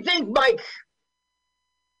 What did you think, Mike?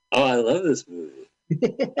 Oh, I love this movie.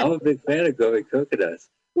 I'm a big fan of Going Coconuts.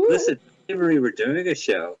 Listen, we were doing a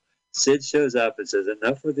show. Sid shows up and says,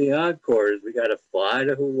 enough with the encores. We got to fly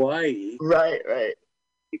to Hawaii. Right.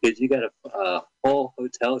 Because you got a whole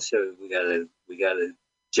hotel show we got to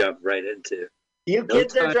jump right into. You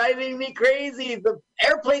kids are driving me crazy. The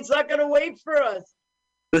airplane's not going to wait for us.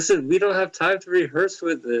 Listen, we don't have time to rehearse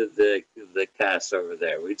with the cast over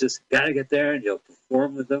there. We just got to get there, and you'll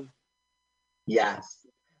perform with them. Yes.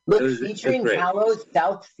 Look, It was featuring great. Paolo's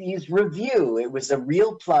South Seas Review. It was a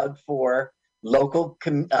real plug for local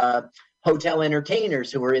hotel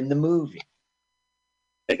entertainers who were in the movie.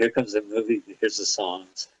 And here comes the movie. Here's the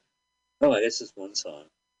songs. Oh, I guess it's one song.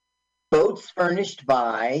 Boats furnished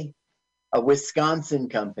by a Wisconsin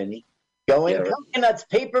company. Going Yeah, right. Coconuts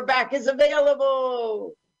paperback is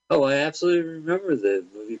available. Oh, I absolutely remember the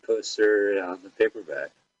movie poster on the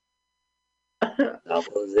paperback.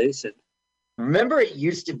 Novelization. Remember, it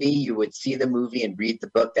used to be you would see the movie and read the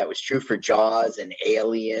book. That was true for Jaws and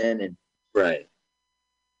Alien and Right.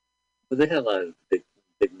 But they had a lot of big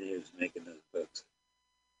names making those books.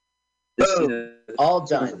 Just, boom, all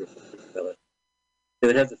done. They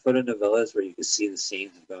would have the photo novellas where you could see the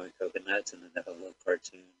scenes of going coconuts, and then have a little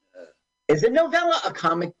cartoon. Is a novella a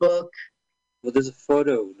comic book? Well, there's a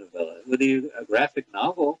photo novella. With a graphic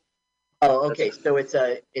novel. Oh, okay. So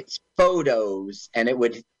it's photos, and it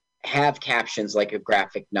would have captions like a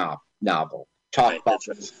graphic novel. Talk Right, that's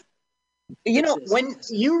bubbles. right. You know, when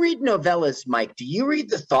you read novellas, Mike, do you read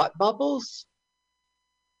the thought bubbles?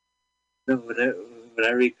 No, when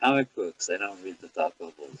I read comic books, I don't read the thought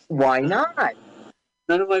bubbles. Why not?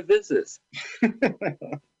 None of my business.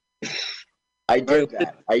 I did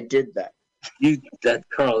that.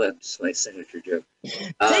 Carl, that's my signature joke.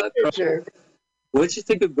 Signature. What did you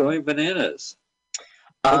think of Going Bananas?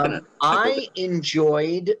 Coconut. I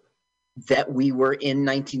enjoyed that we were in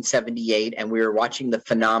 1978 and we were watching the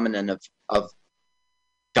phenomenon of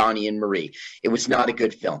Donnie and Marie. It was not a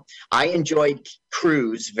good film. I enjoyed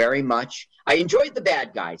Cruise very much. I enjoyed the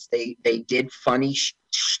bad guys. They did funny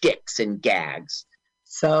shticks and gags.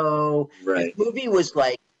 So Right. the movie was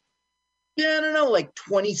like, I don't know, like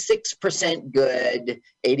 26% good,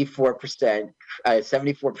 84%,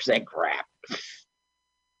 74% crap.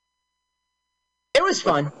 It was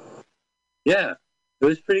fun. Yeah, it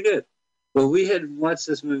was pretty good. Well, we had watched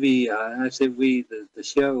this movie. I say we, the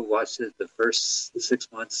show, watched it the first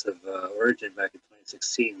 6 months of Origin back in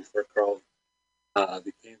 2016 before Carl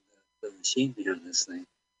became the machine behind this thing,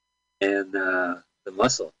 and the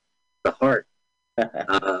muscle, the heart.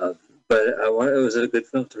 But it was a good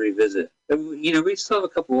film to revisit. And, you know, we still have a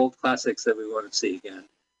couple old classics that we want to see again.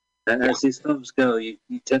 And as these films go, you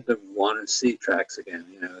tend to want to see tracks again,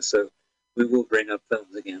 you know. So we will bring up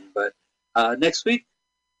films again. But next week,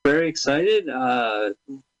 very excited.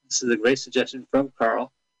 This is a great suggestion from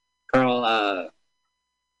Carl. Carl,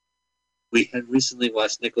 we had recently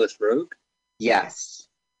watched Nicholas Rogue. Yes.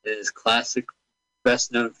 His classic,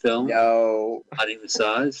 best-known film, No. Body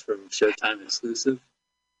Massage, from Showtime exclusive.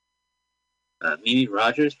 Mimi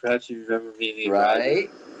Rogers, perhaps you remember Mimi Right.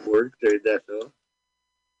 Rogers' work during that film.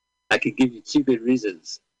 I could give you two good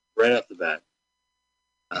reasons right off the bat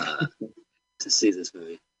to see this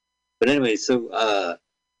movie. But anyway, so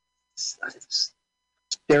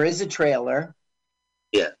there is a trailer.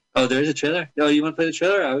 Yeah. Oh, there is a trailer? Oh, you want to play the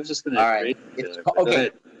trailer? I was just going to All right.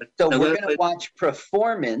 Okay. So we're going to watch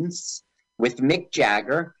Performance with Mick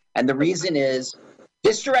Jagger. And the reason is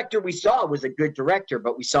this director we saw was a good director,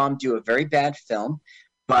 but we saw him do a very bad film.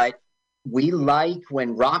 But we like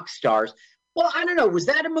when rock stars, well, I don't know. Was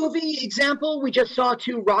that a movie example? We just saw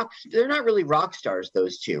two they're not really rock stars,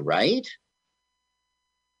 those two, right?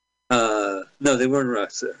 No, they weren't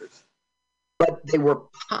rock stars. But they were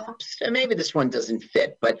pops. Maybe this one doesn't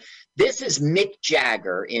fit, but this is Mick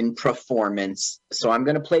Jagger in Performance. So I'm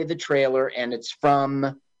going to play the trailer, and it's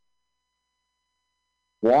from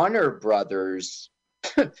Warner Brothers.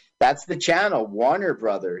 That's the channel, Warner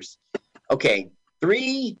Brothers. Okay,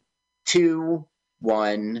 3, 2,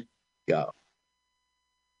 1, go.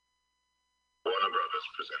 Warner Brothers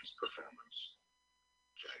presents Performance.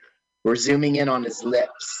 Jagger. We're zooming in on his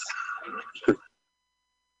lips.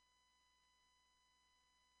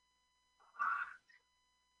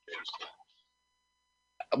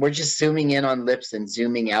 We're just zooming in on lips and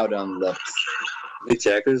zooming out on lips. Mick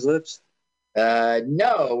Jagger's lips?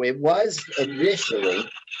 No, it was initially.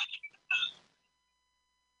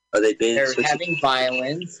 Are they being They're having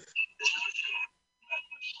violence.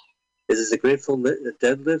 Is this the Grateful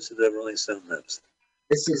Dead lips or the Rolling Stone lips?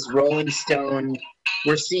 This is Rolling Stone.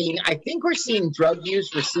 I think we're seeing drug use.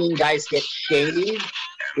 We're seeing guys get shaved.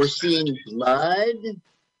 We're seeing blood.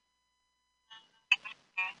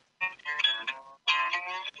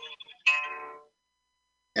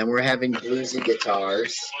 And we're having bluesy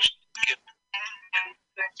guitars.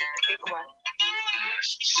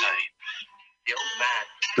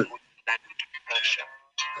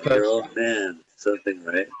 Your old man, something,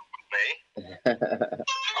 right? Me? I'm normal.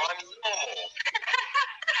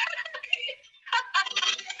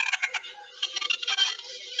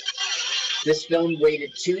 This film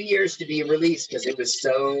waited 2 years to be released because it was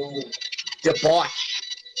so debauched.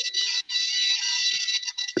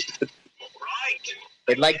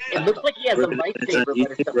 It looks like he has a lightsaber, but it's a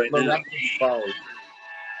fluorescent bulb.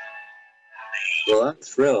 Well, I'm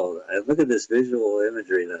thrilled. I look at this visual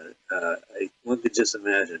imagery that one could just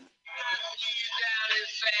imagine.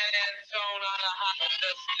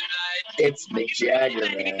 It's Mick Jagger,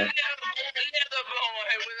 man.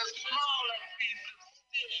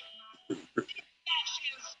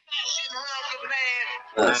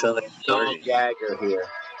 Sound like Mick Jagger here.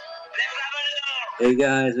 Hey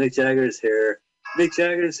guys, Mick Jagger's here. Mick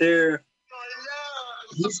Jagger's here.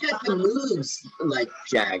 He's got the moves like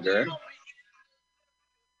Jagger.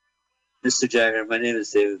 Mr. Jagger, my name is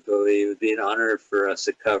David Bowie. It would be an honor for us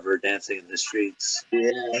to cover Dancing in the Streets.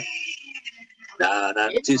 Yeah. Nah, not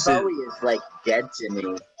David too soon. Bowie is like dead to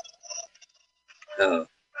me. Oh.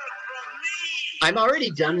 I'm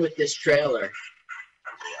already done with this trailer.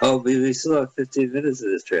 Oh, we still have 15 minutes of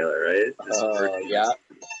this trailer, right? Yeah.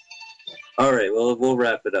 All right, well, we'll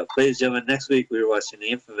wrap it up. Ladies and gentlemen, next week we were watching the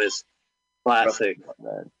infamous classic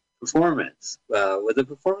performance with a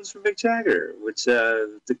performance from Mick Jagger, which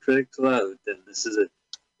the critics loved. And this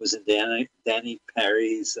was in Danny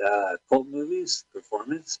Perry's cult movies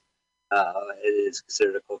performance. It is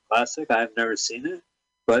considered a cult classic. I've never seen it.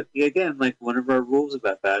 But again, like one of our rules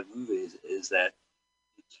about bad movies is that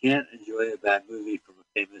you can't enjoy a bad movie from a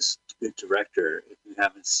famous good director if you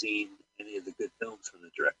haven't seen any of the good films from the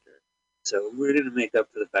director. So we're going to make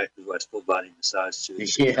up for the fact we watched Full Body Massage too.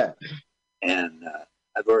 Yeah. And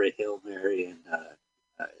I've already Hail Mary and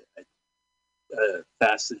I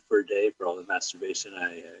fasted for a day for all the masturbation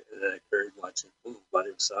that occurred watching Full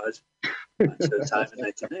Body Massage on Showtime in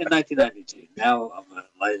 1992. Now I'm a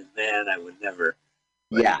enlightened man. I would never.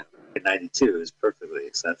 But, Yeah. In 92 is perfectly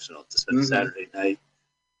exceptional to spend a Saturday night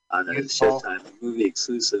on a Showtime movie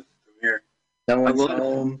exclusive premiere. No one's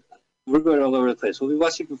home. We're going all over the place. We'll be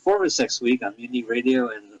watching performance next week on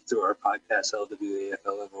MutinyRadio and through our podcast,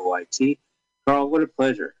 LWAFLMOYT. Carl, what a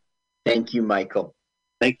pleasure. Thank you, Michael.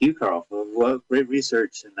 Thank you, Carl, for what great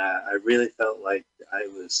research. And I really felt like I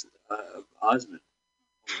was Osmond.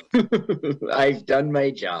 I've done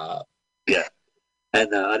my job. Yeah.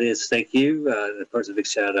 And audience, thank you. Of course, a big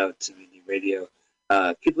shout out to MutinyRadio.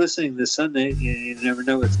 Keep listening this Sunday. You never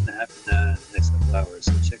know what's going to happen in the next couple hours,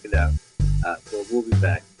 so check it out. We'll be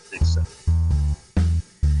back next Sunday.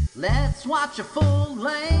 Let's watch a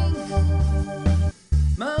full-length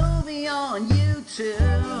movie on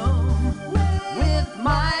YouTube with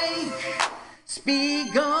Mike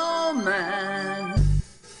Spiegelman.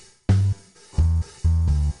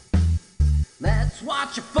 Let's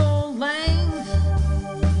watch a full-length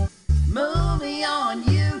movie on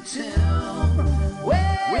YouTube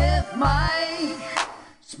with Mike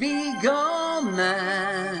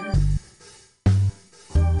Spiegelman.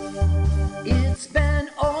 It's been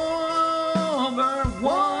over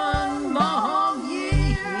 1 long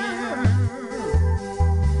year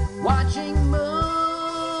watching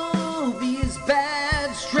movies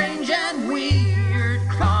bad, strange, and weird,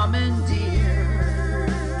 commandeered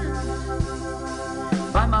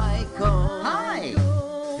by Michael. Hi,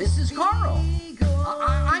 this is Carl.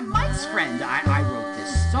 I'm Mike's friend. I wrote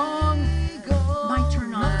this song. My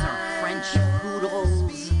turn-ons are French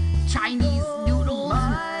poodles, Chinese noodles,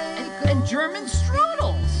 and German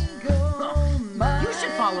strudels. You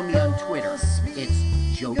should follow me on Twitter. It's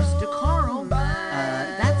Jokes to Carl.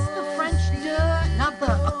 That's the French duh, not the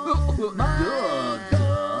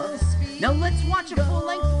duh. Now let's watch a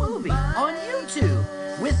full-length movie on YouTube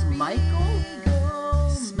with Michael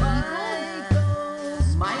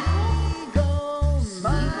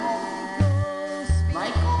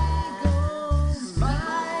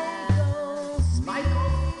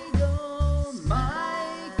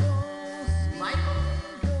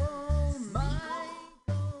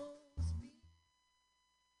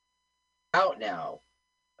Out now.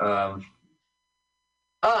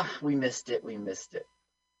 We missed it.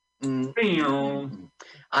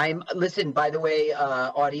 Listen, by the way,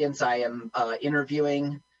 audience, I am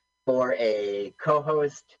interviewing for a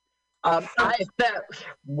co-host. I'm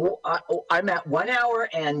at 1 hour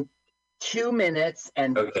and 2 minutes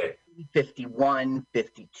and 51,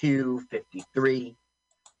 52, 53.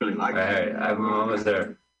 All right, I'm almost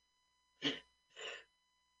there.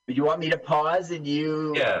 You want me to pause and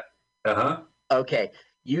you? Yeah. Okay.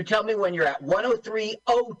 You tell me when you're at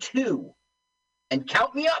 103.02 and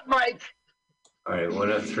count me up, Mike. All right,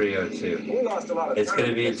 103.02. It's going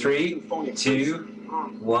to be 3, 2,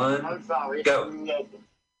 1, go. Okay.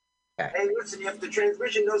 Hey, listen, if the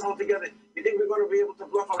transmission goes all together, you think we're going to be able to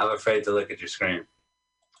bluff? I'm afraid to look at your screen.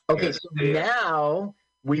 Okay, Yes, so yeah. now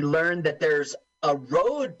we learned that there's a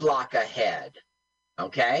roadblock ahead,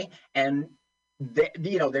 okay? And,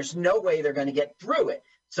 there's no way they're going to get through it.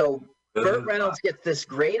 So Burt Reynolds gets this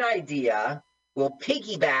great idea. We'll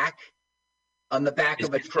piggyback on the back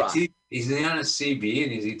of a truck. Is he on a CB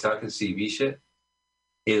and is he talking CB shit?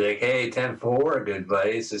 He's like, hey, 10-4, good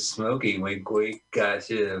buddy. It's a smoky. We got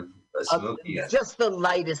you a smoky. Just the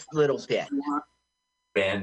lightest little bit. Band